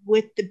her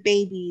with the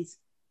babies,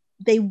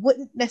 they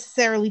wouldn't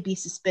necessarily be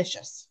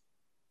suspicious.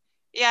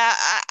 Yeah,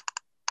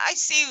 I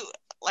see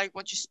like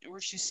what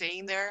she's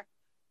saying there,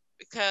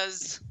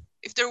 because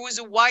if there was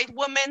a white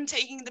woman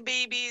taking the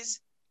babies,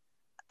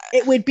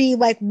 It would be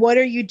like, what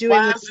are you doing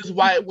Why with is this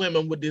white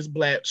women with this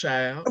black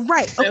child?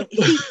 right? Okay,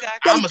 see,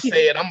 I'ma thank you.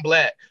 say it. I'm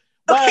black.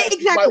 Okay, Why?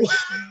 exactly.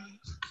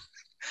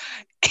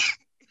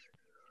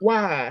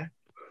 Why?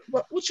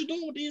 What you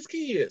doing with these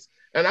kids?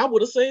 And I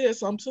would have said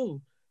something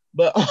too,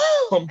 but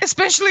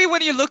especially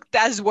when you looked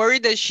as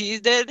worried as she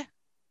did.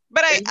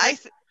 But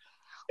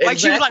like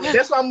she was like, exactly.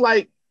 That's why I'm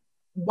like,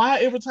 why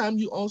every time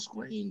you on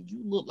screen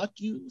you look like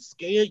you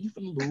scared you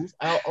finna lose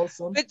out on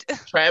some but I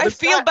Travis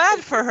feel Scott? bad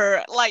for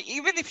her. Like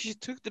even if she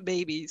took the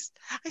babies,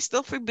 I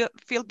still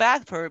feel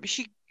bad for her. But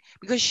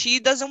because she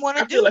doesn't want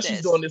to I feel do like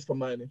she's doing this. this for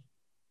money.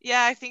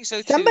 Yeah, I think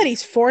so too.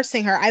 Somebody's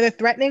forcing her, either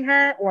threatening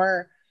her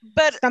or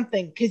But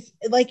something. Because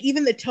like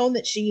even the tone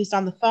that she used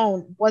on the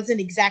phone wasn't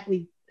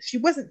exactly. She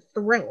wasn't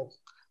thrilled.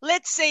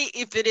 let's say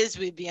if it is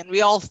Vivian,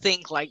 we all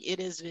think like it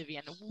is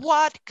Vivian.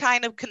 What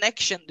kind of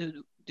connection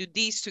do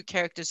these two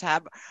characters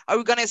have? Are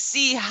we gonna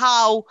see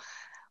how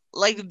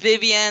like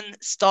Vivian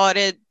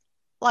started,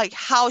 like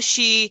how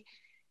she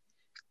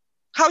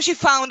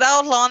found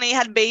out Lonnie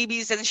had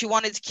babies and she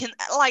wanted to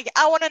like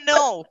I want to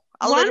know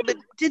a Lonnie, little bit.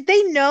 did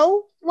they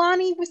know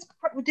Lonnie was?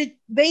 Did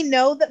they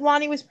know that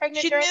Lonnie was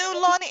pregnant She during knew the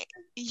movie? Lonnie.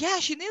 Yeah,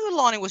 she knew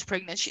Lonnie was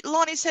pregnant.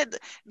 Lonnie said,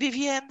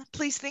 "Vivian,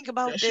 please think Yeah,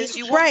 about this.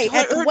 You won't Right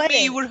at the hurt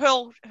me. You wedding.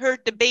 would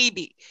hurt the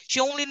baby." She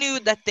only knew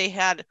that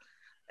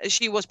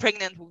she was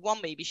pregnant with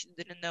one baby. She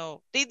didn't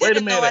know. They wait a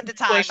didn't know minute. at the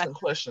time.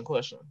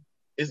 Question.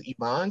 Is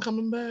Yvonne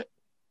coming back?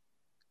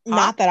 Huh?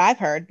 Not that I've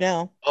heard.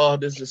 No. Oh,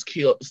 this just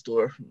killed the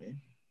story for me.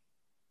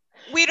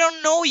 We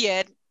don't know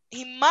yet.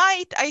 He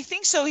might. I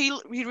think so. He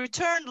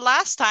returned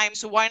last time,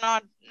 so why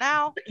not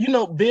now? You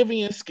know,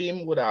 Vivian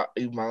scheme without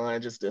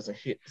Yvonne just doesn't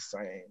hit the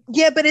same.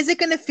 Yeah, but is it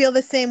going to feel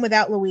the same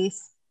without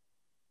Louise?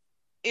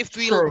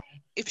 True.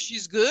 If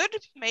she's good,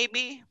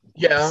 maybe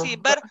we'll Yeah. see.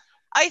 But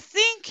I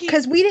think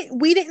Because we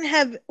didn't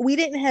have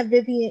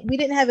Vivian, we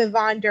didn't have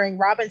Yvonne during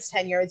Robin's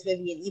tenure as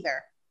Vivian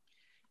either.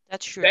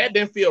 That's true. That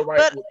didn't feel right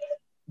But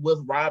with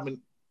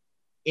Robin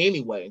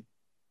anyway.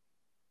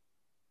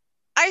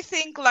 I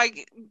think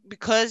like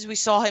because we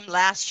saw him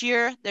last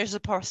year, there's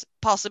a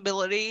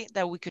possibility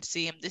that we could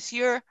see him this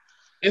year.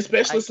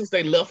 Especially Like since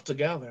they left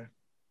together.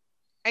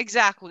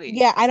 exactly.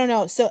 Yeah, I don't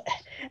know. So,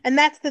 and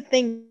that's the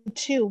thing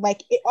too.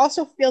 Like, it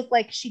also feels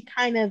like she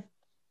kind of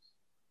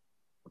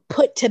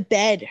put to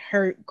bed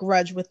her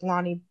grudge with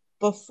Lonnie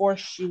before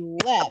she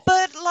left.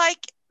 But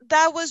like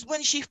that was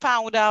when she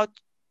found out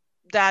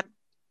that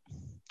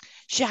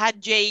she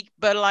had Jake,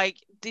 but like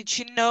did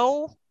she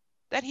know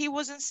that he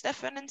wasn't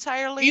Stefan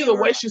entirely? Either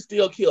Or way, she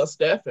still killed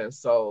Stefan.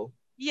 So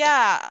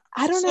yeah.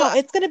 I don't So know.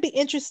 It's going to be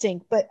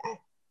interesting, but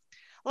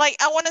like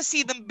I want to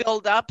see them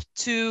build up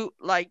to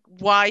like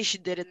why she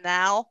did it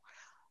now.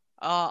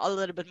 A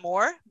little bit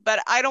more, but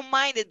I don't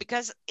mind it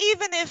because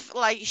even if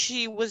like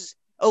she was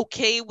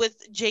okay with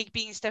Jake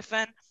being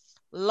Stefan,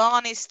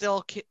 Lonnie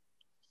still kills.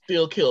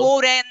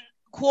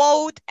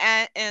 quote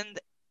and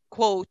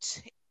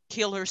quote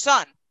kill her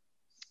son.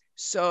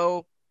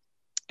 So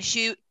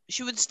she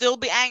would still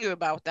be angry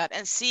about that,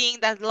 and seeing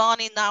that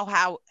Lonnie now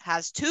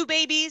has two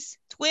babies,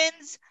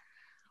 twins,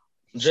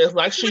 Just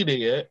like she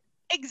did.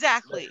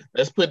 exactly.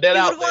 Let's put that He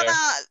out would there.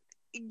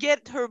 wanna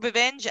get her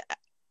revenge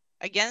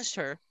against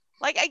her.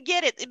 Like I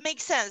get it, it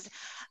makes sense.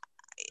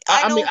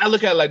 I know. mean, I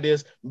look at it like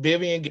this: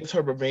 Vivian gets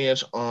her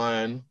revenge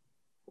on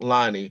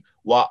Lonnie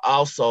while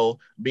also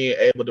being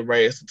able to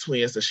raise the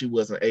twins that she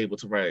wasn't able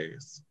to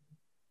raise.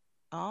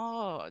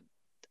 Oh,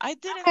 I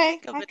didn't okay,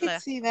 think of I it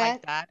could see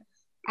like that. that.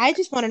 I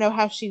just want to know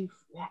how she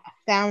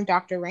found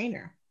Dr.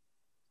 Rayner.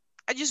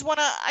 I just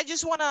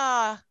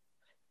wanna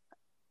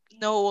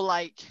know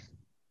like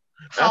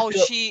I how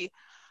feel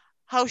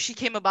she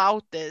came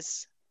about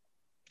this.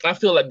 I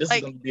feel like this is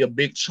Like, going to be a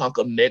big chunk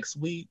of next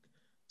week.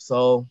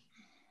 So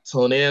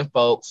tune in,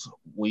 folks.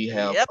 We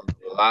have yep,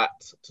 a lot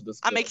to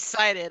I'm discuss.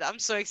 excited. I'm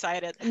so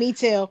excited. Me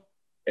too.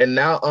 And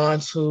now on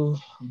to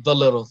the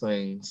little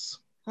things.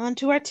 On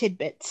to our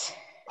tidbits.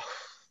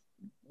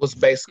 Was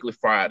basically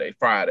Friday.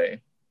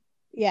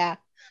 Yeah.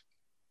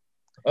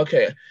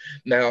 Okay.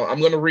 Now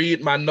I'm gonna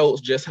read my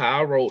notes just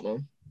how I wrote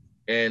them.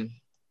 And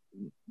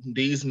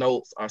these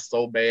notes are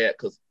so bad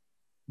because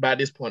by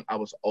this point I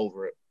was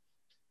over it.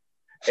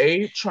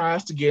 A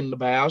tries to get in the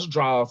Val's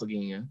drawers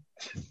again.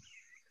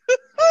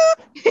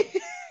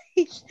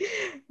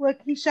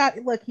 Look, he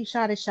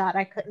shot his shot.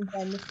 I couldn't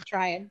blame him for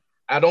trying.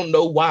 I don't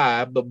know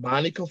why, but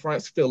Bonnie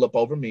confronts Philip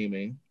over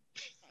Mimi.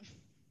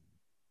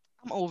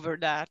 I'm over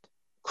that. I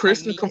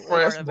Kristen need part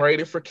confronts of it.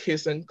 Brady for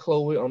kissing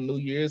Chloe on New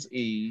Year's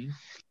Eve.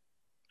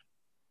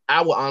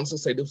 I would honestly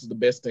say this is the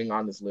best thing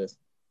on this list.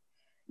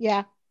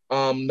 Yeah.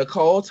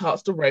 Nicole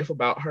talks to Rafe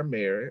about her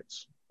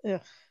marriage.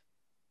 Ugh.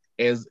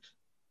 And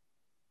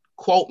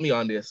quote me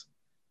on this.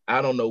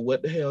 I don't know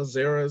what the hell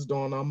Zara is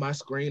doing on my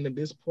screen at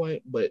this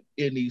point, but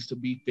it needs to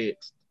be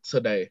fixed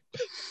today.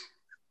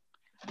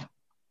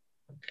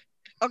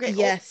 Okay.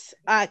 Yes.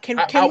 Can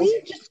I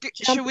we just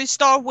Should jump? we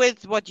start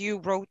with what you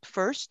wrote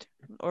first,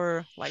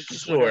 or like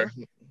just sure.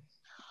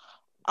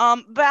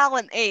 whatever? Val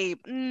and Abe.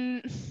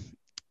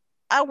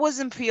 I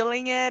wasn't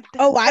feeling it.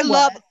 Oh, I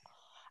was.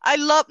 I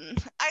love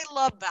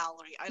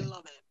Valerie. I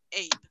love it,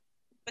 Abe.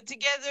 But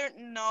together,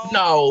 no.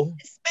 No.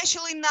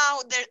 Especially now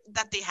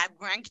that they have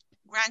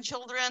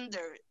grandchildren,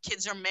 their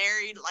kids are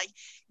married. Like,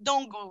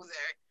 don't go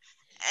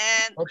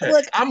there. And Okay.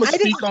 Look, I'm gonna I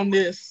didn't. speak on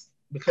this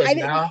because I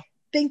didn't now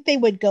think they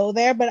would go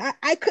there, but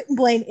I couldn't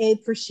blame Abe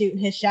for shooting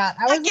his shot.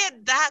 I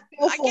get that.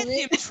 Go I for get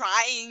it. him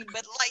trying,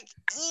 but like,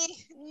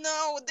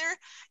 no,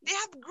 they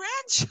have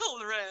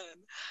grandchildren.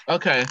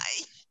 okay.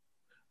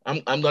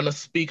 I, I'm gonna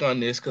speak on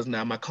this because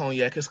now my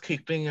cognac is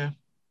kicked in.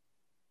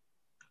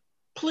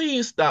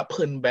 Please stop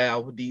putting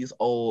Val with these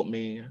old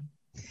men.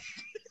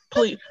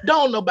 Please,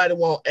 don't nobody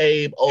want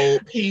Abe,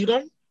 old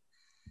Peter.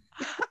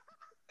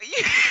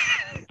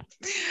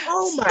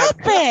 Oh my Stop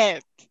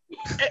God.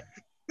 it.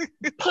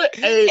 Put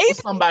Abe with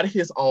somebody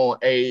his own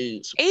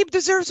age. Abe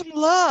deserves some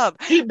love.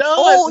 He does,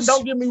 Oh, and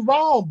don't get me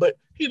wrong, but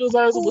he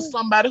deserves it with Oh.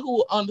 somebody who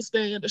will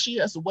understand that she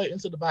has to wait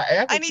until the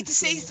Viagra. I need to kicks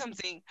say in.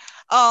 something.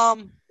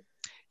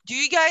 Do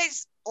you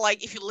guys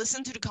like if you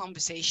listen to the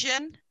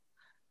conversation?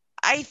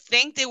 I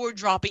think they were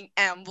dropping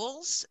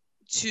anvils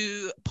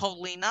to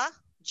Paulina,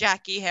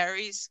 Jackie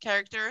Harry's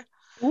character.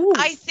 Ooh.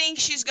 I think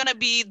she's gonna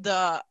be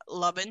the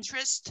love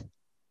interest.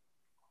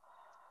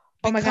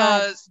 Oh my God.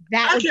 Because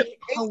That would be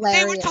hilarious.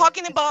 they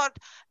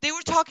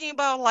were talking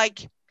about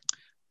like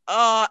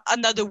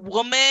another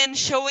woman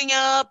showing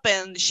up,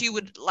 and she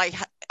would like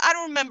I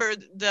don't remember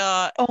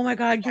the Oh my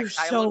God, you're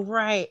exact so dialogue.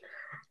 right.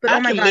 But I oh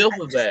my can God, live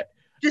with that.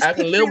 just I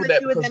can picturing live with the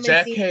that two of because them in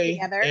Jack scenes Hay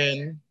together.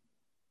 and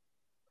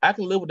I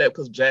can live with that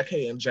because Jack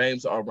Hay and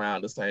James are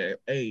around the same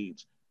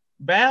age.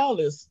 Val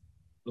is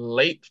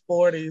late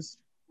 40s.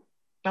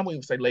 I wouldn't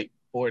even say late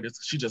 40s.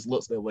 She just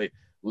looks that way.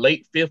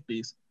 Late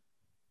 50s.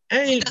 She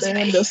Abe doesn't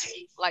damn age. near,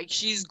 Like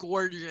she's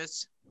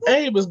gorgeous.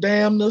 Abe is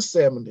damn near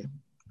 70.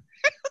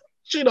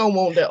 She don't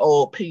want that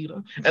old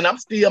Peter. And I'm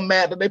still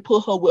mad that they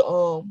put her with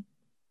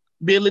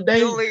Billy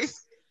Davis. Billy.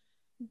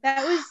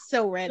 That was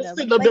so Just random.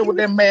 sitting up Like, there it with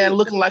was that man cute,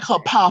 looking but like her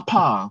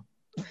papa.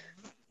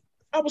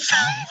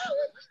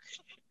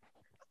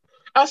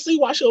 I see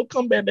why she'll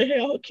come back to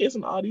hell her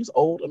kissing all these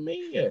older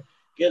men.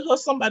 Get her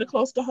somebody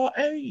close to her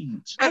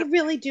age. I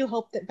really do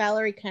hope that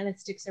Valerie kind of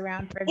sticks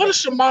around for a What bit.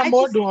 is Shamar I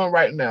Moore just- doing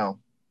right now?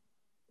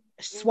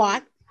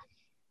 SWAT.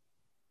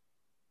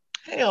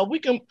 Hell, we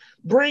can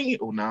bring it.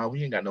 Oh, no,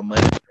 we ain't got no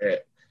money for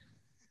that.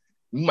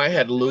 We might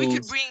have to lose. We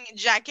could bring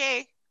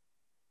Jackie.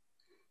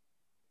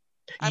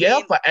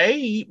 For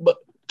Abe, but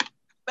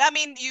I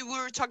mean, you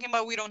were talking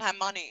about we don't have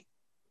money.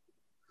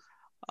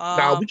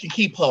 no, we can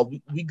keep her.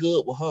 We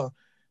good with her.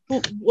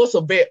 What's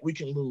a bet we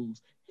can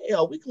lose?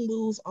 Hell, we can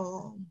lose.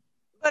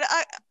 But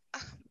I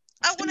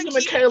want to Stephen keep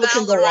Michaela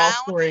can Val go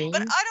off around. screen.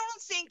 But I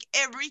don't think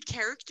every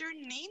character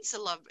needs a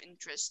love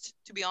interest,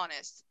 to be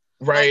honest.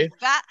 Right.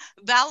 Like,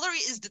 Valerie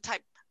is the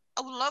type.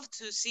 I would love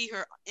to see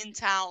her in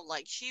town.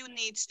 Like, she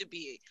needs to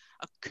be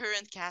a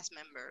current cast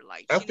member.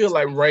 Like, I feel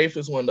like Rafe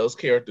is one of those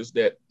characters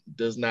that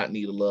does not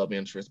need a love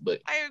interest,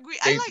 but I agree.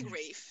 I like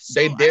Rafe. So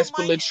they I don't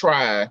desperately mind him.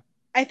 try.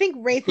 I think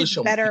Rafe is Push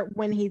 'em. better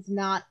when he's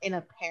not in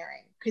a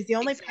pairing. Because the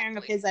only pairing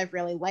of Exactly. his I've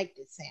really liked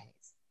is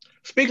Sammy's.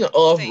 Speaking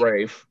of Same.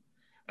 Rafe,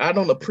 I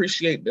don't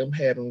appreciate them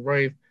having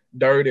Rafe,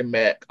 Dirty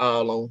Mac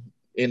all on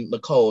in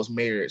Nicole's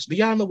marriage. Do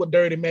y'all know what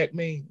Dirty Mac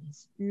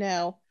means?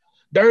 No.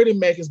 Dirty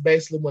Mac is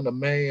basically when a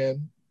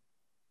man,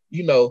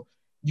 you know,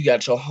 you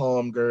got your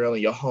homegirl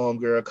and your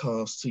homegirl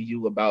comes to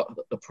you about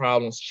the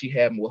problems she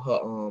having with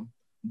her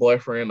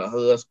boyfriend or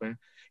husband,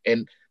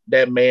 and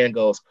that man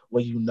goes,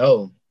 well, you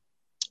know,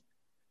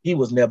 he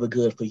was never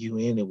good for you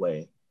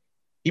anyway.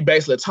 He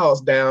basically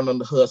talks down on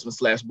the husband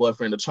 /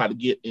 boyfriend to try to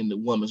get in the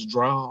woman's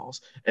draws,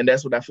 and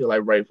that's what I feel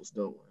like Rafe was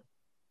doing.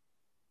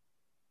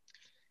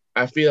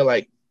 I feel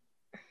like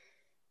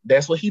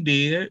that's what he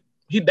did.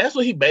 That's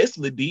what he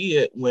basically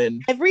did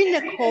when Every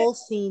Nicole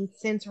scene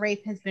since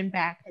Rafe has been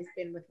back has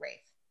been with Rafe.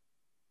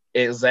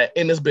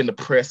 and it's been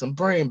depressing.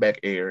 Bring back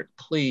Eric,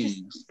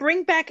 please. Just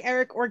bring back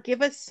Eric or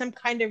give us some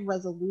kind of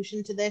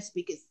resolution to this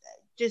because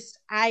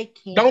I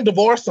can't. Don't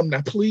divorce him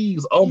now,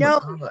 please. Oh No.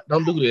 my God,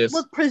 don't do this.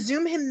 Look,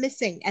 presume him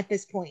missing at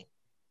this point.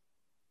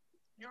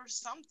 You're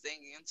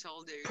something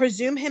until they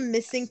Presume him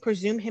missing,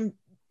 presume him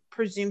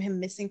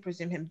missing,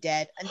 presume him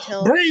dead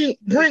until bring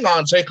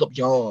on Jacob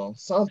Young,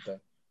 something.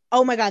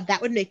 Oh my God,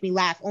 that would make me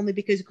laugh only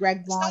because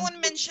Greg Vaughn. Someone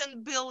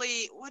mentioned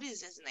Billy. What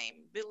is his name?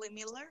 Billy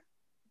Miller.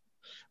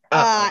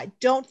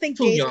 Don't think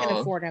Too Jay's young. can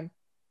afford him.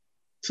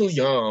 Too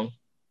young.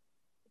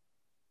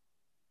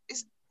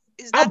 Is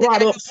is I that the brought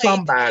guy up who played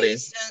somebody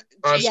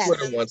on Yes.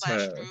 Twitter Jason one slash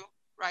time. Drew,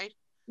 right?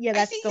 Yeah, I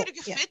that's think the he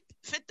could yeah.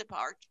 fit the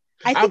part.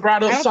 I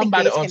brought up I don't think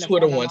somebody Dave's on gonna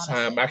Twitter fill him, one time.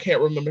 honestly. I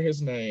can't remember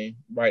his name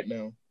right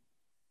now.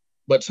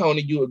 But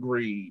Tony, you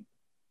agreed.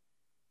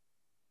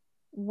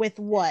 With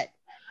what?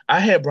 I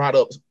had brought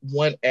up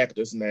one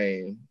actor's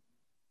name.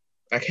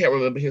 I can't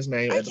remember his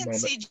name I at the can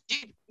moment. see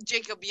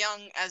Jacob Young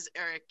as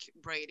Eric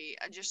Brady.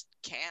 I just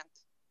can't.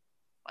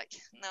 Like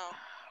no.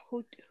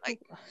 Who,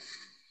 Like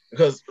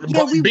Because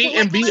Yeah, we B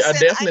and like B are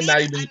listen, definitely not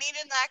I even. need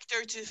an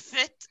actor to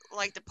fit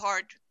like the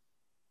part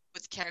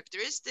with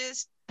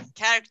characteristics,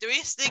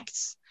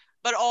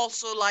 but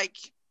also like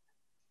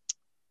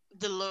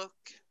the look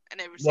and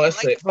everything. One Like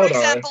sec, for hold on.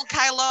 example,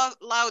 Kyle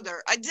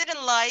Lauder. I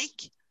didn't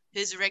like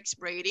his Rex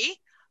Brady,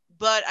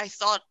 but I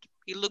thought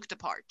he looked the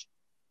part.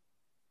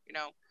 You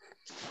know.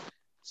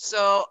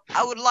 So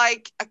I would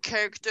like a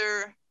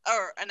character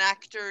or an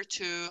actor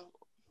to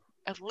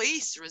at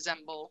least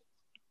resemble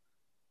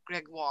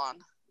Greg Wan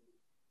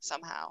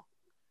somehow.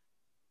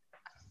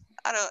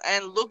 I don't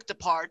and look the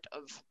part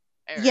of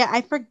Eric. yeah,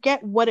 I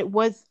forget what it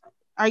was.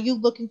 Are you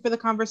looking for the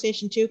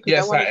conversation too? Because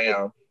Yes, I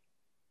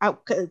am.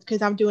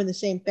 Because I'm doing the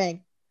same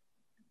thing.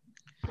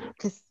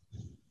 Because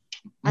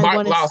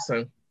Mark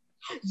Lawson.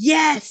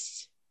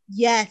 Yes.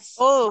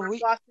 Oh,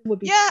 Mark Lawson would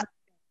be. yeah,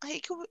 he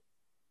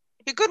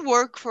could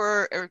work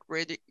for Eric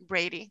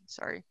Brady.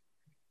 Sorry.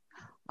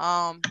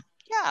 Yeah,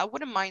 I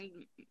wouldn't mind.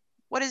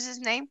 What is his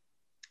name?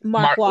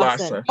 Mark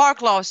Lawson.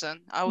 Mark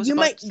Lawson. I was You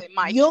about might to say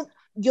Mike.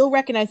 you'll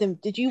recognize him.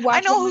 Did you watch? I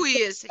know who he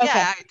is. Okay.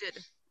 Yeah, I did.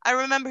 I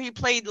remember he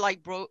played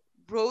like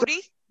Brody.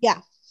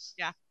 Yeah.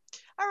 Yeah,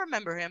 I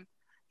remember him.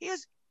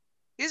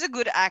 He's a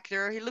good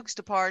actor. He looks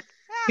the part.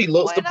 He Yeah,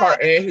 looks why the part,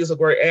 not? and he's a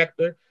great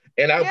actor.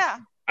 And Yeah.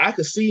 I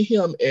could see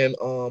him and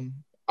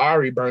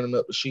Ari burning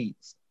up the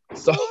sheets.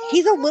 So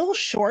He's a little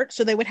short,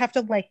 so they would have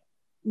to like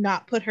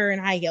not put her in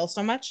high heels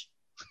so much.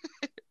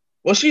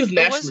 well, she's But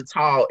naturally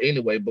tall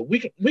anyway, but we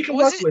can was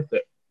work it- with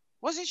it.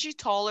 wasn't she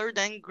taller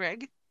than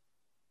Greg?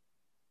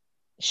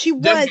 She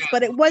was,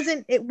 but it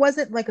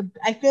wasn't like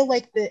I feel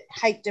like the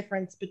height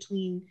difference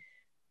between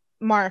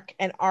Mark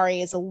and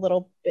Ari is a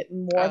little bit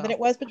more than Oh. it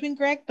was between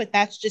Greg, but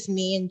that's just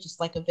me and just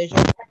like a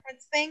visual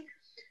preference thing.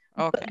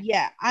 Okay. But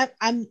yeah,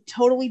 I'm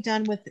totally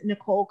done with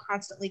Nicole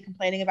constantly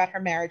complaining about her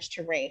marriage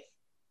to Rafe.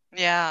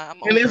 Yeah,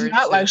 I'm And over it's it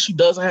not too. like she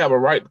doesn't have a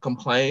right to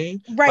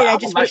complain. Right, but I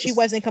would just like wish to she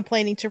wasn't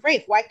complaining to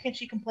Rafe. Why can't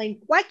she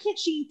complain? Why can't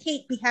she and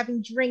Kate be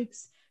having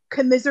drinks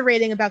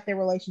commiserating about their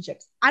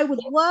relationships? I would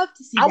love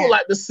to see I that. would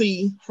like to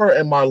see her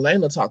and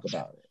Marlena talk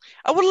about it.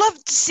 I would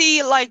love to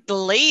see like the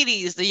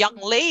ladies, the young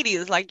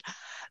ladies, like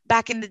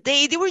back in the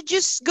day, they were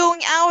just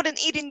going out and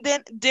eating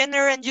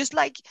dinner and just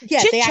like Yeah, they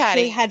actually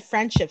chit-chatting. had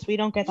friendships. We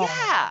don't get that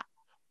anymore.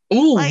 Yeah,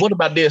 Ooh, Like- what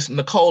about this?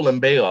 Nicole and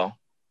Belle.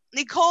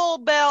 Nicole,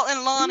 Belle,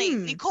 and Lonnie.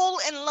 Hmm. Nicole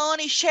and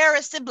Lonnie share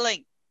a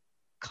sibling.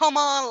 Come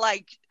on,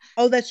 like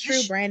Oh, that's true,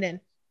 This- Brandon.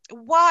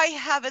 why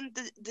haven't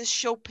this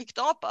show picked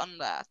up on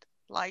that?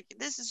 Like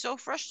this is so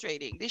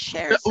frustrating. They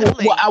share a Well,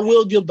 sibling. I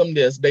will give them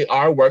this. They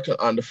are working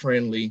on the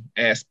friendly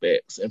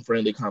aspects and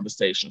friendly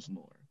conversations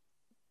more.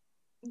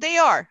 They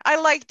are. I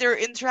like their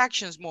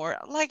interactions more.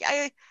 Like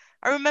I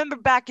remember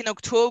back in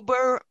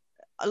October,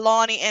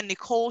 Lonnie and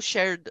Nicole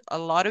shared a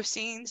lot of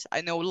scenes.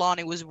 I know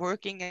Lonnie was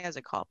working as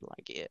a cop,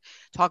 like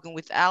talking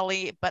with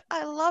Allie, but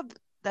I love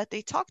that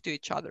they talked to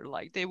each other.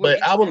 Like they were.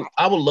 But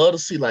I would love to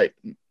see like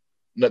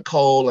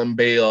Nicole and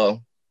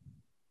Belle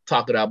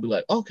talk it out. Be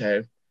like,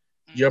 okay,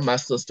 you're my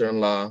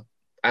sister-in-law.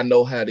 I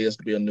know how it is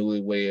to be a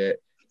newlywed.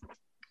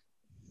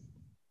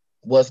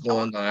 What's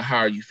going on? How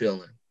are you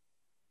feeling?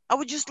 I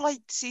would just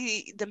like to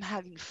see them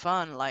having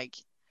fun, like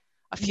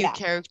a few Yeah.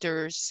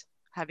 characters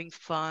having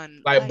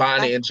fun. Like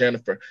Bonnie and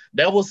Jennifer.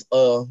 That was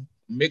a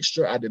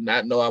mixture I did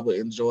not know I would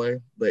enjoy,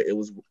 but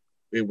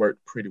it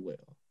worked pretty well.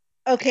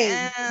 Okay,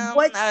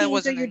 what I scenes are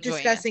wasn't you enjoying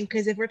discussing?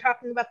 Because if we're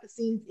talking about the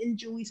scenes in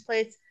Julie's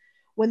place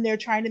when they're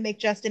trying to make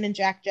Justin and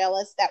Jack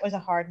jealous, that was a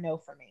hard no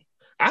for me.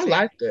 I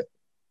liked it.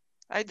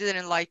 I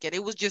didn't like it.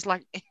 It was just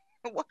like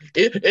what?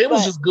 It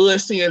was But- just good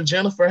seeing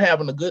Jennifer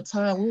having a good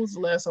time. When was the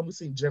last time we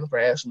seen Jennifer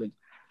actually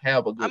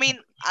have a good I mean,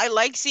 I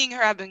like seeing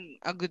her having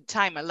a good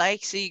time. I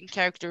like seeing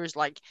characters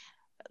like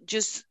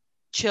just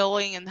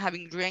chilling and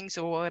having drinks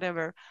or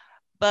whatever,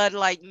 but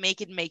like make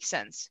it make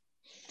sense.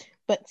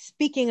 But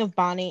speaking of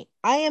Bonnie,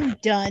 I am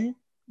done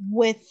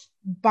with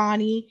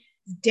Bonnie's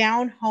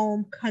down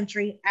home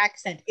country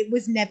accent. It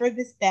was never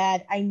this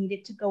bad. I need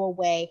it to go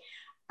away.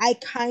 I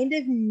kind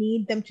of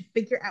need them to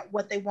figure out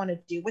what they want to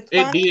do with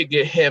It Bonnie. did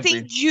get I heavy.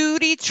 think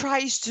Judy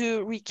tries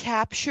to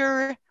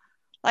recapture,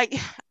 like,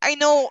 I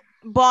know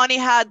Bonnie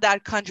had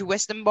that country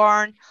western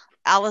barn,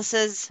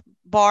 Alice's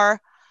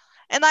bar,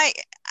 and I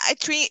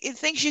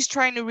think she's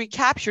trying to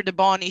recapture the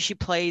Bonnie she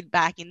played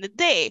back in the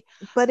day.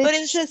 But but it's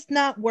it's- just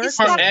not Her working.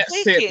 not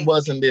accent clicking.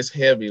 wasn't this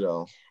heavy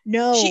though.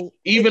 No,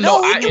 Even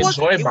No, though I it enjoy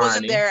it wasn't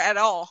Bonnie, there at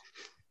all.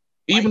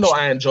 even like, though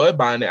I enjoy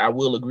Bonnie, I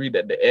will agree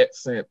that the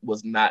accent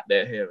was not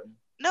that heavy.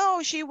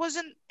 No, she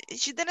wasn't.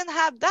 She didn't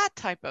have that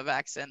type of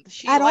accent.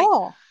 She at like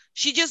all.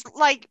 she just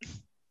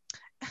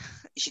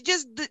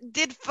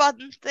did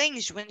fun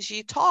things when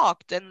she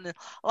talked, and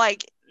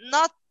like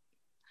not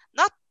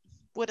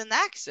with an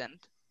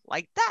accent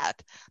like that.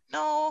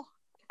 No,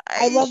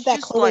 I love it's that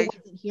just Chloe like,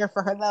 wasn't here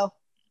for her though.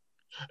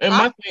 And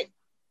huh? my thing,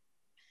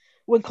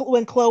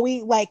 When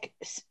Chloe like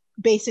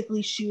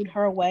basically shooed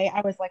her away,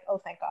 I was like, oh,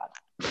 thank God.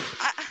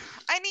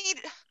 I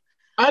need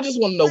I just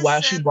want to know why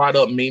she listen. brought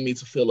up Mimi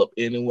to Philip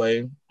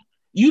anyway.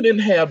 You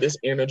didn't have this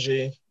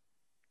energy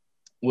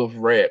with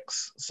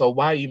Rex, so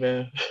why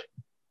even?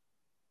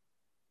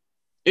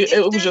 If It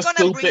was they're just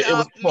gonna bring stupid. It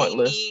was up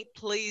pointless. Mimi,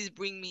 please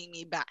bring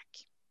Mimi back.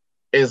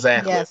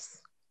 Exactly.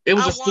 Yes. It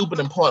was I just want stupid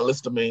and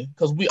pointless to me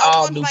because we I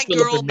all want knew my Philip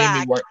girl and Mimi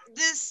back. weren't.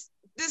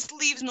 This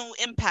leaves no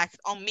impact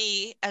on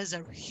me as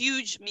a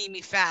huge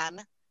Mimi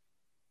fan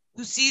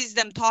who sees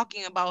them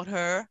talking about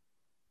her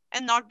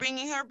and not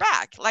bringing her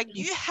back. Like, It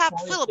you was have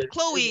Philip, pointless. It was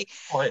Chloe,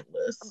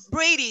 pointless.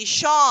 Brady,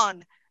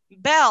 Sean,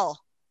 Belle,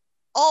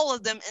 all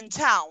of them in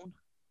town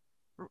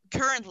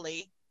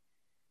currently,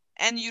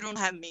 and you don't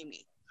have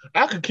Mimi.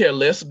 I could care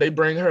less if they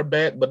bring her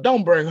back, but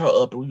don't bring her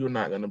up if you're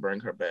not gonna bring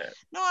her back.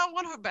 No, I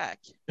want her back.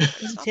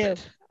 Like, Me stop too.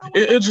 it. I want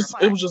my girl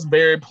It back. was just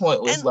very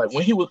pointless. And Like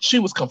when she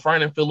was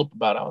confronting Philip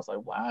about it, I was like,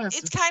 why is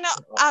it's this? kind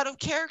of out of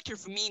character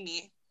for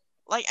Mimi.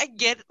 Like, I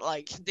get it,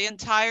 like the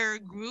entire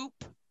group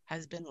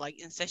has been like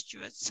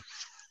incestuous.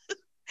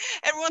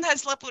 Everyone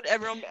has slept with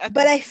everyone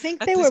But I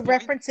think at they this were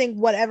point. referencing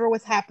whatever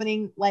was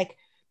happening, like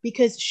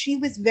because she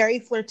was very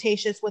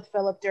flirtatious with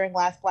Philip during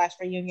last Blast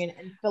reunion,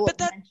 and Philip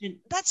But mentioned.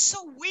 that's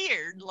so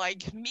weird.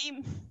 Like,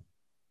 me,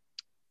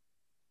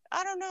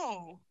 I don't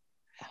know.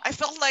 I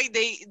felt like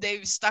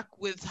they've stuck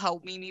with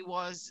how Mimi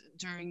was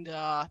during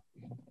the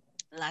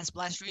last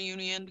Blast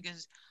reunion,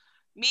 because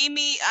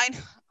Mimi,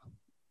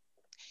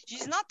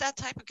 she's not that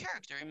type of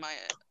character in my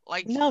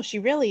like. No, she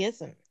really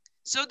isn't.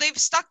 So they've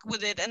stuck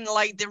with it, and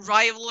like the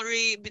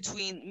rivalry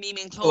between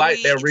Mimi and I like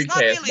Chloe, that it's not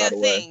recast, really by a the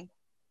way. thing.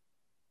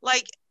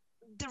 Like,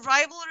 the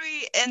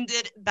rivalry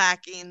ended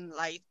back in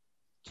like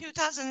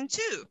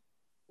 2002.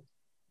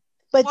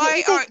 But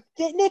Why are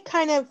didn't it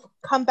kind of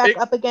come back It,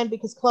 up again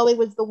because Chloe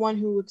was the one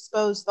who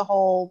exposed the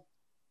whole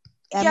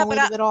yeah, but Emily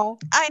of it all?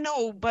 I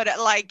know, but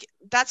like,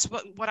 that's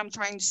what I'm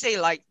trying to say.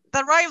 Like,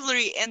 the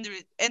rivalry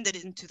ended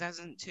in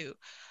 2002,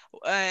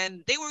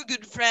 and they were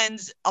good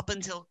friends up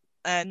until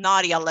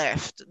Nadia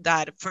left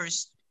that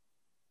first.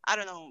 I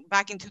don't know,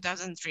 back in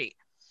 2003.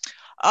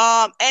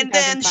 And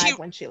then 2005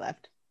 when she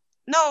left.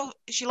 no,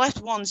 she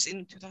left once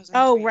in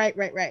Oh, 2003,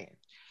 right.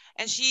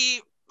 and she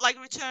like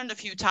returned a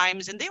few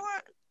times, and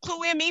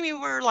Chloe and Mimi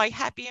were like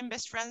happy and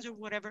best friends or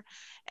whatever.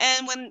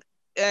 And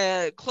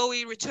when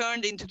Chloe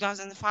returned in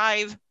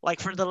 2005, like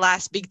for the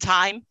last big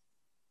time,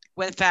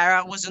 when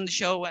Farah was on the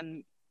show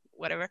and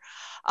whatever,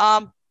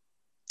 um,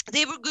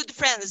 they were good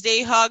friends.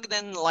 They hugged,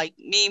 and like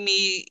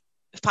Mimi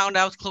found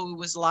out Chloe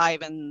was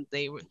alive, and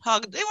they were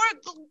hugged. They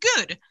were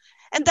good,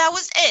 and that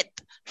was it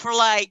for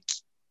like,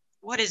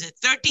 what is it,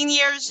 13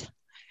 years?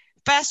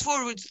 Fast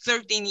forward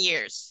 13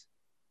 years.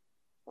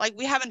 Like,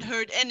 we haven't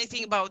heard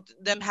anything about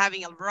them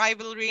having a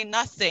rivalry,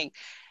 nothing.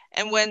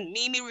 And when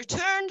Mimi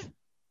returned,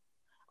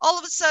 all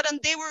of a sudden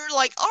they were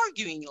like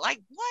arguing.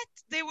 Like, what?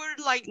 They were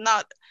like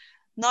not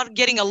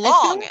getting I feel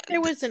along. like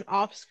there was an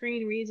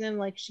off-screen reason,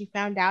 like she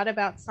found out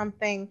about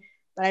something,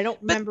 but I don't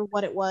But remember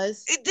what it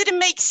was. it didn't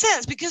make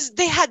sense because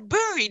they had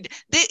buried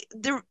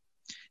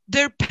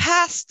their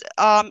past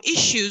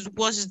issues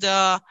was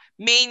the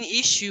main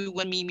issue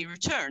when Mimi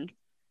returned.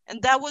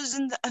 And that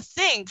wasn't a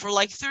thing for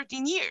like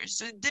 13 years.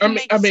 So it didn't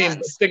make I mean,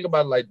 sense. think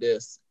about it like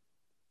this: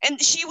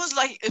 And she was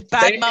like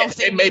bad they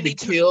mouthing maybe Mimi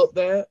to. killed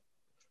that,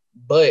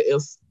 but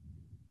it's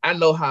I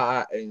know how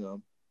I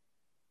am.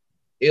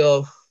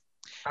 If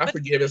I But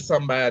forgive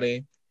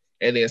somebody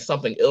and then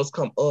something else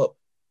come up,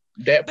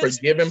 that but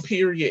forgiving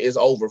period is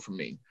over for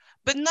me.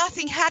 but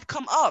nothing had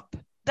come up.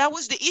 That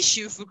was the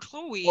issue for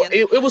Chloe, Well, and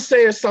it was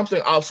saying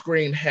something off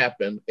screen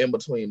happened in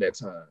between that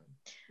time.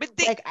 but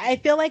they Like I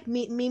feel like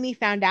Mimi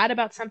found out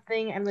about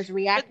something and was but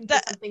reacting to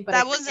that something, but I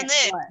that wasn't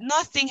forget it. what.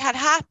 Nothing had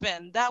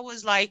happened. That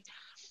was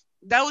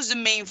the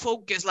main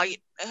focus.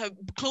 Like,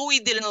 Chloe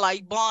didn't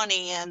like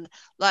Bonnie, and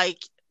like,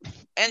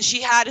 and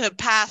she had her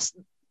past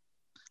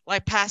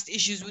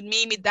issues with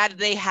Mimi that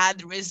they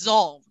had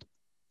resolved.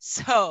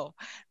 So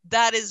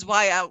that is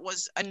why I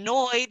was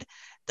annoyed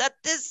that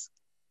this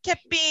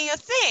kept being a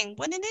thing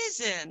when it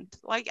isn't.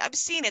 Like, I've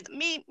seen it.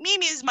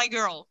 Mimi is my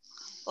girl.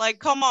 Like,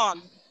 come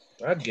on.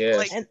 I Like,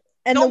 guess. And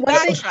the don't one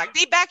thing backtrack.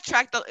 They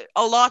backtracked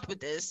a lot with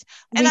this,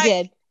 and we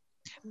did.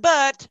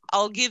 but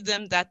I'll give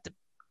them that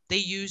they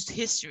used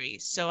history,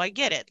 so I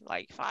get it.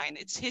 Like, fine,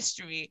 it's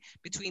history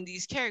between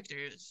these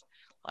characters.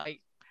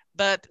 Like,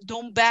 but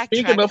don't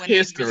Speaking backtrack of when they've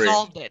history,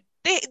 resolved it.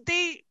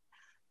 They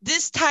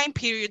this time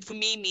period for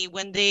Mimi,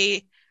 when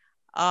they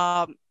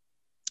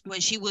when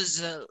she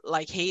was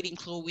like hating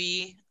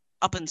Chloe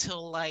up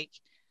until like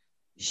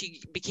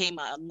she became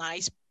a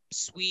nice,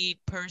 sweet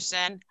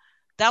person.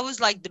 That was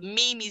like the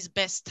Mimi's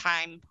best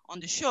time on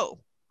the show.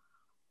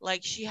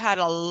 Like, she had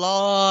a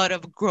lot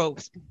of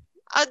growth.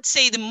 I'd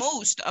say the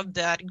most of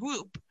that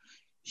group.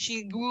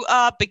 she grew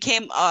up,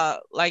 became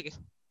like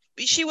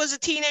she was a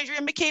teenager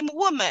and became a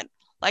woman.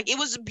 Like it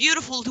was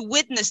beautiful to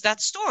witness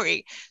that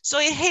story. So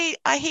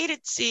I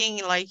hated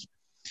seeing like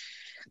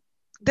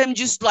them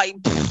just like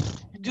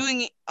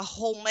doing a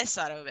whole mess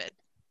out of it.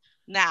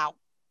 Now,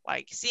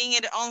 like seeing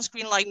it on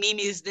screen, like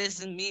Mimi is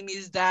this and Mimi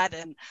is that,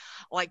 and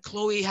like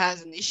Chloe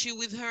has an issue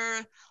with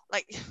her.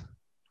 Like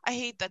I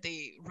hate that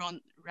they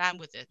ran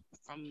with it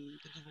from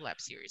the Google App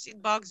series.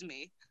 It bugs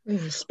me.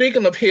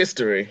 Speaking of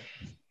history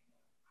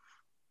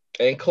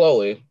and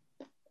Chloe,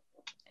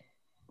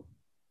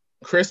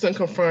 Kristen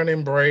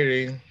confronting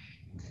Brady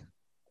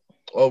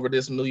over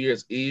this New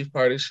Year's Eve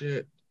party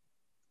shit.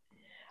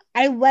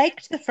 I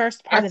liked the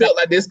first part I of felt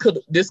that.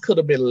 like this could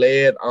have been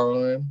led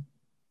on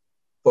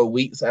for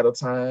weeks at a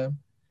time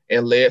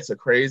and led to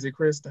crazy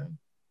Kristen,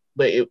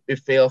 but it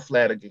fell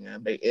flat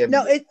again. They ended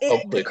No, so the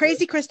quickly.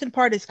 crazy Kristen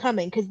part is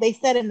coming because they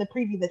said in the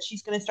preview that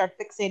she's going to start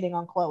fixating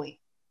on Chloe.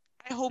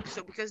 I hope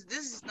so because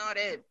this is not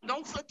it.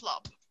 Don't flip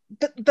flop.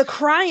 The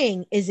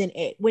crying isn't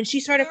it. When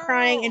she started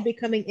crying and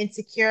becoming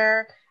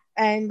insecure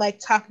and like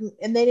talking,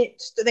 and then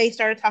they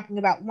started talking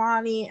about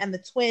Lonnie and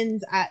the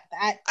twins at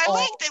that. I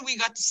like that we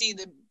got to see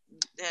the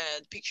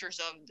pictures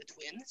of the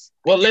twins.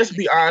 Well, let's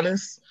be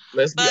honest.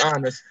 Let's be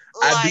honest.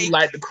 I do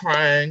like the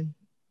crying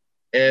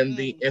and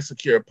the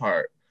insecure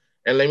part.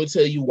 And let me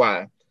tell you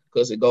why.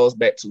 Because it goes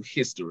back to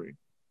history.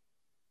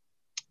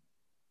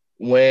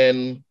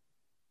 When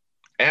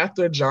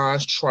after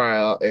John's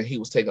trial and he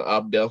was taken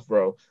off death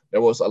row,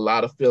 there was a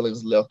lot of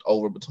feelings left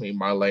over between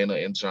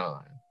Marlena and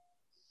John.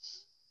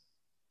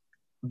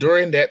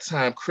 During that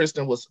time,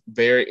 Kristen was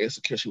very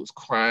insecure. She was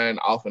crying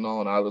off and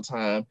on all the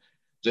time,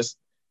 just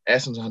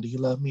asking John, do you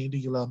love me? Do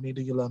you love me?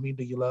 Do you love me?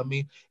 Do you love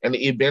me? And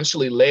it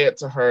eventually led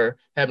to her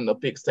having a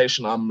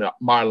fixation on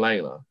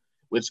Marlena,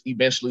 which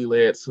eventually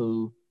led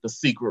to the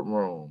secret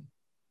room,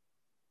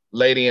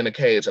 Lady in the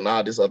Cage, and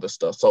all this other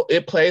stuff. So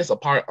it plays a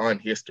part on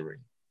history.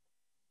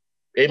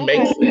 It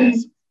makes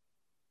sense.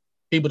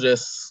 People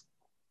just,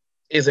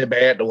 is it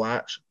bad to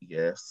watch?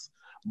 Yes.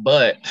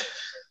 But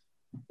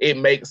it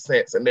makes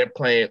sense, and they're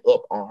playing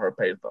up on her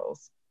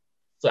pathos.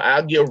 So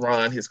I'll give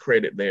Ron his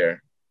credit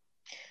there.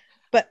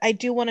 But I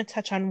do want to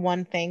touch on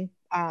one thing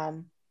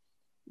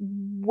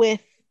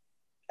with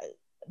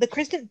the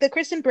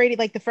Kristen Brady,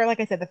 like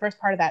I said, the first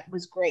part of that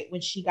was great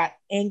when she got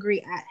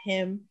angry at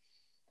him.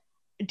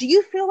 Do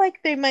you feel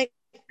like they might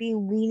be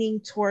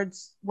leaning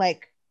towards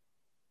like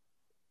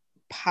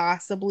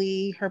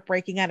possibly her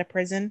breaking out of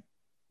prison?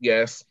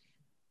 Yes.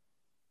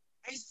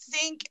 I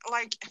think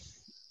like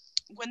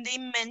when they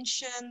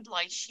mentioned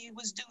like she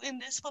was doing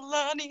this for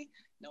Lonnie.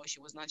 No,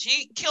 she was not.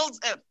 She killed.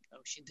 No,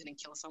 she didn't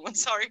kill someone.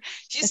 Sorry,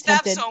 she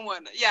stabbed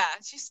someone. Yeah,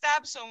 she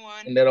stabbed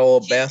someone. And that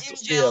old bastard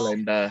still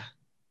and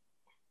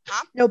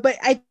Huh? No, but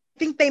I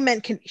think they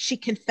meant she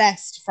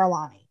confessed for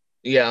Lonnie.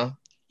 Yeah.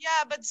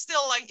 Yeah, but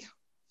still, like,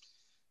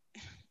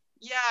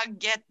 yeah,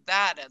 get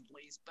that at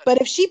least.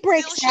 But if she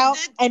breaks out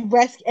and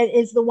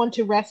is the one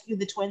to rescue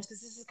the twins,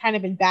 because this has kind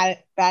of been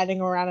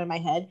batting around in my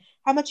head,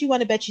 how much you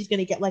want to bet she's going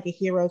to get like a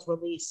hero's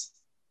release?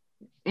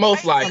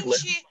 Most likely.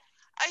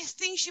 I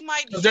think she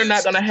might. Because they're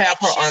not going to have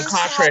her on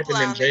contract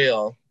and in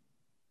jail.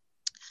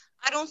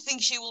 I don't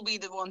think she will be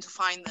the one to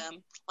find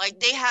them. Like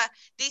they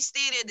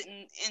stated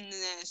in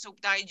the Soap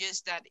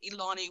Digest that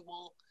Ilani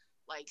will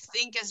like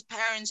think as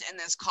parents and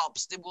as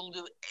cops. They will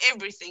do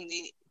everything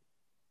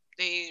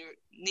they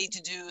need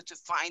to do to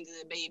find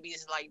the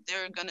babies. Like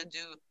they're gonna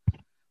do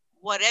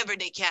whatever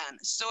they can.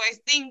 So I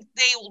think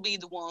they will be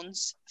the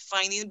ones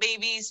finding the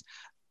babies.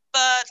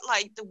 But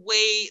like the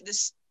way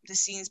the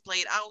scenes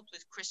played out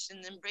with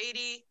Kristen and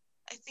Brady,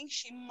 I think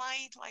she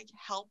might like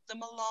help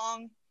them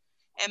along,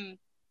 and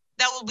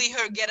that will be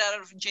her get out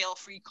of jail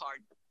free card.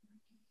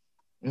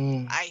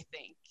 I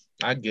think.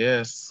 I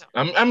guess. So.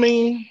 I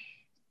mean,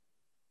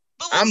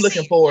 I'm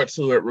looking forward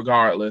to it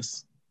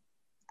regardless.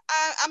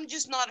 I'm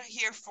just not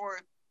here for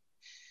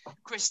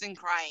Kristen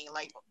crying.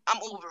 Like,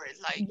 I'm over it.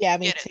 Like, yeah,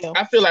 me too.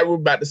 I feel like we're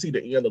about to see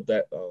the end of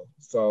that though.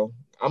 So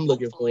I'm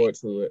looking forward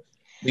to it.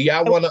 Do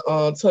y'all want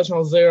to touch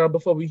on Zara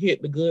before we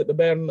hit the good, the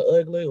bad, and the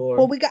ugly? Or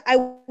I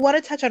want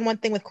to touch on one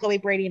thing with Chloe,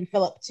 Brady, and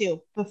Philip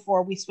too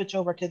before we switch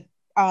over to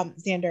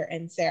Xander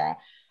and Sarah.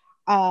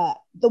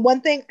 The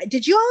one thing,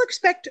 did you all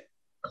expect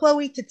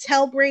Chloe to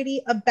tell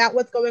Brady about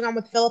what's going on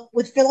with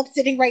Philip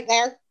sitting right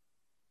there?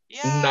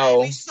 Yeah, no.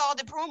 We saw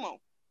the promo.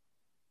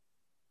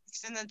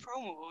 Extended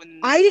promo.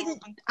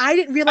 I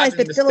didn't realize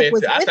that Philip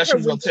was with her. I thought she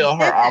was going to tell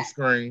her off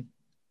screen.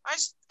 I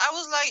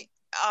was like,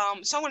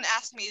 someone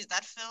asked me, is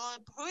that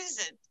Philip? Who is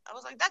it? I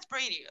was like, that's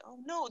Brady. Oh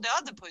no, the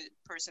other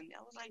person.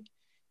 I was like,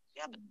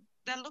 yeah, but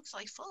that looks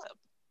like Philip.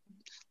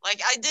 Like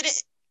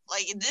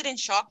it didn't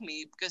shock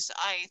me because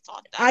I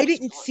thought that I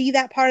didn't see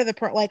that part of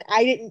the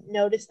I didn't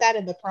notice that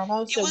in the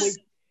promo.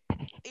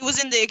 It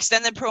was in the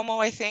extended promo,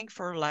 I think,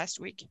 for last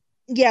week.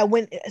 Yeah,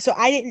 so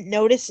I didn't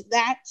notice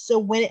that. So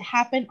when it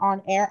happened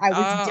on air, I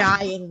was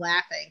dying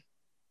laughing.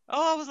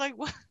 Oh, I was like,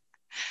 what?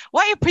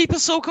 Why are people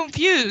so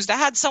confused? I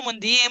had someone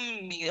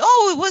DM me.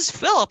 Oh, it was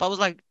Philip. I was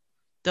like,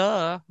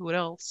 duh. Who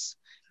else?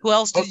 Who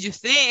else did you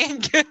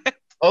think?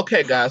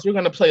 Okay, guys, we're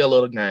gonna play a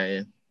little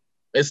game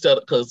instead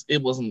because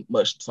it wasn't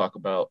much to talk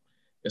about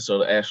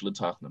instead of actually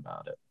talking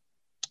about it.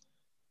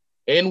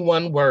 In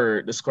one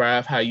word,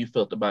 describe how you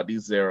felt about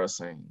these Zara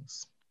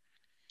scenes.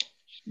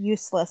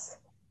 Useless.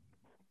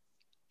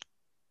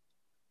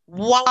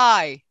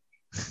 Why?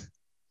 That's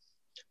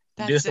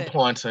it.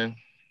 Disappointing.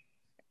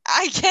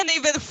 I can't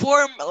even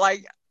form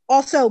like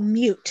Also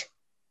mute.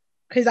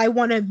 Because I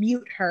want to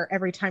mute her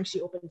every time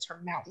she opens her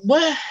mouth.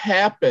 What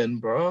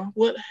happened, bro?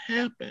 What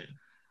happened?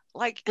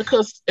 like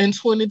Because in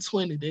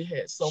 2020 they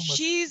had so much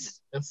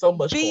she's and so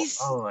much going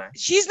base. on.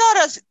 She's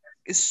not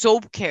a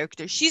soap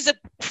character. She's a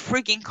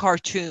freaking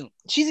cartoon.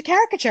 She's a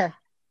caricature.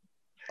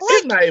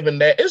 It's not even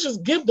that. It's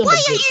just give them a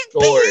why good are you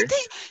story.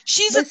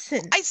 She's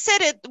Listen, I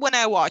said it when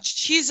I watched.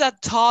 She's a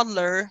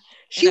toddler.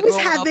 she in a was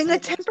grown-up having a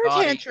woman's temper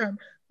body. tantrum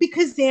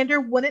because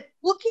Xander wouldn't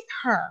look at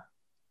her.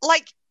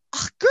 Like,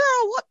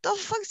 girl, what the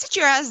fuck? Sit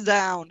your ass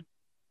down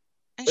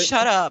and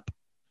shut up.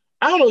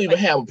 I don't even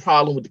have a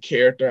problem with the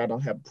character. I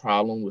don't have a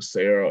problem with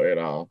Sarah at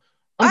all.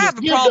 I have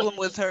a problem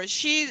with her.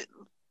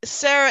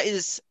 Sarah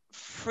is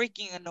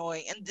freaking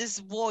annoying, and this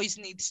voice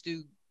needs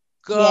to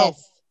go.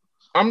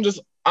 Yes.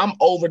 I'm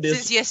over this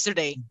Since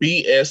yesterday.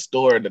 BS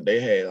story that they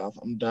have.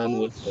 I'm done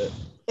with it.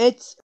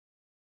 It's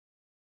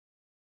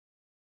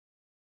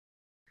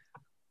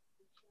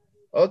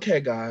Okay,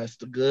 guys,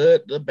 the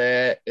good, the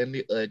bad, and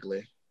the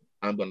ugly.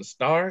 I'm gonna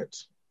start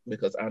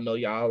because I know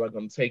y'all are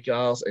gonna take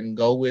y'all's and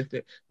go with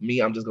it. Me,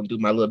 I'm just gonna do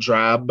my little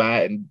drive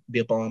by and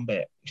dip on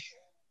back.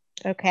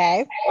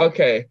 okay.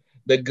 Okay,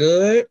 the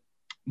good,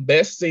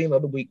 best scene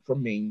of the week for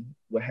me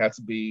would have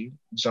to be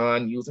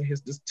John using his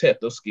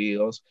detective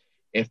skills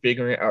and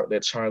figuring out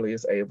that Charlie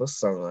is Ava's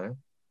son.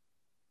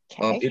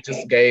 Okay. It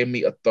just gave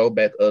me a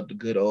throwback of the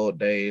good old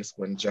days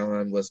when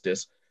John was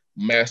this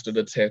master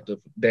detective,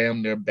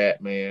 damn near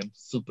Batman,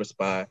 super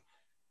spy.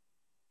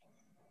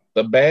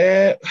 The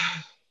bad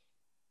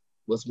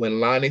was when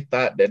Lonnie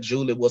thought that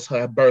Julie was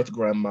her birth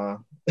grandma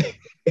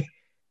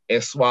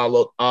and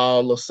swallowed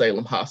all of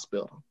Salem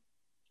Hospital.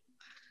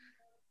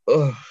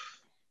 Ugh.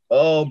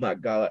 Oh my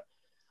God.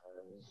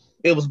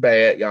 It was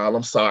bad, y'all.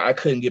 I'm sorry. I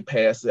couldn't get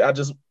past it. I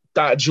just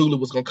thought Julie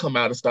was going to come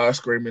out and start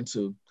screaming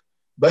too.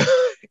 But,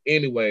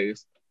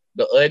 anyways,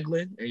 the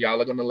ugly, and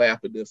y'all are going to laugh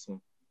at this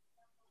one.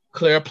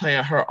 Claire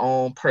playing her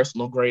own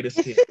personal greatest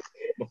hit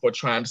before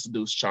trying to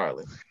seduce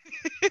Charlie.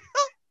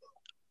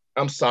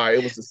 I'm sorry.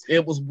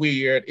 It was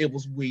weird. It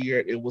was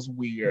weird. It was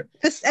weird.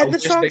 The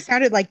song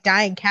sounded like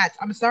Dying Cats.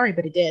 I'm sorry,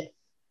 but it did.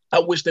 I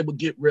wish they would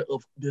get rid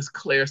of this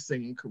Claire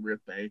singing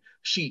career thing.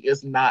 She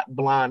is not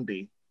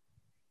Blondie.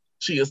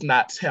 She is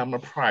not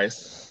Tamra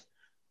Price.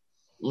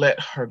 Let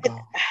her go.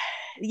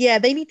 Yeah,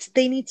 they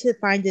need to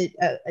find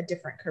a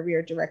different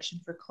career direction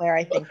for Claire,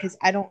 I think, because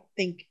I don't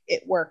think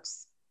it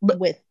works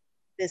with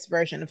this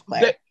version of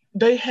Claire.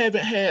 They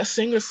haven't had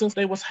singers since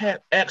they was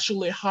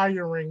actually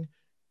hiring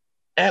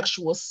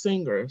actual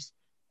singers.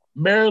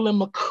 Marilyn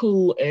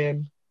McCoo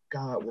and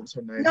God, what was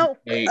her name? No,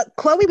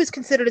 Chloe was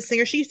considered a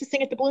singer. She used to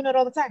sing at the Blue Note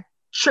all the time.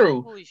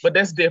 True, but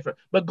that's different.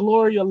 But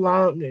Gloria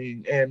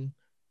Longing and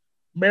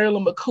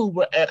Marilyn McCoo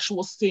were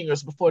actual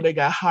singers before they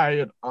got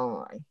hired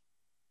on.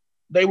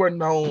 They were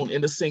known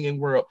in the singing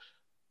world.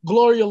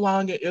 Gloria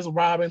Longing is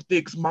Robin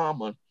Thicke's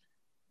mama.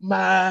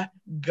 My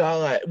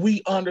God,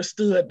 we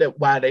understood that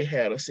why they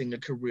had a singing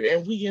career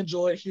and we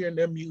enjoyed hearing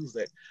their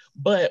music.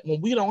 But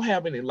when we don't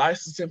have any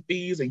licensing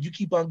fees and you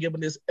keep on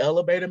giving this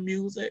elevator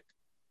music,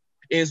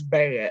 it's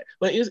bad.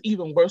 But it's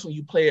even worse when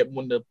you play it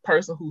when the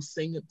person who's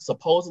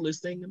supposedly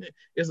singing it,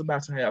 is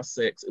about to have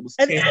sex. It was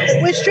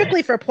it was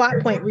strictly for plot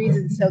point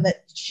reasons so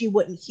that she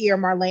wouldn't hear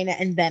Marlena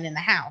and Ben in the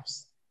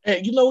house.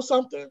 And you know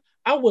something?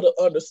 I would have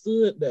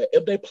understood that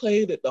if they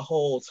played it the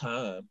whole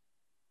time.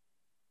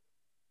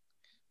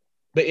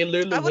 But it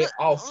literally went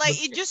off.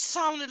 Like it just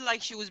sounded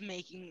like she was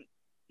making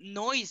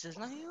noises.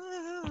 Like,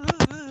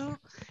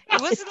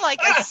 it wasn't like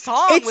a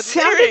song.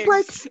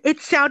 It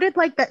sounded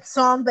like that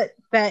song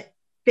that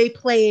they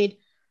played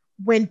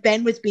when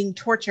Ben was being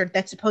tortured.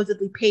 That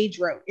supposedly Paige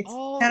wrote. It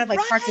sounded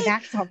like parts of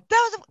that song.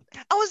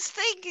 I was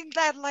thinking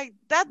that like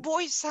that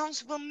voice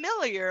sounds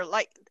familiar.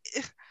 Like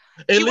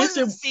at least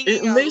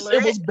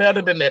it was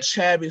better than that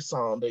Chabby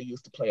song they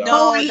used to play.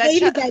 No, I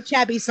hated that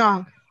Chabby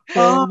song.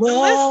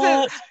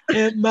 Listen,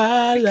 in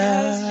my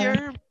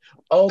life.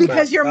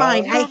 Because you're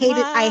mine.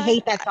 I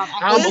hate that song.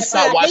 I almost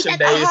stopped watching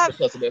Days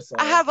because of that song.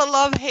 I have a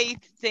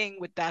love-hate thing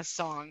with that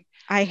song.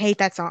 I hate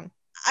that song.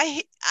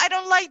 I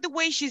don't like the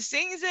way she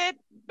sings it,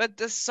 but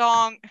the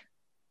song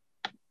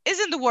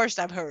isn't the worst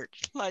I've heard.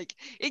 Like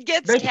it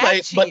gets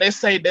catchy. But they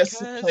say that's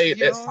played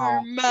that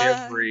song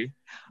every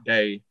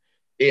day.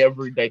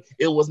 Every day.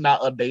 It was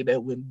not a day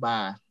that went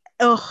by.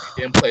 Oh,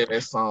 didn't play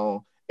that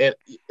song. It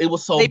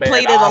was so they bad.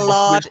 Played it a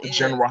lot in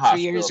General Hospital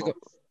 3 years ago.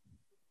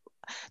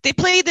 They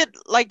played it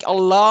like a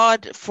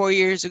lot 4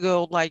 years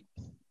ago. Like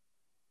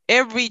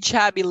every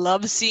Chabby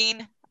love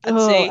scene. I'd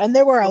say. And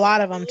there were a lot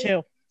of them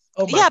too.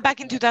 Yeah, back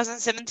in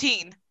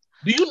 2017.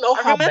 Do you know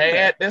how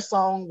bad that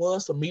song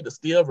was for me to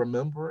still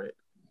remember it?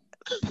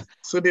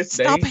 To this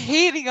day. Stop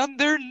hating on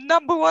their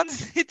number one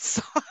hit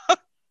song.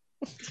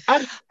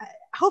 I,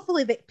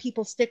 Hopefully that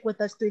people stick with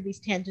us through these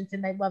tangents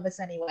and they love us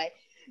anyway.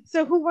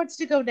 So who wants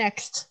to go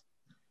next?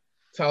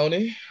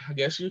 Tony, I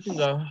guess you can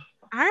go.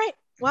 All right.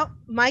 Well,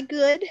 my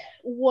good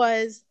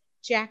was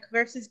Jack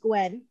versus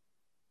Gwen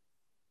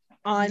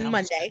on That was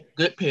Monday.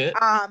 Good pick.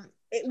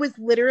 It was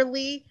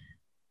literally,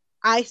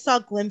 I saw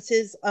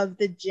glimpses of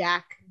the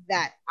Jack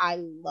that I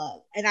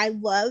love. And I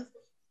love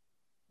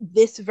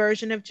this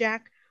version of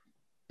Jack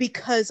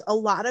because a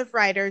lot of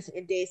writers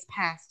in days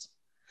past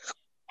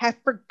have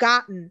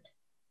forgotten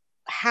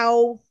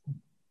how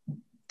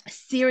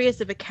serious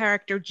of a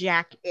character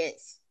Jack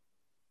is.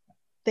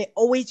 They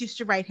always used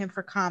to write him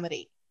for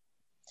comedy.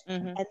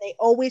 Mm-hmm. And they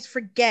always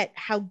forget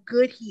how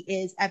good he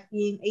is at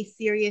being a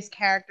serious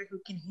character who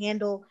can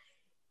handle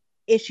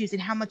issues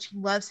and how much he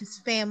loves his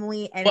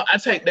family. And But I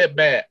take that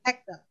back.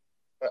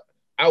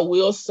 I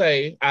will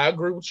say I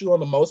agree with you on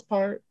the most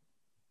part.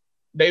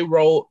 They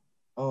wrote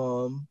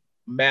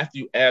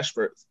Matthew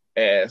Ashford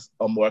as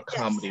a more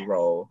comedy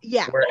role.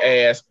 Yeah.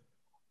 Whereas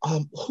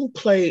who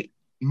played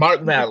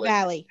Mark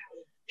Valley?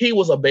 He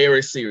was a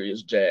very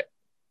serious Jack.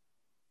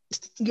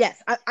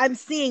 Yes, I'm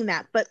seeing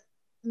that. But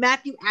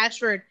Matthew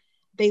Ashford,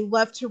 they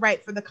love to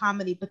write for the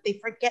comedy, but they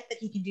forget that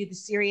he can do the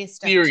serious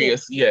stuff.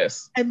 Serious, too.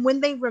 Yes. And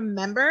when they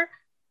remember,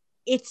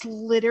 it's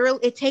literal.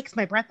 It takes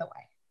my breath away.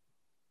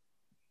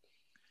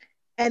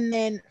 And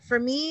then for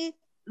me,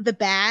 the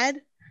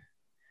bad,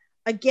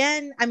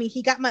 again, I mean,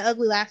 he got my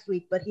ugly last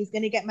week, but he's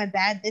going to get my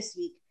bad this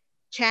week.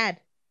 Chad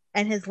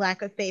and his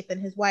lack of faith in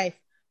his wife.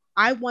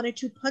 I wanted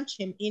to punch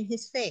him in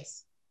his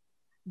face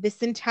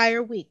this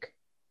entire week.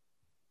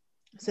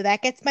 So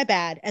that gets my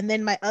bad. And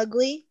then my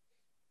ugly,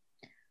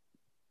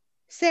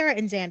 Sarah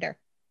and Xander.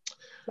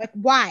 Like,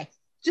 why?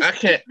 I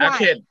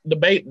can't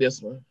debate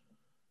this one.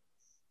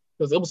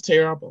 Because it was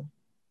terrible.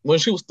 When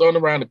she was throwing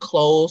around the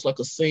clothes like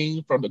a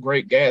scene from The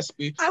Great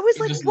Gatsby. I was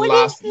like, what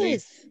is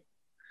this?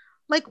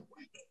 Like,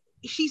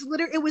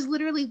 it was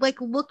literally like,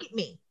 look at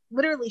me.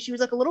 Literally, she was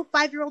like a little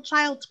 5-year-old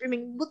child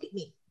screaming, look at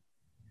me.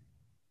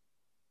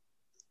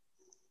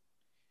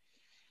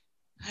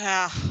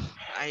 Yeah,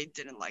 I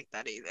didn't like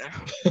that either.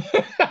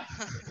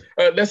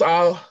 That's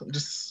all.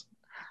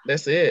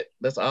 That's it.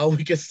 That's all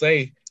we can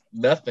say.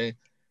 Nothing.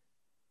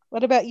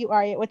 What about you,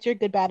 Arya? What's your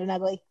good, bad, and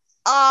ugly?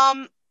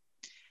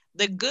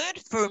 The good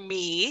for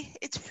me,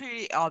 it's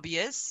pretty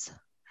obvious.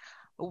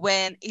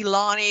 When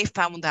Ilani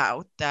found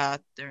out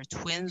that their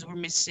twins were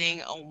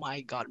missing, oh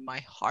my god, my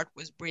heart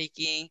was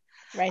breaking.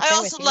 Right, I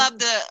also love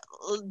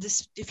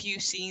the few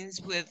scenes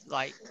with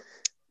like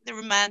the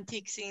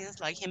romantic scenes,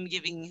 like him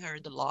giving her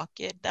the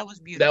locket. That was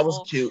beautiful. That was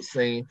a cute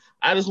scene.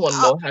 I just want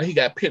to know how he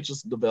got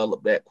pictures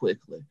developed that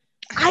quickly.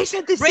 I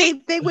said the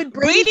same thing when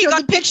Brady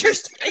got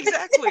pictures.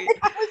 Exactly.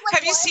 Like,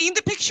 have you seen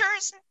the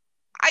pictures?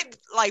 I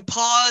like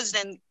paused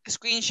and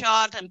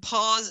screenshot and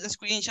paused and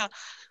screenshot.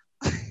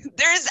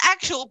 There's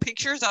actual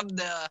pictures of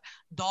the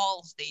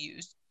dolls they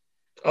used.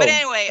 But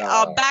anyway,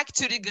 back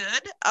to the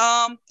good.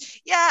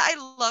 Yeah,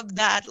 I love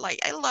that. Like,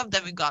 I love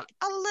that we got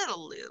a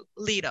little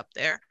lead up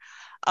there.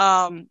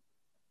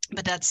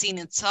 But that scene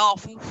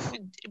itself,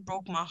 it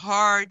broke my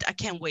heart. I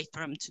can't wait for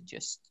them to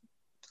just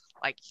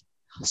like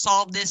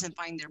solve this and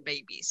find their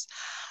babies.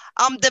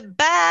 The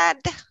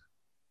bad,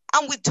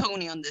 I'm with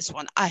Tony on this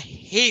one. I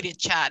hated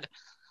Chad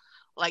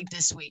like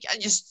this week. I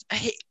just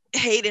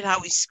hated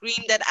how he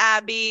screamed at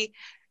Abby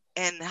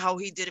and how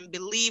he didn't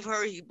believe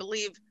her. He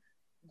believed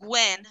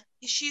Gwen.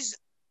 She's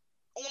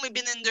only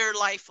been in their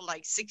life for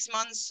like 6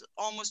 months,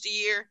 almost a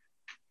year,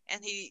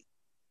 and he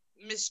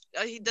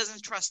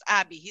doesn't trust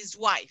Abby, his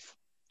wife.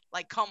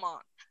 Like, come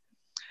on.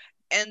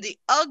 And the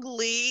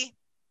ugly,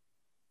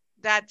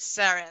 that's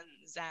Sarah and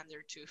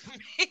Xander too for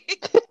me.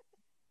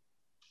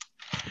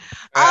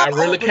 I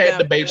really can't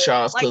debate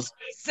y'all. Like,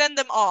 send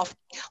them off.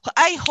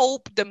 I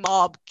hope the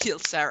mob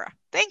kills Sarah.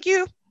 Thank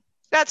you.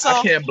 That's all.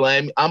 I can't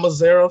blame you. I'm a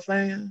Zero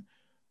fan,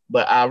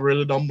 but I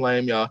really don't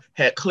blame y'all.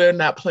 Had Claire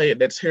not played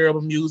that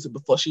terrible music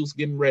before she was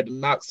getting ready to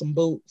knock some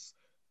boots,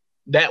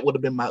 that would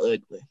have been my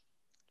ugly.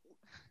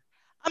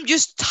 I'm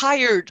just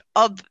tired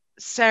of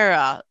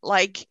Sarah.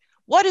 Like,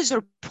 what is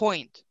her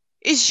point?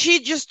 Is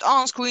she just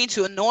on screen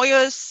to annoy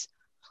us?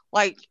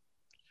 Like,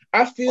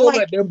 I feel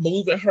like they're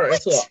moving her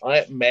into an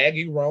Aunt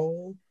Maggie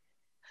role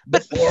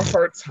before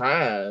her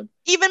time.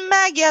 Even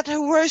Maggie at her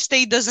worst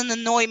state doesn't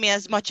annoy me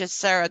as much as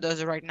Sarah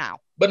does right now.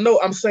 But no,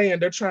 I'm saying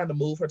they're trying to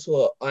move her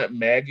to an Aunt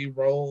Maggie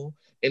role,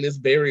 and it's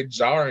very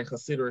jarring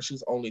considering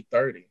she's only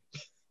 30.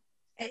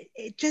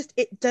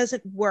 It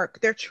doesn't work.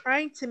 They're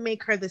trying to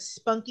make her the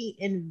spunky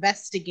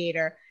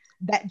investigator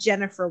that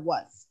Jennifer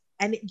was,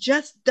 and it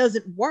just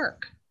doesn't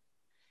work.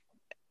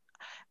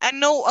 I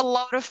know a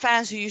lot of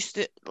fans who used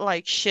to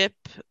like ship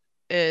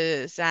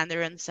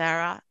Xander and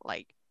Sarah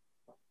like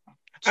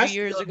 2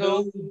 years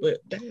ago.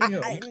 But damn.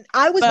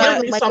 I was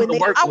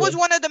I was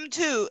one of them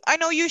too. I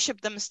know you ship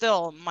them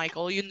still,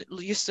 Michael.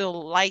 You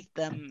still like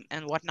them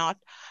and whatnot.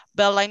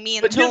 But like me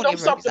and Tony, give them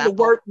something to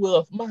work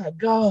with. My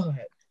God.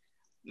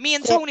 Me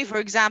and Tony, for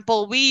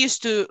example, we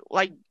used to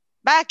like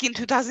back in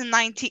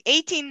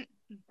 2019,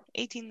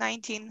 18,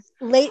 19.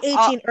 Late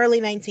Uh, 18,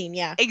 early 19,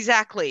 yeah.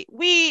 exactly.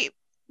 We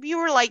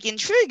were like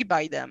intrigued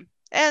by them,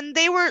 and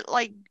they were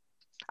like,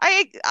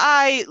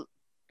 I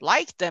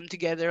liked them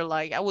together.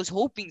 Like I was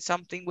hoping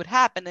something would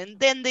happen, and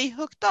then they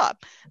hooked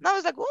up, and I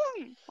was like,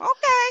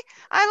 okay,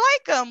 I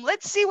like them.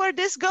 Let's see where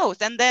this goes.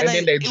 And then And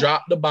then they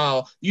dropped the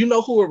ball. You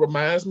know who it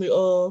reminds me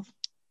of?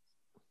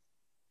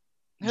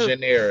 who?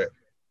 Generic.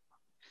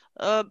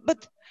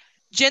 But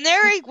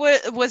generic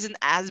wasn't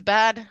as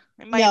bad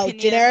in my No, opinion.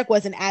 Generic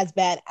wasn't as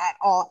bad at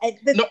all. And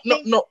the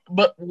thing, No.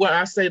 But when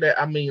I say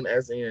that, I mean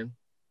as in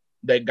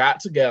they got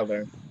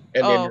together,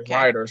 and then the Okay.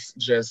 writers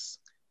just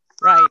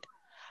Right.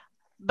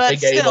 But they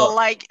gave still, up.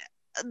 like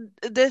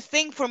the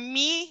thing for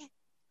me,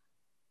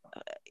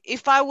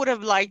 if I would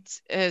have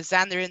liked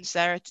Xander and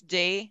Sarah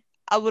today,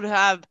 I would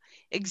have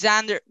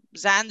Xander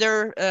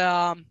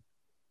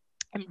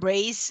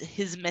embrace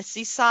his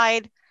messy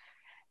side,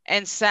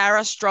 and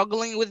Sarah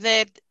struggling with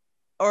it,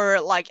 or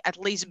like at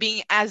least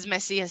being as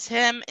messy as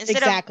him instead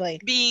exactly.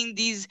 of being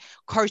these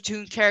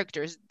cartoon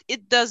characters.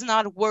 It does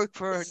not work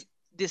for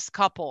this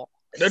couple.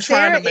 They're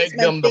Sarah trying to is make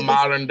my them the biggest.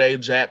 modern day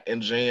Jack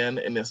and Jan,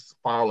 and it's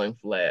falling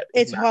flat.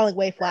 It's not falling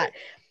way flat.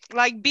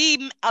 Like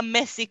be a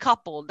messy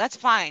couple. That's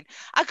fine.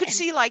 I could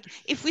see like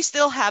if we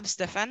still have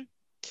Stefan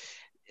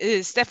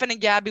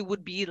and Gabby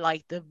would be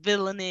like the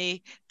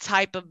villainy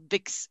type of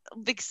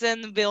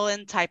vixen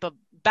villain type of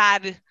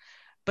bad,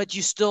 but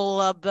you still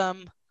love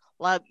them,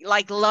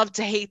 like love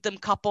to hate them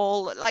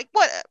couple. Like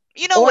what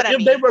you know Or what I if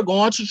mean? they were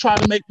going to try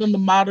to make them the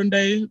modern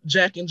day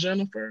Jack and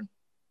Jennifer,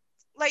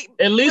 Like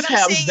at what least I'm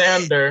have saying,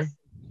 Xander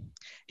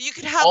you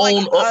could have like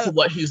own up to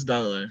what he's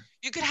done.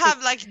 you could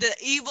have like the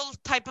evil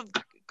type of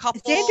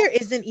couple. Xander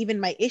isn't even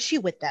my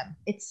issue with them.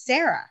 It's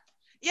Sarah.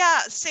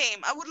 Yeah, same.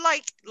 I would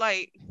like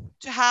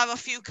to have a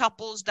few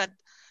couples that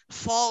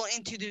fall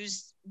into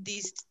these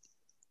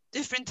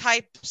different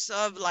types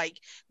of like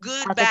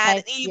good, bad,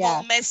 Archetypes, evil,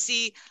 yeah.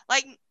 messy.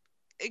 Like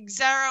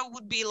Zara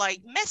would be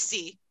like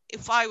messy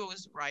if I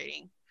was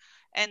writing,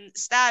 and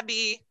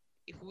Stabby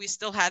if we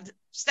still had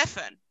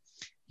Stefan,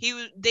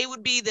 they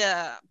would be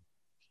the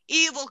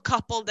evil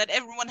couple that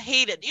everyone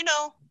hated. You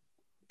know,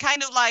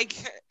 kind of like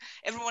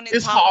everyone in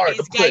It's town hard to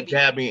hates put Gabby.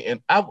 Gabby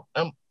in.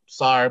 I'm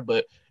sorry,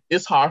 but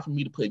it's hard for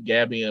me to put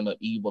Gabby in an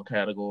evil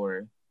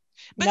category.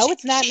 But No,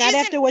 it's not. she Not isn't.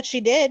 after what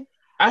she did.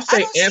 I I say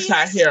don't see her as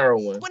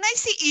anti-heroine. when I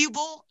say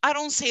evil, I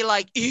don't say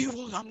like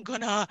evil, I'm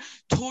gonna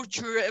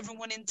torture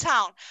everyone in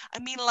town. I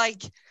mean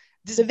like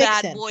this The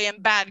bad vixen. boy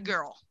and bad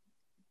girl.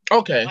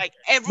 Okay, Like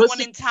but everyone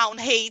see, in town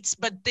hates,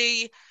 but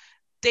they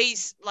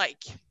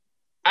like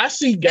I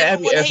see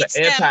Gabby everyone as an hates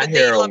them, but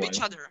they love each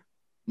anti-heroine other.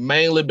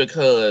 mainly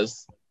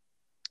because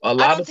a I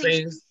lot don't of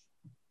think. things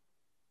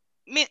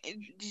Did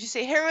you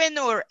say heroine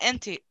or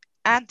anti-heroine?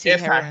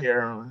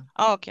 anti-heroine.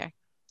 Oh, okay.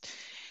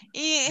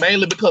 Yeah,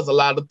 Mainly because a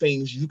lot of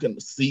things you can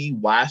see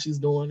why she's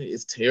doing it.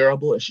 It's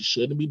terrible and she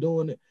shouldn't be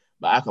doing it.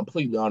 But I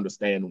completely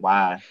understand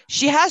why.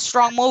 she has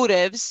strong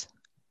motives,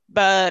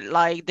 but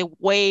like the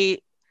way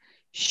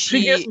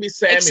She gives she me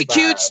Sammy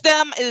executes vibes.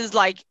 them is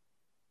like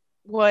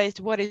what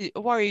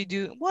are you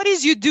doing? What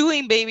is you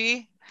doing,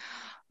 baby?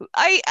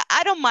 I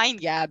don't mind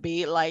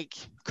Gabby. Like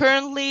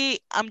currently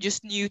I'm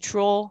just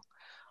neutral.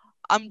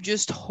 I'm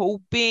just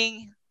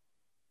hoping,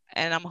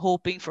 and I'm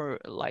hoping for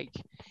like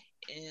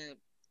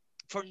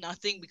for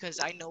nothing because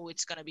I know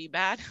it's gonna be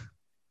bad.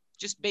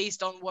 Just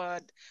based on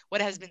what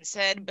has been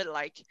said, but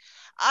like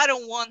I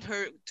don't want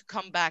her to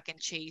come back and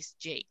chase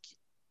Jake.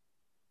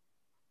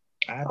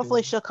 I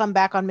Hopefully, do. she'll come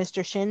back on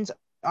Mr. Shin's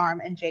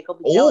arm, and Jake will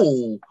be jealous.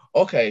 Oh,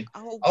 okay. I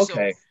hope so.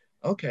 Okay.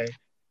 Okay.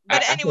 But I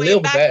can anyway,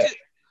 live with that.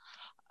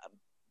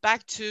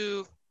 back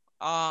to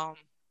um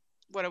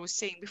what I was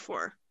saying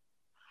before.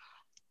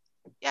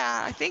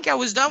 Yeah, I think I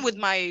was done with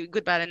my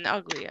good, bad, and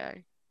ugly.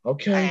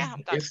 Okay.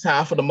 I'm done. It's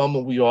time for the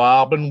moment we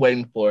all been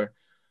waiting for.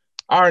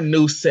 Our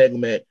new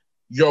segment,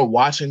 You're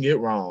Watching It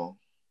Wrong.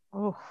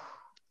 Oh.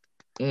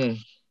 Mm.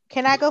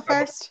 Can I go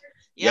first?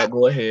 Yeah,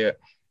 go ahead.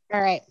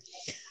 All right.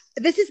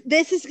 This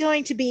is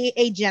going to be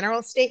a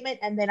general statement,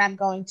 and then I'm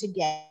going to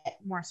get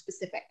more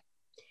specific.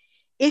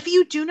 If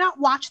you do not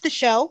watch the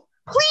show,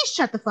 please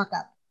shut the fuck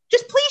up.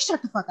 Just please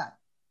shut the fuck up.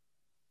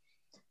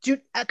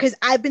 Because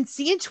I've been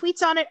seeing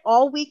tweets on it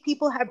all week.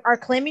 People are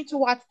claiming to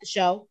watch the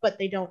show, but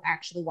they don't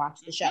actually watch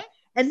the show.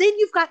 And then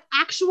you've got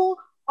actual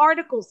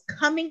articles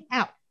coming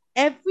out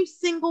every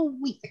single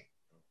week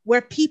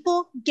where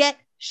people get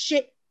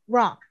shit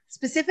wrong.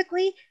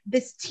 Specifically,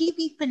 this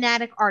TV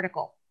Fanatic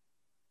article.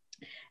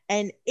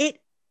 And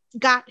it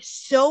got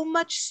so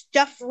much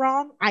stuff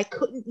wrong, I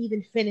couldn't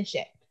even finish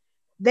it.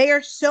 They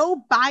are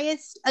so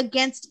biased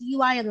against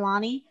Eli and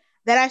Lonnie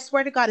that I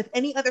swear to God, if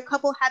any other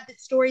couple had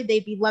this story,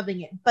 they'd be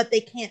loving it. But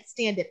they can't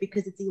stand it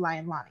because it's Eli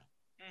and Lonnie.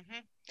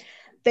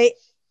 Mm-hmm.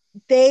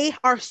 They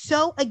are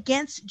so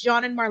against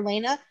John and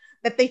Marlena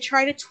that they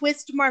try to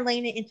twist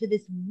Marlena into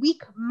this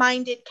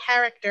weak-minded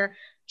character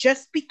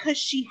just because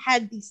she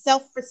had the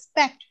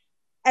self-respect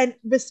and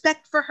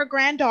respect for her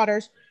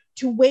granddaughters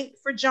to wait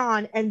for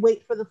John and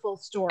wait for the full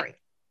story.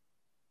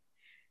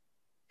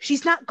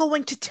 She's not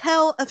going to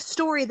tell a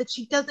story that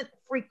she doesn't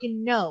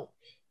freaking know.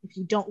 If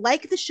you don't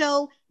like the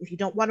show, if you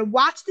don't want to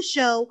watch the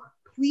show,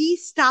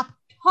 please stop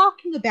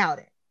talking about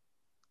it.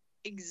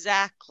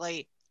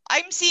 Exactly.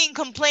 I'm seeing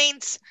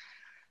complaints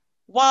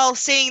while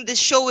saying this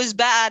show is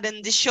bad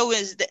and this show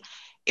is.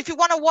 If you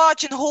want to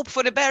watch and hope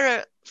for the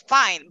better,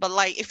 fine. But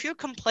like, if you're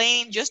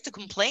complaining just to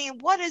complain,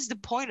 what is the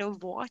point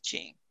of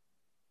watching?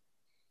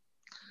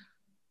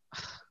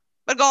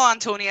 But go on,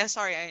 Tonya.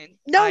 Sorry,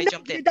 I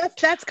jumped in.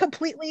 That's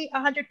completely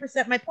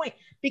 100% my point.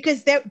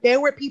 Because there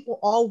were people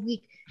all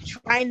week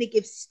trying to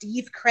give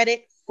Steve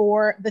credit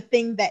for the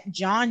thing that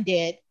John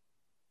did.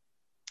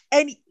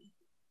 And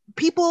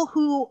people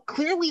who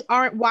clearly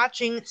aren't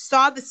watching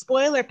saw the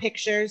spoiler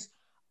pictures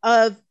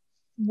of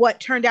what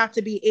turned out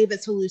to be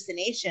Ava's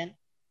hallucination.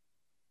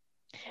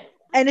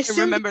 And I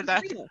remember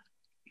that. Real.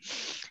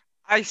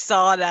 I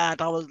saw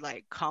that. I was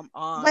like, come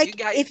on. Like,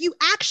 if you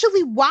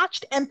actually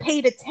watched and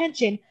paid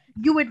attention,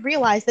 you would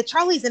realize that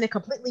Charlie's in a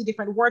completely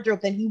different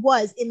wardrobe than he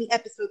was in the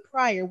episode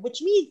prior,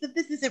 which means that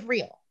this isn't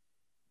real.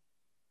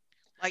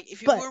 Like,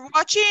 if you were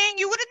watching,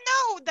 you wouldn't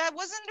know that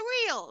wasn't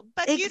real.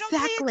 But exactly. You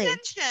don't pay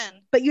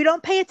attention. But you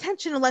don't pay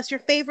attention unless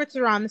your favorites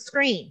are on the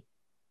screen.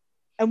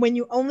 And when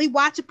you only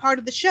watch a part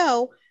of the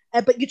show,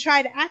 but you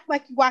try to act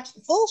like you watch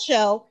the full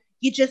show,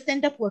 you just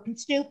end up looking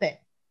stupid.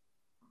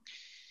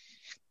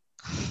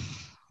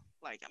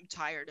 Like, I'm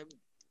tired of,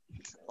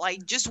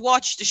 like, just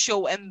watch the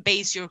show and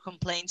base your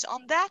complaints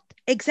on that.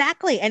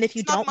 Exactly. And if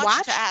you don't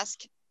watch, to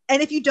ask.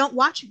 And if you don't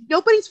watch,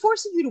 nobody's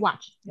forcing you to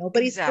watch.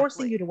 Nobody's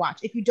forcing you to watch.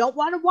 If you don't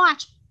want to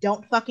watch,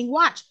 don't fucking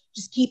watch.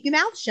 Just keep your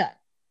mouth shut.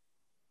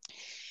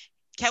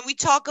 Can we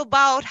talk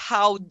about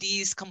how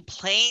these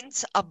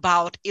complaints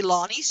about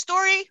Ilani's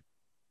story?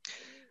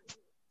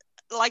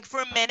 Like,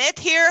 for a minute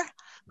here,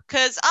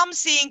 because I'm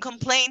seeing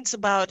complaints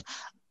about,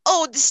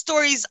 oh, this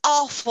story is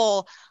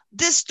awful.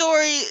 This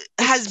story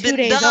has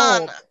been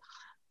done. Old.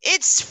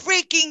 It's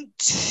freaking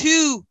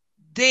 2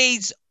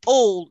 days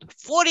old.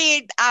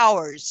 48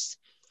 hours.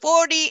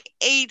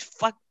 48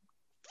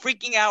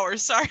 freaking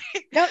hours. Sorry.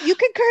 No, you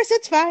can curse.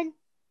 It's fine.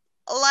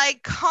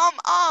 Like, come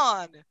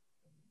on.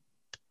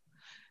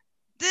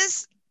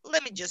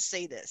 Let me just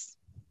say this.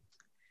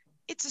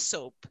 It's a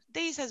soap.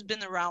 Days has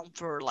been around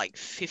for like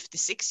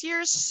 56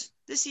 years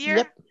this year.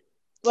 Yep.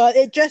 Well,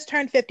 it just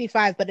turned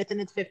 55, but it's in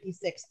its 56th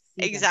season.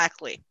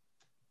 Exactly.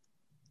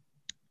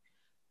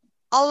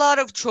 A lot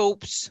of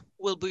tropes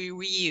will be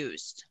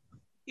reused.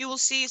 You will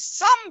see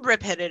some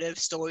repetitive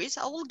stories.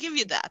 I will give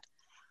you that.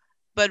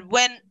 But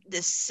when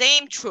the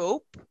same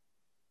trope,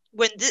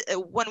 when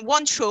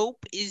one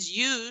trope is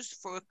used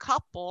for a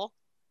couple,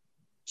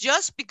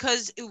 just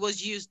because it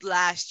was used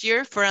last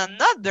year for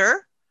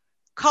another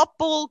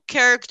couple,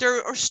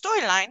 character, or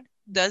storyline,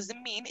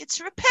 doesn't mean it's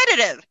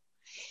repetitive.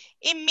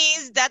 It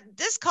means that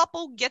this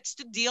couple gets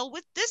to deal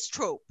with this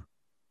trope.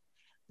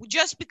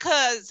 Just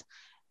because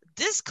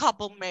this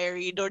couple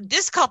married or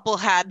this couple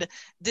had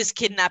this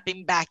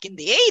kidnapping back in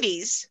the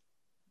 80s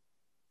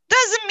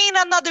doesn't mean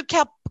another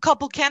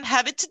couple can't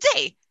have it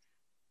today.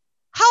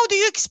 How do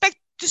you expect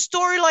the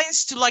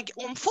storylines to like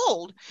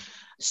unfold?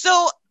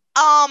 So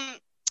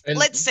and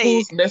let's say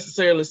who's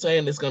necessarily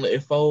saying it's going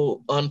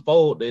to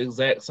unfold the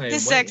exact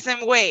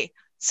same way.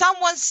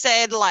 Someone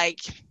said like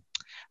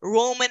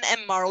Roman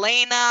and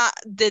Marlena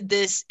did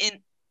this in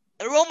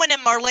Roman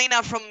and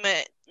Marlena from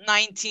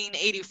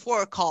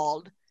 1984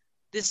 called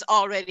This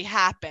Already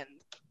Happened.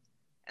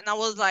 And I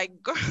was like,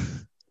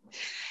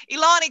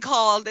 Ilani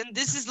called and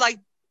this is like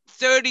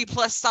 30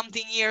 plus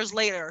something years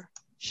later.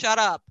 Shut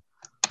up.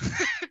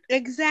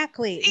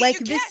 Exactly. Like,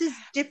 this is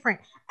different.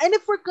 And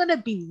if we're going to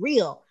be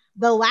real,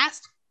 the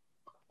last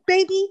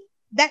baby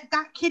that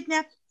got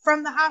kidnapped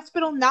from the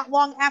hospital not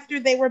long after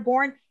they were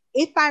born,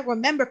 if I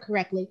remember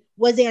correctly,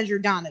 was Andrew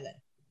Donovan.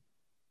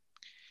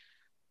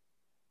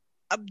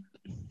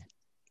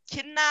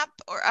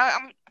 Kidnapped, or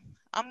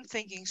I'm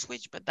thinking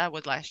Switch, but that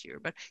was last year.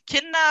 But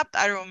kidnapped,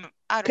 I don't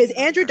because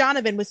Andrew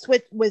Donovan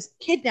was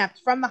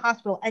kidnapped from the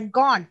hospital and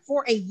gone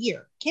for a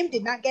year. Kim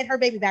did not get her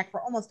baby back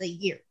for almost a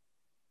year.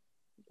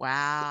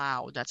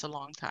 Wow, that's a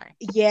long time.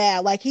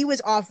 Yeah, like he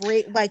was off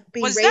like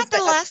being was raised. Was that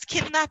the last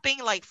kidnapping,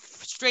 like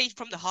straight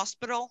from the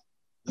hospital?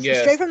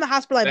 Yeah, straight from the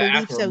hospital, I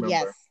believe so. Remember.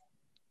 Yes,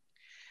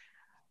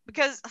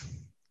 because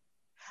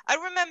I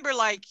remember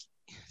like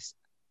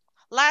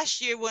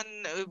last year when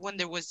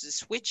there was the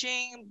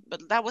switching,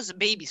 but that was a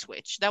baby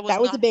switch. That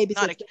was a baby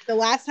switch. The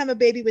last time a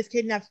baby was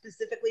kidnapped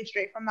specifically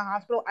straight from the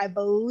hospital, I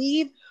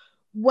believe,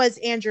 was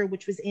Andrew,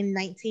 which was in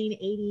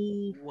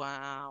 1980.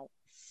 Wow.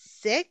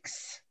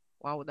 6.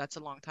 Wow, that's a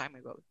long time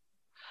ago.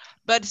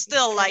 But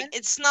still, like,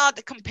 it's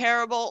not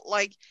comparable.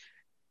 Like,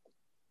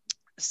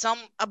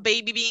 a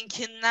baby being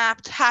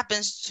kidnapped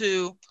happens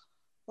to,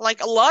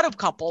 like, a lot of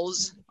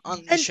couples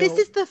on the show. And this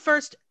is the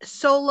first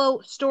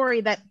solo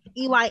story that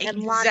Eli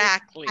and Lonnie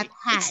have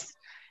had.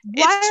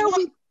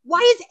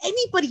 Why is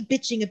anybody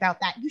bitching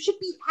about that? You should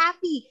be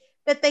happy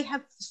that they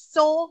have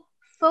sole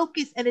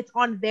focus and it's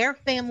on their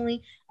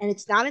family and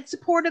it's not in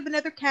support of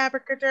another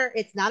character.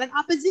 It's not in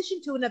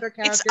opposition to another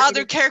It's character.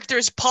 other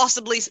characters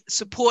possibly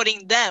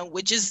supporting them,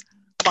 which is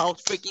about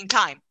freaking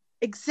time.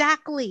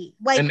 Exactly.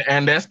 Like,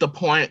 and that's the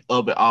point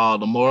of it all.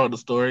 The moral of the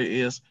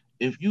story is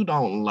if you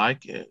don't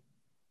like it,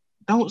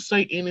 don't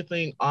say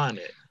anything on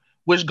it.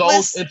 Which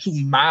goes into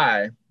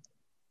you're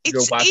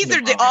it's watching either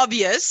it the wrong.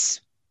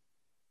 obvious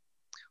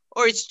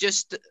or it's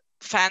just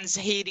fans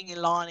hating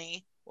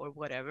Ilani or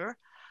whatever.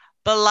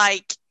 But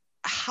like,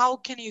 how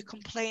can you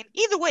complain?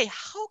 Either way,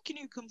 how can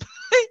you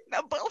complain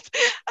about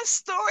a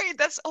story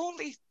that's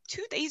only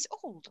 2 days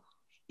old?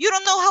 You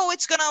don't know how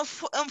it's gonna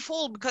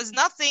unfold because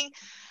nothing,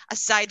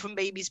 aside from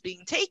babies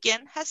being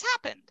taken, has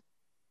happened.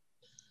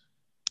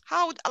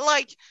 How,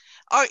 like,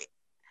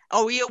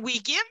 are we a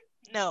week in?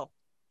 No.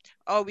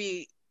 Are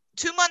we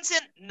 2 months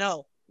in?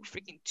 No. We're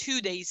freaking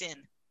 2 days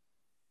in.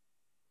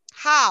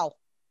 How?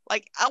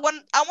 Like, I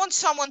want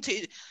someone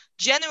to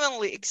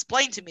genuinely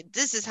explain to me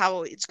this is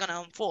how it's gonna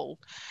unfold.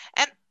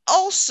 And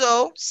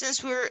also,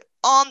 since we're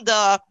on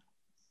the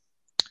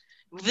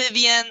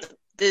Vivian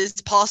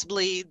is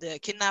possibly the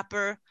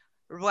kidnapper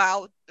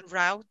route,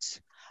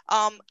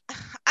 I'm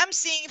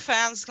seeing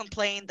fans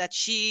complain that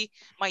she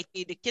might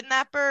be the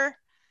kidnapper,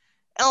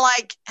 and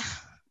like,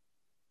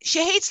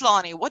 she hates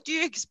Lonnie. What do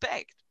you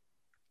expect?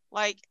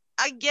 Like,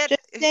 I get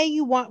just say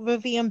you want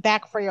Vivian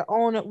back for your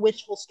own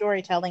wishful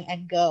storytelling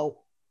and go.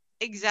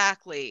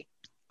 exactly.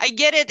 I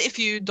get it if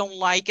you don't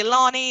like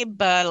Ilani,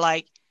 but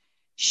like,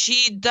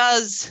 she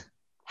does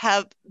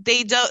have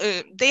they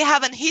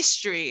have an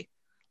history.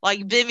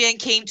 Like, Vivian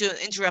came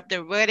to interrupt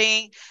their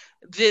wedding.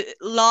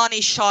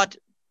 Lonnie shot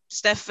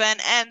Stefan,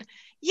 and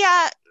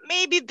yeah,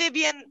 maybe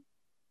Vivian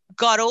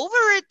got over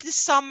it this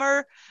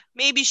summer.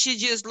 Maybe she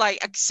just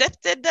like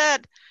accepted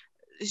that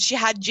she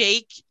had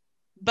Jake,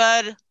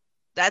 but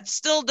that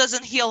still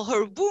doesn't heal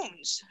her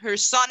wounds. Her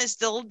son is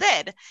still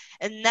dead.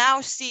 And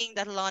now seeing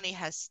that Lonnie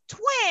has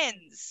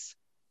twins,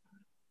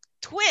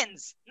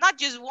 not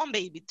just one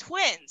baby,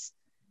 twins,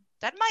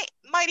 that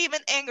might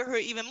even anger her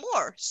even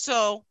more.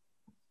 So,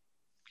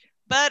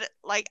 but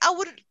like, I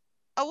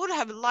would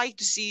have liked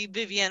to see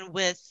Vivian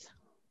with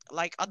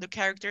like other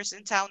characters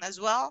in town as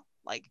well,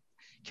 like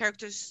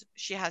characters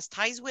she has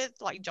ties with,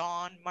 like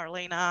John,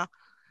 Marlena,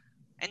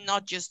 and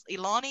not just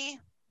Ilani.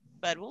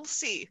 But we'll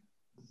see.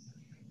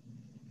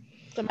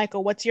 So,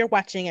 Michael, what's your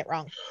watching it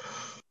wrong?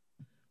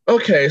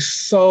 Okay,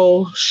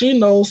 so She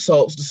Knows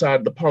Soaps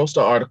decided to post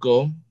an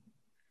article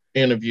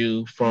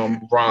interview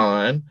from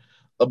Ron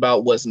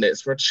about what's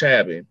next for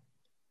Chabby.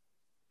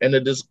 And the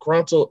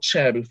disgruntled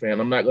Chabby fan,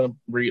 I'm not going to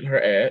read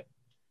her ad,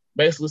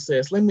 basically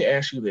says, let me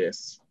ask you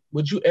this.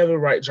 Would you ever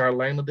write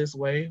Jarlana this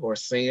way or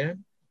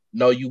Sin?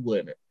 No, you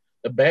wouldn't.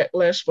 The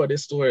backlash for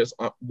this story is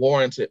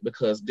warranted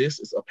because this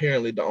is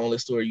apparently the only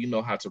story you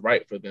know how to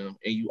write for them,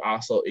 and you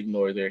also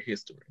ignore their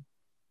history.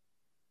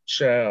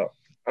 Child,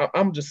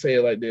 I'm just saying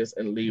it like this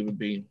and leave it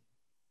be.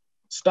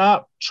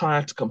 Stop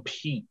trying to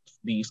compete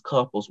these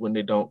couples when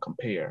they don't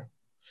compare.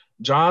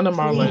 John and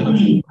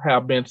Marlena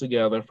have been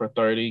together for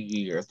 30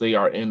 years. They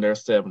are in their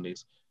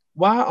 70s.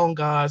 Why on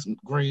God's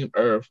green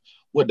earth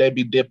would they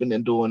be dipping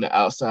and doing it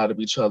outside of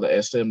each other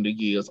at 70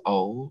 years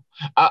old?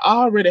 I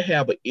already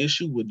have an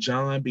issue with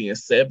John being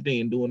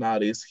 70 and doing all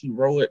these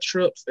heroic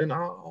trips and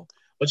all.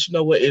 But you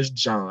know what? It's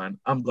John.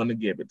 I'm going to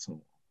give it to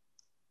him.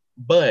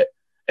 But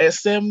at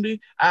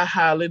 70, I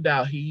highly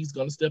doubt he's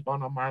going to step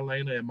on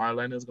Marlena and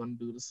Marlena is going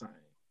to do the same.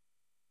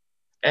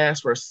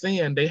 As for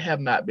Sin, they have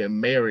not been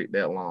married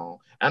that long.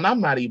 And I'm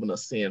not even a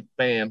Sin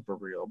fan for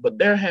real, but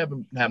they have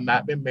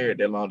not been married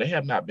that long. They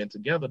have not been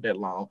together that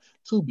long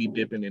to be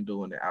dipping and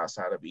doing it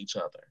outside of each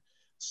other.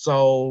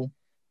 So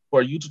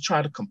for you to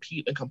try to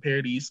compete and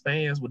compare these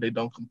fans when they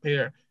don't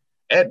compare,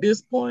 at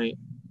this point,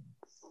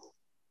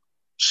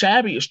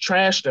 Shabby is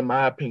trashed in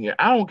my opinion.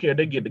 I don't care if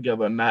they get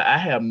together or not.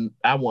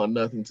 I want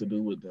nothing to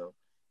do with them.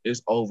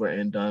 It's over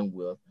and done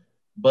with.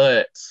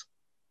 But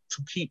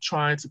to keep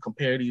trying to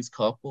compare these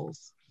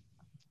couples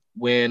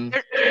when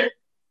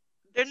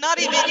they're not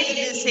even in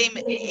the same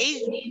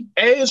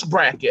age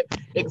bracket.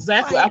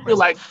 Exactly. I feel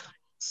like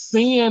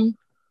Sin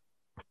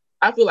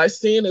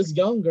is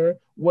younger,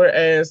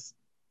 whereas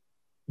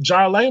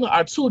Jarlana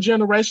are 2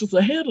 generations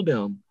ahead of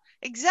them.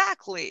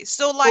 Exactly.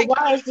 So like,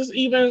 why is this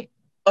even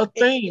a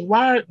thing?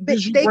 Why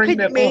did you bring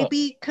that up? They could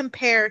maybe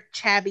compare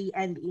Chabby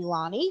and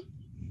Ilani.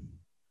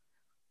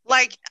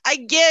 Like, I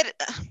get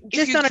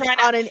just on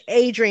an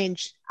age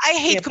range. I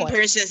hate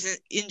comparisons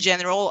in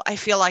general. I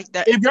feel like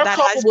that if your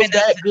couple was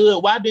that good,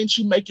 why didn't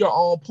you make your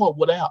own point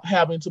without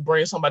having to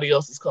bring somebody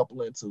else's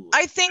couple into it?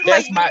 I think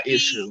that's like my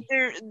issue.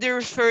 They're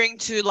referring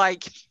to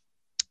like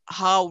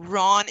how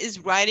Ron is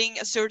writing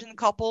a certain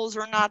couples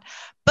or not,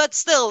 but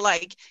still,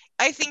 like,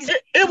 I think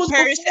it was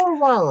before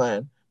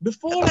Ron.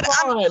 Before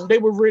Ron, they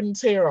were written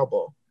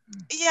terrible.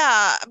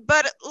 Yeah,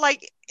 but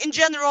like in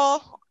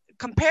general,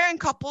 comparing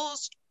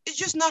couples is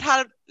just not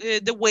how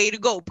the way to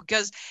go,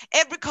 because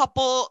every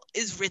couple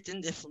is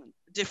written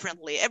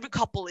differently. Every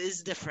couple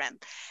is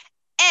different,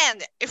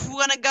 and if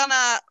we're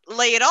gonna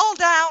lay it all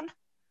down,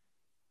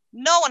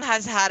 No one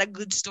has had a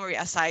good story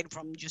aside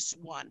from just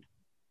one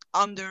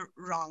under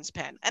Ron's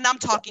pen. And I'm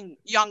talking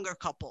younger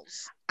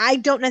couples. I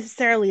don't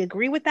necessarily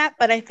agree with that,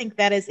 but I think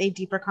that is a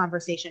deeper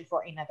conversation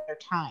for another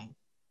time.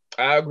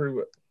 I agree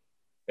with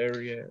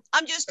Ariane.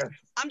 I'm just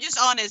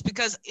honest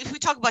because if we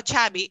talk about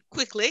Chabby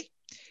quickly,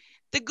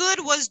 the good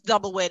was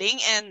Double Wedding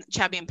and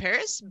Chabby in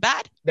Paris.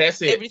 Bad.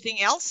 That's it.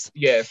 Everything else.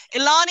 Yes.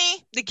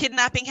 Ilani, the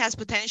kidnapping has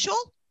potential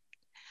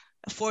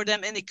for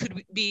them and it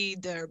could be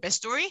their best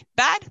story.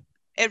 Bad.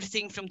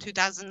 Everything from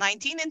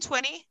 2019 and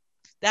 20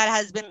 that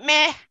has been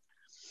meh.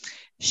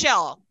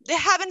 Shell, they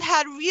haven't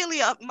had really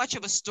much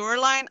of a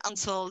storyline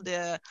until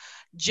the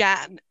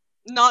Jan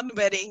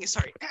non-wedding,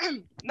 sorry,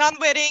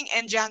 non-wedding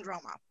and Jan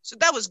drama. So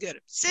that was good.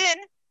 Sin,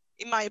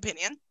 in my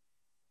opinion,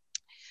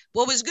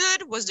 what was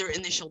good was their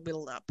initial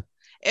build-up.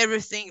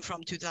 Everything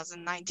from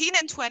 2019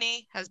 and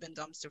 20 has been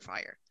dumpster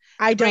fire.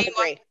 I don't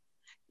agree.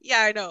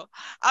 Yeah, I know.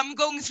 I'm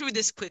going through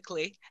this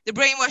quickly. The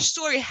brainwash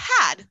story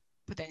had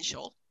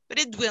potential, but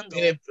it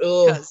dwindled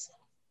because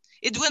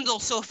it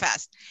dwindled so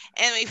fast.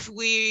 And if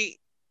we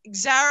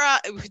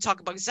talk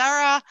about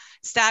Zara,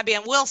 Stabby,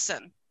 and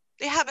Wilson,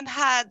 they haven't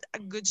had a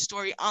good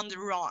story under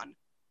Ron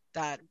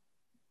that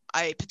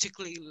I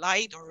particularly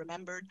liked or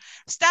remembered.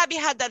 Stabby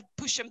had that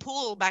push and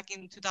pull back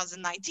in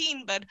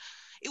 2019, but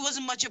it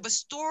wasn't much of a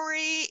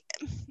story.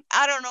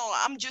 I don't know.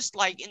 I'm just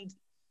like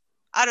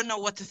I don't know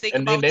what to think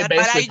about that, but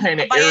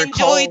I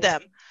enjoyed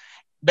them.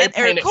 They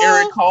painted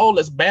Eric Cole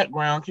as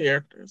background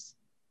characters.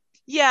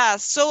 Yeah,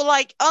 so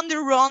like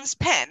under Ron's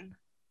pen,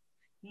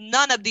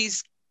 none of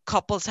these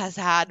couples has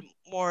had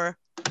more.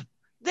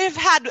 They've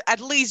had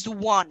at least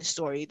one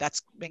story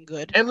that's been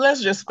good. And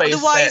let's just face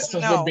that,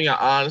 since we're being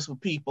honest with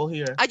people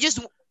here.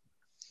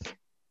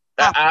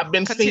 I've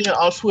been seeing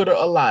on Twitter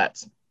a lot.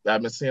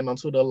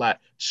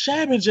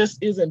 Shabby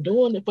just isn't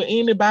doing it for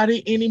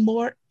anybody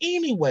anymore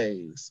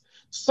anyways.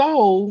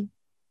 So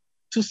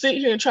to sit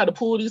here and try to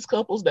pull these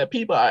couples that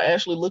people are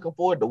actually looking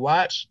forward to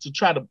watch to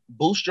try to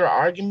boost your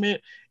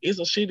argument is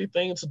a shitty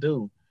thing to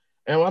do.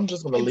 And I'm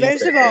just going to leave it.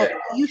 First of all,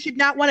 you should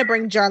not want to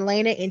bring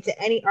Jarlena into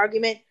any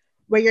argument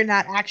where you're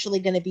not actually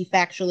going to be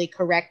factually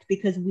correct,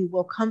 because we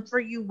will come for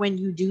you when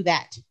you do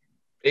that.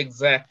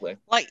 Exactly.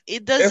 Like,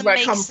 it doesn't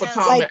make sense. It's like coming for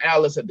Tom and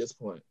Alice at this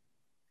point.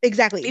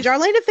 Exactly.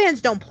 Jarlena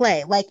fans don't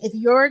play. Like, if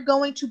you're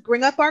going to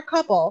bring up our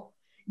couple,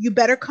 you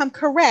better come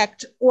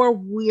correct or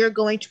we're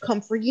going to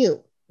come for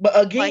you. But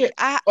again,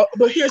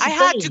 but here's the thing. I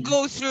had to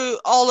go through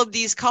all of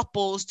these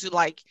couples to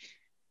like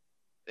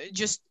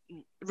just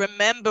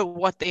remember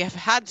what they have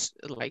had,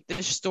 like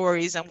their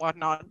stories and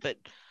whatnot. But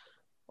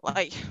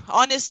like,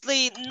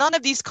 honestly, none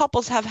of these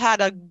couples have had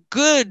a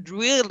good,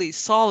 really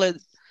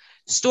solid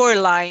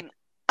storyline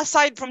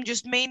aside from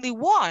just mainly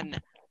one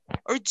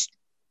or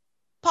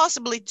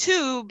possibly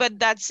two, but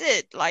that's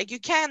it. Like, you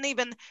can't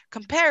even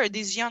compare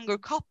these younger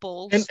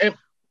couples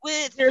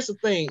with. Here's the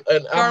thing,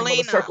 and I'm going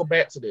to circle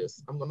back to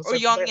this.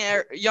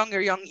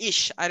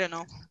 Youngish. I don't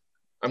know.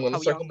 I'm going to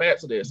circle back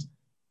to this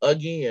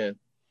again.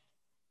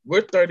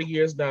 We're 30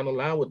 years down the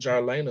line with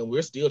Jarlena, and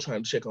we're still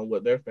trying to check on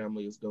what their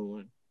family is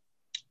doing.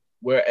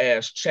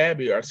 Whereas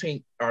Chabby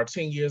are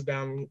 10 years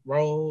down the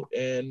road,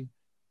 and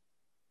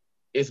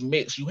it's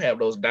mixed. You have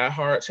those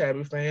diehard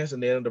Chabby fans,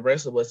 and then the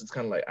rest of us is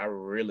kind of like, I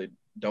really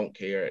don't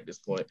care at this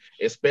point,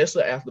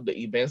 especially after the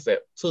events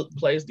that took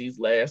place these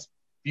last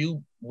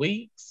few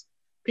weeks.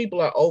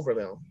 People are over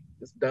them.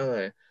 It's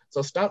done.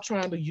 So stop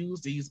trying to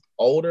use these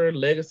older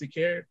legacy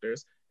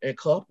characters and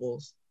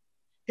couples.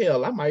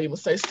 Hell, I might even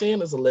say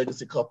Sin is a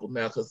legacy couple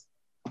now, because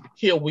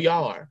here we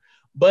are.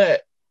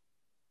 But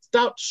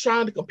stop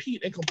trying to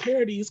compete and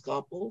compare these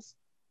couples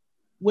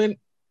when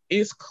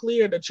it's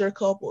clear that your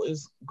couple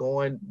is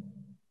going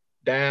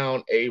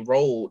down a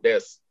road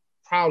that's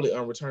probably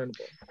unreturnable.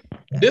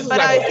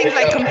 I think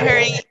like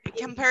comparing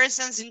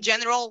comparisons in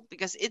general,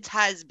 because it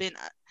has been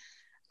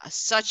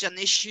such an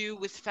issue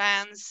with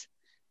fans,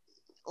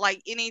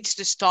 like, it needs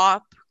to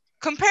stop.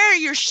 Compare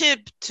your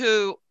ship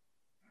to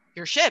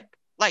your ship.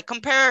 Like,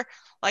 compare,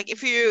 like,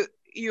 if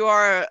you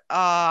are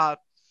a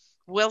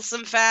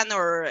Wilson fan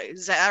or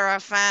Zara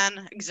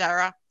fan,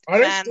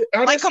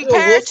 like,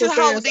 compare to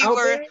how they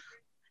were.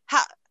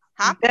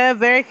 There are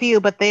very few,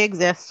 but they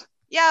exist.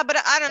 Yeah, but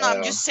I don't know.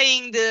 I'm just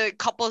saying the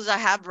couples I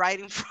have right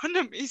in front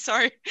of me.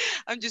 Sorry,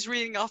 I'm just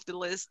reading off the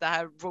list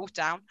that I wrote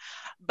down.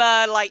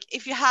 But like,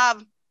 if you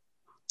have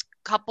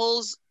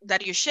couples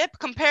that you ship,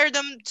 compare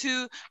them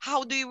to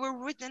how they were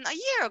written a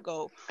year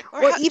ago,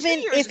 or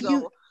even if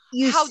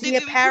you see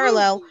a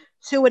parallel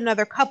to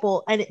another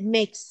couple and it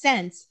makes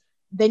sense,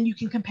 then you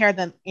can compare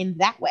them in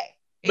that way.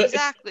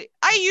 Exactly.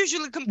 I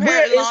usually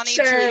compare Lonnie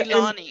to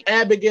Ilani.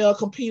 Abigail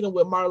competing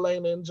with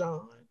Marlena and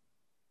John.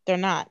 They're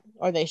not,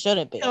 or they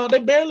shouldn't be. No, they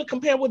barely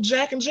compare with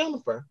Jack and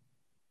Jennifer.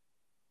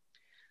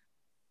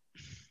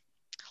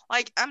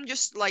 Like, I'm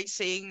just like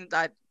saying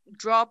that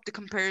drop the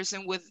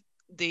comparison with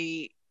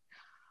the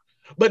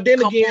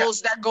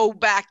couples that go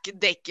back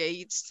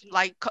decades.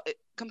 Like,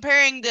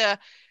 comparing the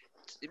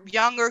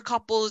younger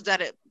couples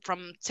that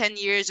from 10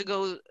 years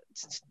ago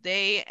to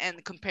today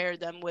and compare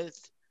them with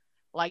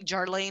like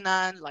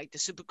Jarlena, like the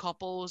super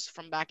couples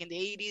from back in the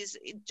 80s.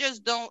 It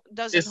just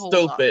doesn't It's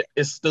hold up. stupid.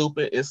 It's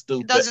stupid. It's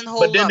It stupid. doesn't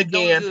But hold then up. Don't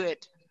again, do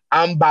it.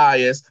 I'm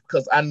biased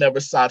because I never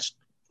saw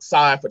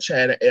it for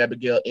Chad and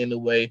Abigail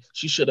anyway.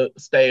 She should have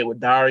stayed with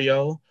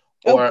Dario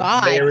Oh or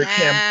God. Mary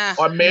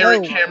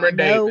No, Cameron no,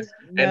 Davis.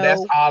 And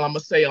that's no. all I'm gonna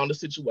say on the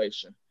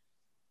situation.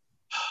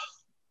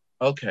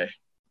 Okay.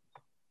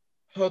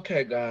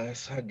 Okay,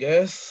 guys. I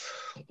guess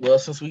well,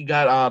 since we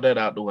got all that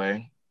out the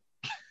way,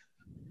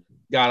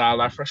 got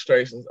all our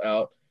frustrations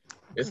out,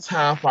 it's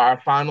time for our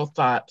final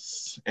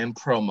thoughts and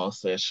promo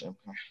session.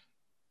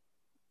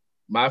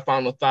 My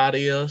final thought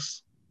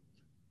is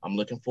I'm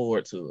looking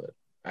forward to it.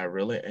 I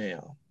really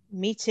am.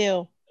 Me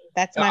too.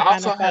 That's I my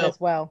also final thought have as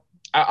well.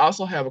 I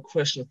also have a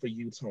question for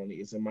you, Tony.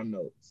 It's in my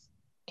notes.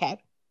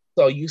 Okay.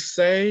 So you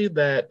say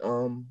that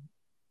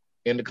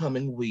in the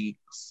coming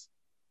weeks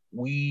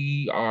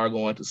we are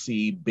going to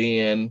see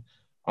Ben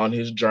on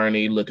his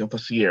journey looking for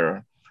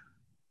Sierra.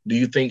 Do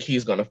you think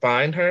he's going to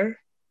find her? And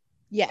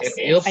Yes,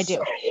 if I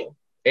so, do.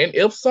 and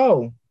if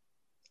so,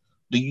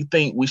 do you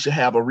think we should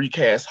have a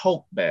recast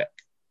Hope back?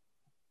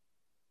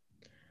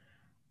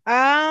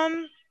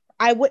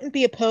 I wouldn't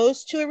be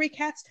opposed to a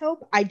recast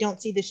Hope. I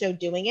don't see the show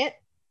doing it.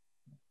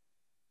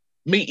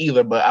 Me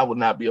either, but I would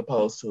not be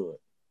opposed to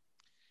it.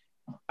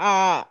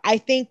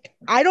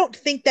 I don't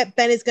think that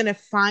Ben is gonna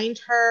find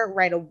her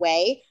right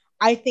away.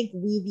 I think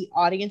we, the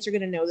audience, are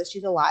gonna know that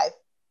she's alive.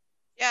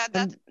 Yeah,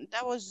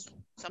 that was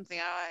something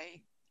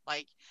I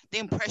like. The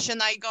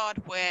impression I got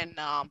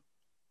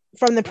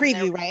From the when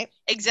they, preview, right?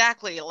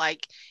 exactly,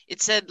 like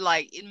it said,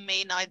 like it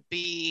may not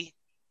be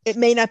It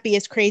may not be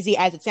as crazy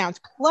as it sounds.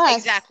 Plus,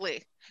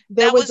 exactly.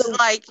 there That was was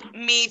like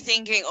me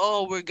thinking,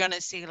 oh, we're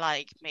gonna see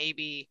like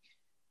maybe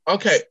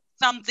Okay.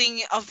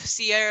 something of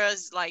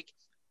Sierra's like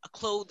a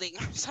clothing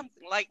or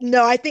something like.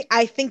 no. I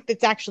think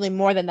that's actually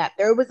more than that.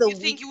 There was a You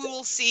think we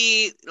will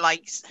see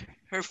like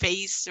her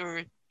face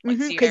or like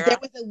because there Sierra?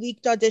 was a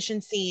leaked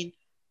audition scene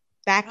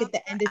back Well, at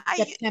the end of I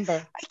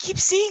September. I keep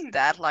seeing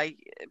that like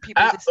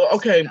people discussing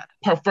Okay, that.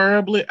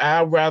 preferably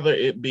I'd rather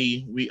it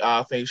be we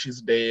all think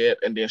she's dead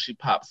and then she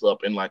pops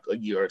up in like a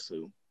year or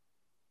two.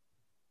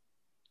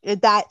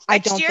 That I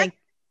Next don't year, think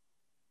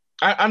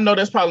I know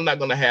that's probably not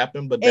going to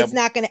happen, but it's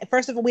not gonna.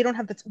 First of all, we don't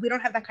have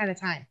that kind of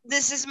time.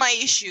 this is my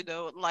issue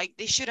though. Like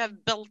they should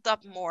have built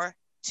up more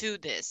to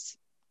this.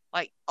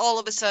 Like all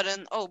of a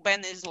sudden, oh,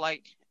 Ben is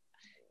like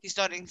he's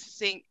starting to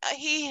think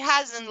he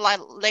hasn't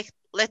like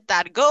let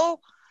that go,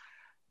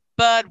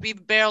 but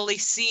we've barely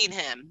seen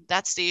him.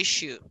 That's the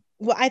issue.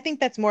 Well, I think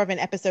that's more of an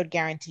episode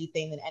guarantee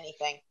thing than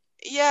anything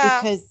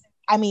Yeah, because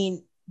I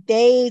mean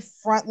they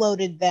front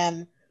loaded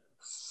them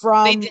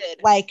they from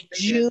did. like They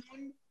did.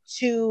 June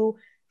to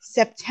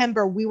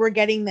September. We were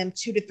getting them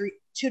 2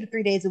 to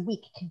 3 days a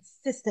week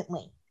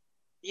consistently.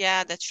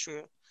 Yeah, that's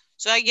true.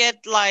 So I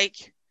get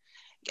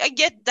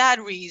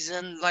that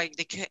reason. Like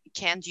they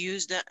can't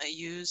use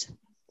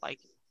like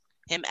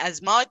him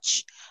as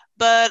much,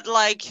 but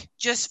like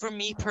just for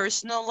me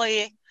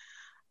personally,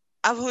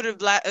 I would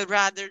have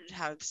rather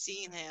have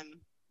seen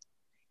him.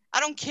 I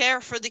don't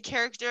care for the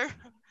character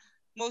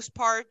most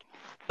part,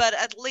 but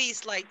at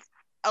least like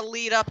a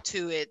lead up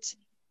to it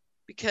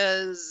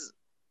because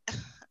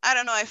I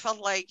don't know. I felt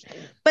like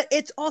But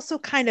it's also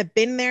kind of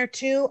been there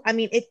too. I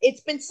mean,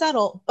 it's been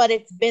subtle, but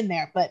it's been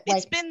there. But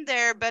it's like, been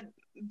there, but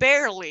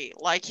barely.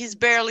 Like he's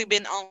barely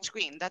been on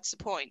screen. That's the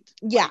point.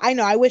 yeah, Like I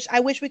know. I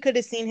wish we could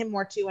have seen him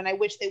more too, and I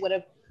wish they would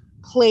have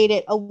played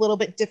it a little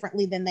bit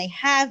differently than they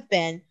have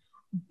been.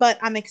 But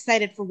I'm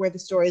excited for where the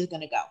story is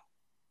going to go.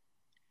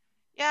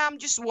 yeah, I'm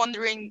just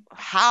wondering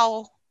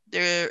how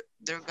they're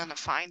gonna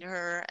find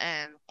her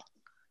and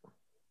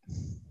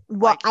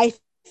Well, like, I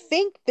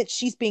think that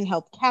she's being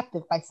held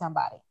captive by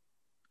somebody.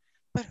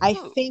 but I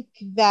who? think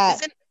that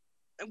Isn't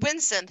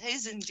Vincent?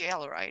 He's in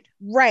jail, right?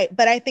 right,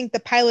 but I think the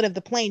pilot of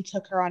the plane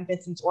took her on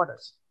Vincent's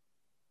orders.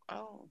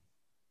 Oh,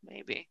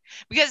 maybe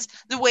because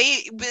the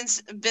way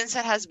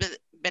Vincent has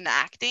been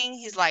acting,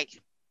 he's like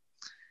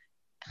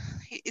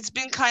it's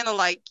been kind of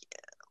like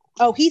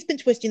Oh, he's been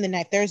twisting the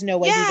knife. There's no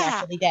way he's yeah,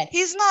 actually dead.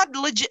 he's not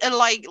legit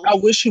like I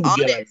wish he would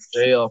get out of honest.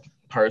 jail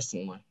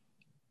personally.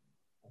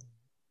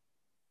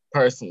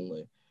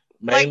 Personally,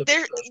 mainly Like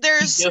because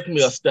he there's gives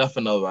me a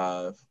Stefano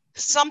vibe.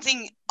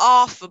 something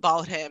off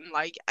about him.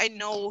 Like I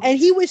know And he's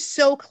he was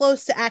so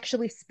close to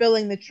actually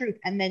spilling the truth,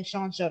 and then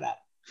Sean showed up.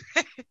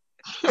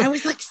 I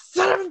was like,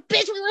 son of a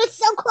bitch, we were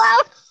so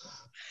close.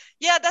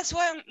 yeah. That's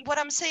what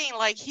I'm saying.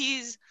 Like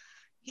he's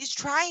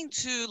trying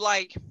to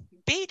like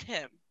bait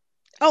him.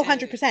 Oh,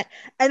 100%.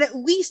 And at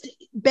least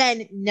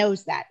Ben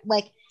knows that.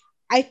 Like,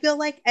 I feel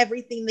like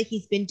everything that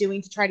he's been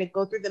doing to try to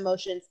go through the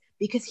motions,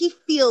 because he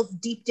feels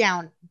deep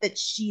down that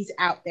she's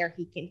out there.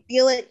 He can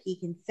feel it, he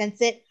can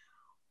sense it,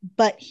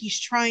 but he's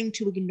trying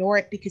to ignore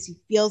it because he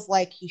feels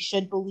like he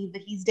should believe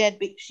that she's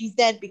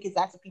dead because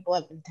that's what people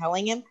have been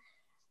telling him,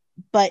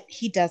 but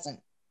he doesn't.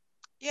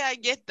 Yeah, I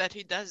get that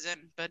he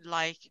doesn't, but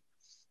like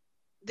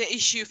the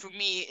issue for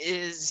me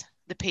is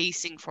the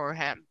pacing for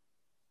him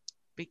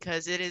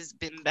because it has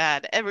been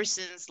bad ever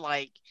since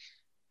like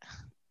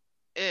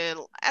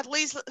at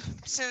least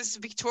since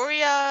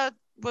Victoria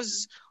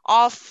was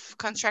off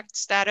contract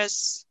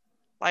status,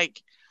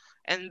 like,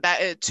 and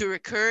back to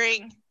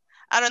recurring.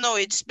 I don't know.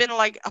 It's been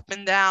like up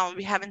and down.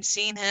 We haven't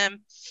seen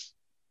him,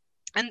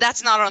 and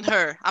that's not on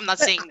her. I'm not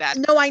But saying that.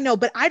 no, I know,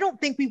 but I don't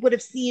think we would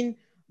have seen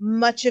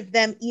much of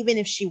them even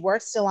if she were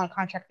still on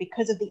contract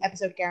because of the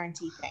episode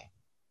guarantee thing.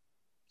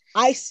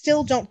 I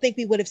still don't think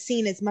we would have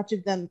seen as much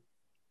of them.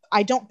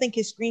 I don't think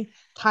his screen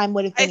time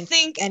would have I been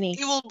think any.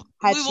 we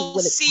will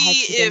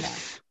see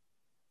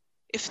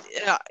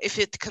if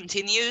it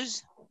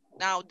continues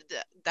now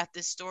that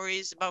this story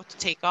is about to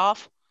take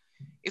off.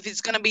 If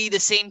it's gonna be the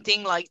same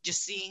thing, like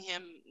just seeing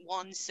him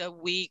once a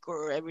week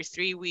or every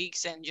 3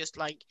 weeks and just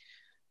like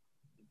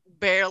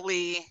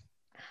barely.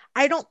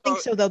 I don't think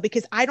so though,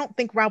 because I don't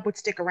think Rob would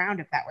stick around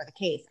if that were the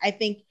case. I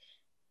think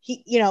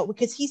he,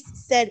 because he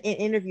said in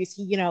interviews,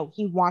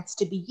 he wants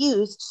to be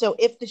used. So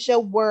if the show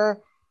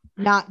were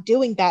not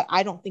doing that,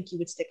 I don't think he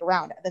would stick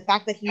around. The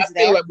fact that he's I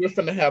feel like we're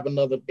finna have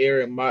another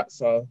Eric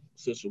Matzoff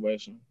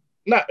situation.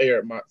 Not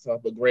Eric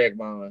Matzoff, but Greg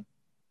Vaughn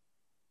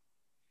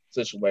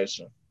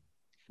situation.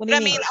 But I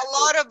mean,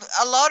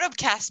 a lot of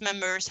cast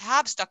members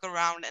have stuck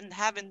around and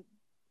have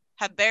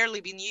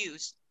barely been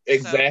used.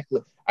 Exactly.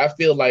 So, I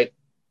feel like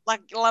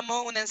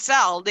Lamone and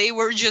Sal, they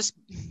were just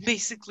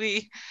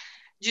basically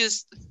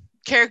just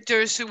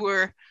characters who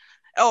were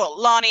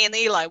Lonnie and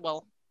Eli.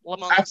 Well,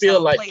 Lamone I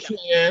feel like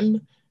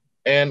Ken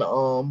and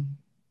Al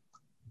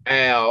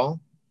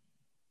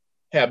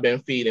have been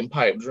feeding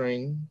pipe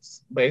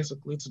dreams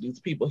basically to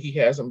these people he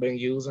hasn't been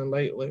using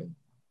lately.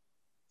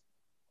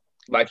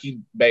 Like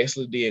he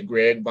basically did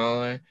Greg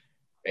Vaughn,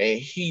 and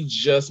he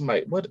just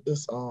might. What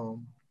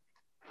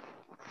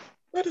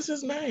is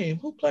his name?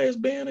 Who plays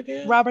Ben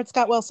again? Robert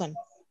Scott Wilson.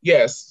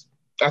 Yes,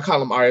 I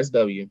call him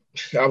RSW.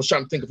 I was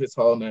trying to think of his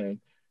whole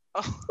name,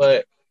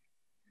 but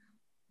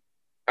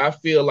I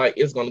feel like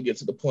it's going to get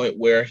to the point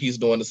where he's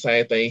doing the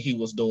same thing he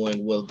was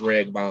doing with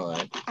Greg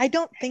Vaughn. I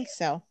don't think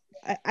so.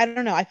 I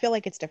don't know. I feel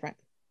like it's different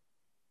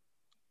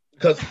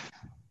because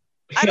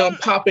him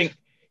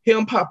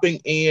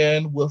popping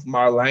in with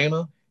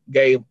Marlena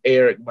gave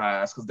Eric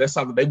vibes because that's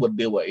something they would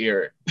deal with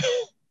Eric.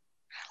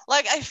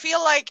 Like I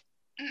feel like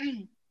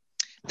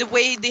the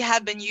way they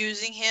have been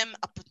using him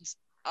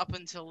up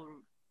until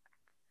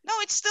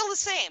it's still the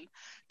same.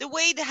 The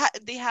way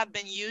they have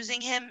been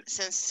using him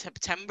since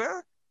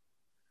September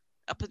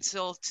up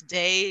until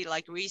today,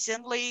 like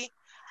recently,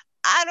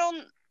 I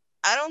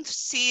don't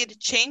see it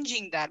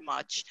changing that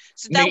much.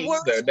 So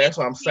that's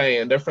what I'm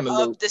saying. They're from the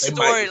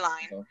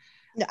storyline.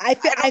 No,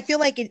 I feel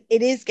like it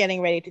is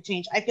getting ready to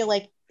change. I feel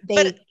like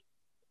But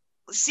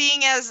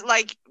seeing as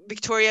like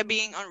Victoria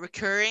being on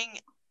recurring,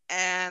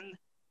 and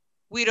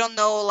we don't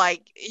know,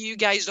 like you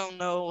guys don't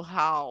know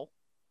how,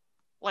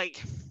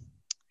 like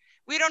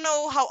we don't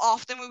know how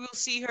often we will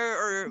see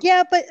her, or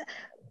but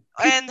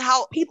and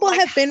how people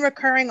have been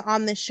recurring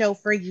on this show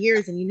for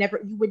years, and you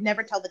would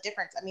never tell the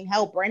difference. I mean,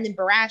 hell, Brandon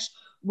Barash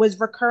was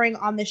recurring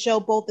on the show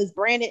both as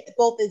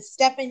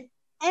Stefan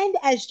and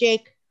as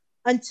Jake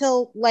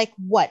until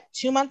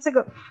 2 months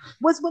ago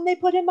was when they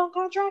put him on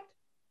contract,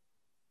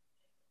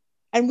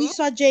 and we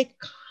saw Jake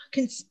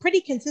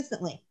pretty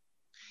consistently.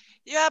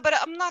 Yeah, but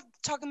I'm not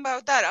talking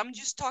about that. I'm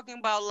just talking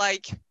about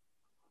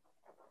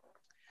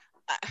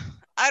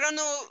I don't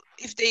know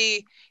if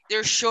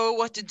they're sure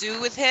what to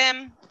do with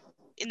him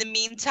in the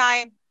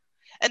meantime,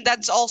 and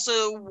that's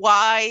also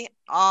why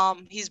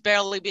he's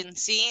barely been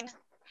seen.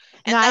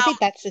 And I think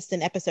that's just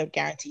an episode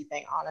guarantee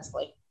thing,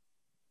 honestly.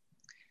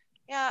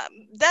 Yeah,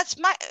 that's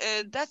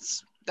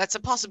a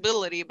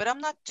possibility, but I'm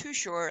not too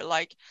sure.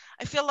 Like,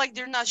 I feel like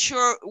they're not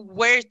sure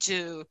where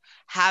to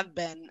have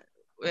Ben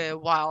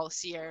while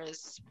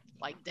Sierra's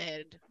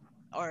dead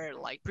or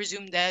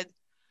presumed dead.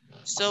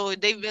 So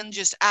they've been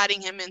just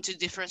adding him into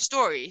different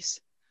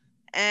stories,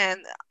 and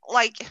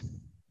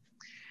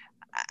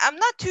I'm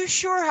not too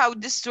sure how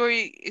this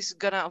story is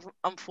gonna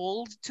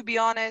unfold, to be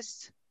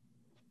honest,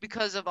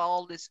 because of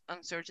all this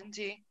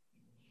uncertainty.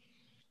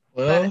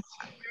 Well,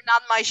 you're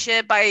not my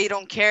ship. I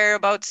don't care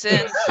about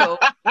Sin, so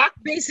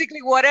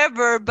basically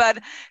whatever.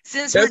 But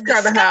since that's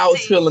kind of how I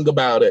was feeling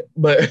about it,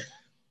 but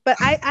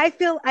I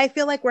feel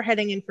like we're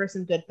heading in for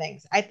some good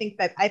things. I think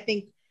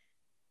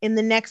in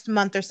the next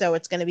month or so,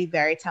 it's going to be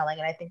very telling,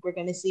 and I think we're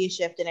going to see a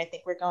shift, and I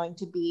think we're going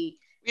to be.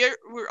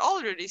 We're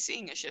already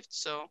seeing a shift,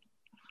 so.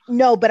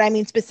 No, but I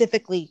mean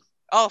specifically.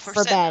 For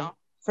Sin, Ben. No.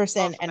 For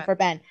Sin and for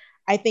Ben.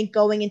 I think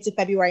going into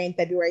February and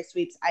February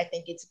sweeps, I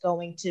think it's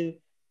going to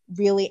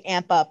really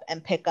amp up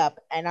and pick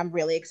up, and I'm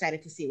really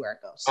excited to see where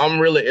it goes. I'm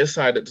really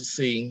excited to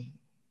see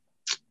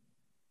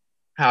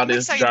how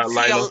this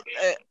Jarlena,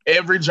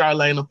 every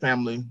Jarlena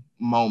family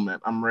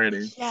moment. I'm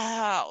ready.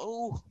 Yeah.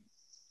 Oh.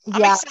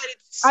 I'm excited to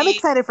see. I'm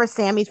excited for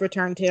Sammy's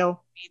return too.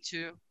 Me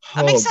too.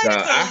 I'm excited for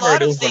I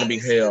heard it was going to be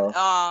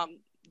hell.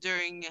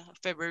 During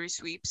February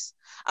sweeps,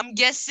 I'm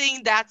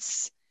guessing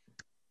that's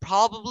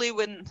probably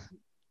when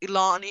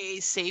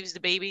Ilani saves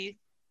the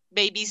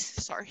babies.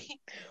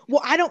 Sorry.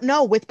 Well, I don't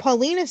know. With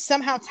Paulina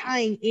somehow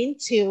tying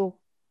into,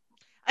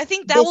 I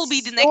think that will be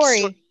the next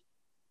story.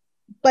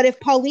 But if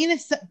Paulina,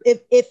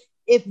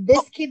 if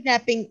this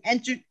kidnapping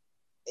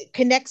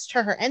connects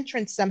to her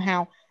entrance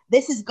somehow,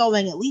 this is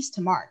going at least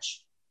to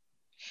March.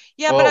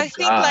 Yeah, but Oh I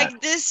think God.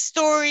 like this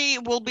story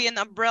will be an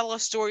umbrella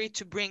story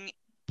to bring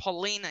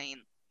Paulina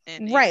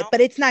in, you Right, know?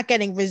 but it's not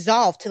getting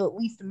resolved till at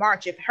least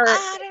March. If her,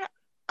 I don't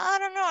I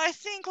don't know. I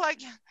think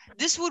like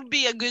this would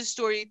be a good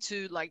story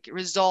to like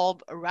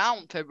resolve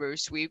around February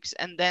sweeps,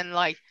 and then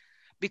like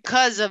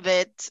because of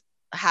it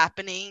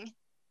happening,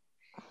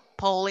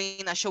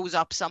 Paulina shows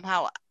up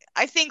somehow.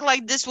 I think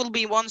like this will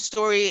be one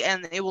story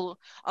and it will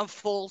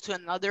unfold to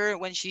another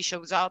when she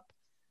shows up,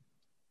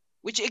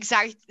 which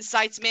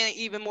excites me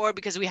even more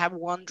because we have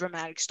one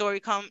dramatic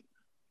story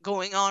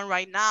going on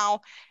right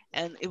now,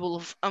 and it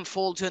will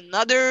unfold to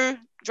another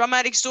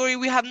dramatic story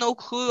we have no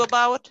clue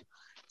about.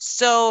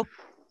 So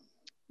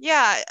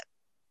yeah,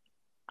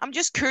 I'm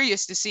just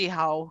curious to see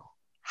how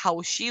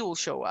she will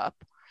show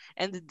up,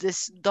 and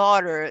this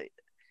daughter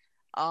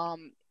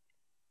um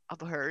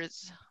of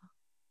hers.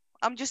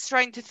 I'm just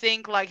trying to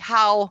think like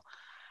how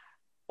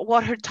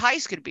what her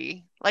ties could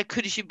be. Like,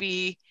 could she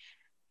be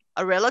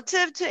a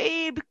relative to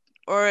Abe,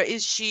 or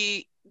is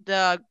she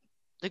the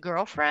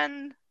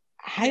girlfriend?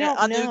 I don't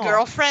A new know.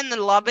 girlfriend,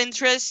 a love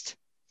interest,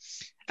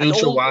 an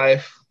Future old.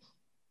 wife.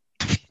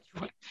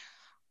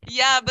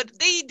 Yeah, but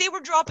they were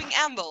dropping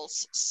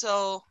anvils,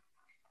 so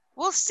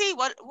we'll see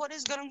what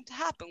is going to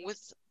happen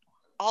with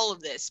all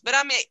of this. But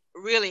I'm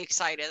really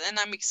excited, and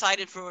I'm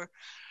excited for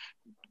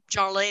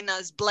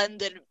Jarlena's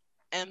blended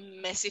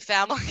and messy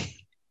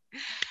family,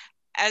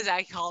 as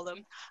I call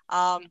them.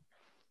 Um,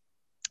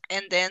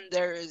 and then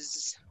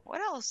there's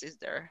what else is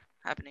there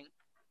happening?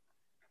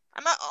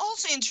 I'm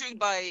also intrigued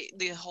by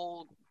the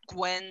whole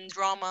Gwen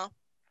drama.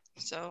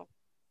 So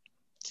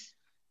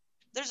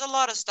there's a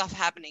lot of stuff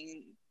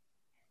happening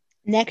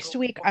Next going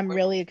week, I'm forward.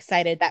 really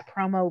excited. That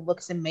promo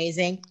looks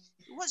amazing.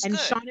 It was And good.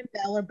 Sean and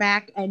Belle are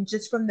back. And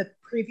just from the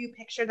preview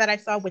picture that I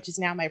saw, which is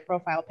now my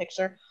profile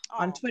picture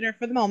on Oh, Twitter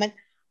for the moment,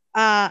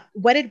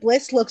 Wedded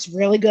Bliss looks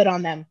really good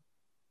on them.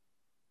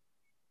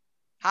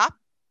 huh?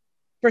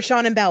 For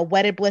Sean and Belle,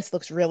 Wedded Bliss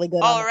looks really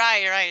good on Oh, them.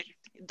 right.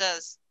 It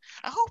does.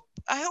 I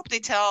hope they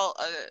tell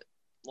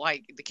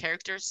like the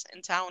characters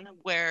in town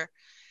where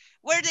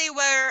they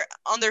were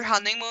on their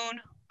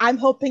honeymoon. I'm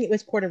hoping it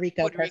was Puerto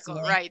Rico, Puerto Rico.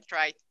 personally.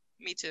 Right.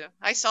 Me too.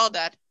 I saw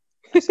that.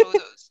 I saw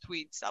those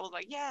tweets. I was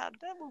like, yeah,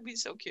 that would be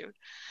so cute.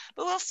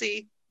 But we'll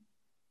see.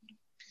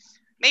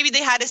 Maybe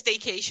they had a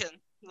staycation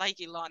like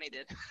Ilani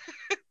did.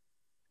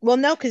 Well,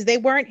 no, because they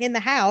weren't in the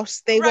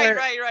house. They Right, were.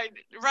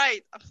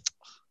 right.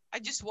 I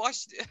just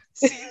watched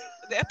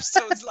the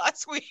episodes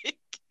last week.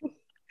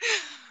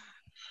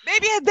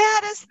 Maybe they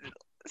had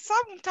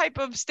some type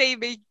of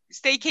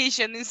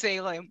staycation in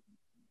Salem,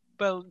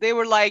 but they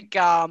were like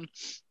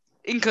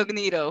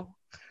incognito.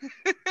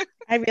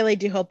 I really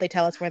do hope they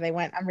tell us where they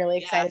went. I'm really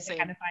Yeah, excited to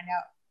kind same, of find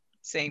out.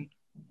 same.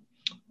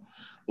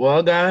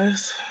 Well,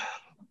 guys,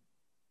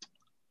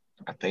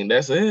 I think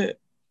that's it.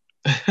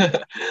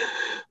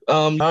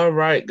 All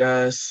right,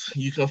 guys.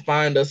 You can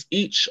find us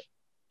each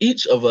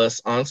of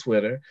us on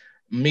Twitter.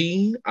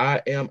 Me,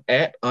 I am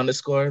at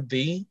underscore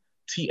the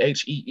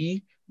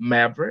THEE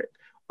Maverick.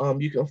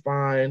 You can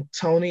find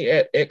Tony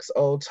at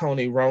XO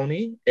Tony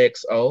Roney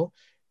XO.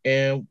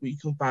 And we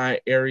can find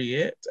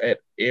Ariette at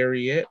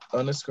Ariette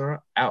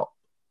underscore out.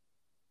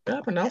 Did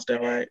I pronounce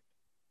that right?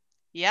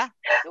 Yeah,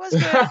 it was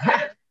good.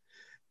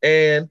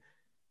 And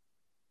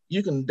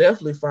you can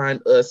definitely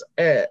find us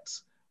at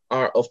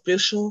our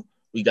official.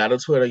 We got a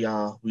Twitter,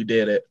 y'all. We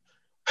did it.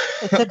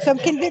 It took some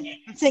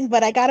convincing,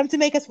 but I got him to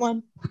make us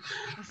one.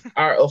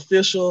 Our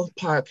official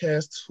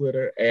podcast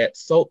Twitter at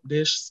Soap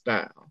Dish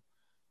Style.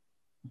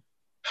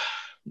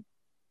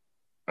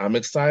 I'm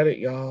excited,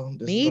 y'all.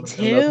 This Me is gonna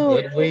be another too.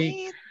 good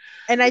week.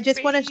 And I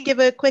just want to give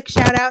a quick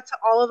shout out to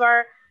all of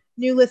our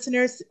new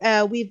listeners.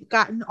 We've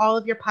gotten all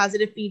of your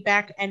positive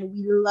feedback and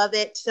we love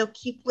it. So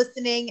keep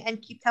listening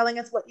and keep telling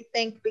us what you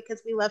think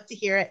because we love to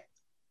hear it.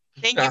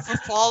 Thank you for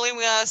following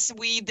us.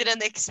 We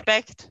didn't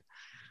expect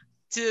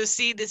to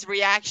see this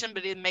reaction,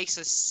 but it makes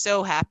us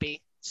so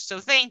happy. So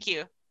thank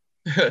you.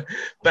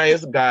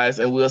 Thanks, guys,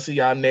 and we'll see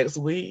y'all next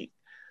week.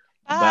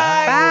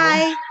 Bye.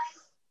 Bye.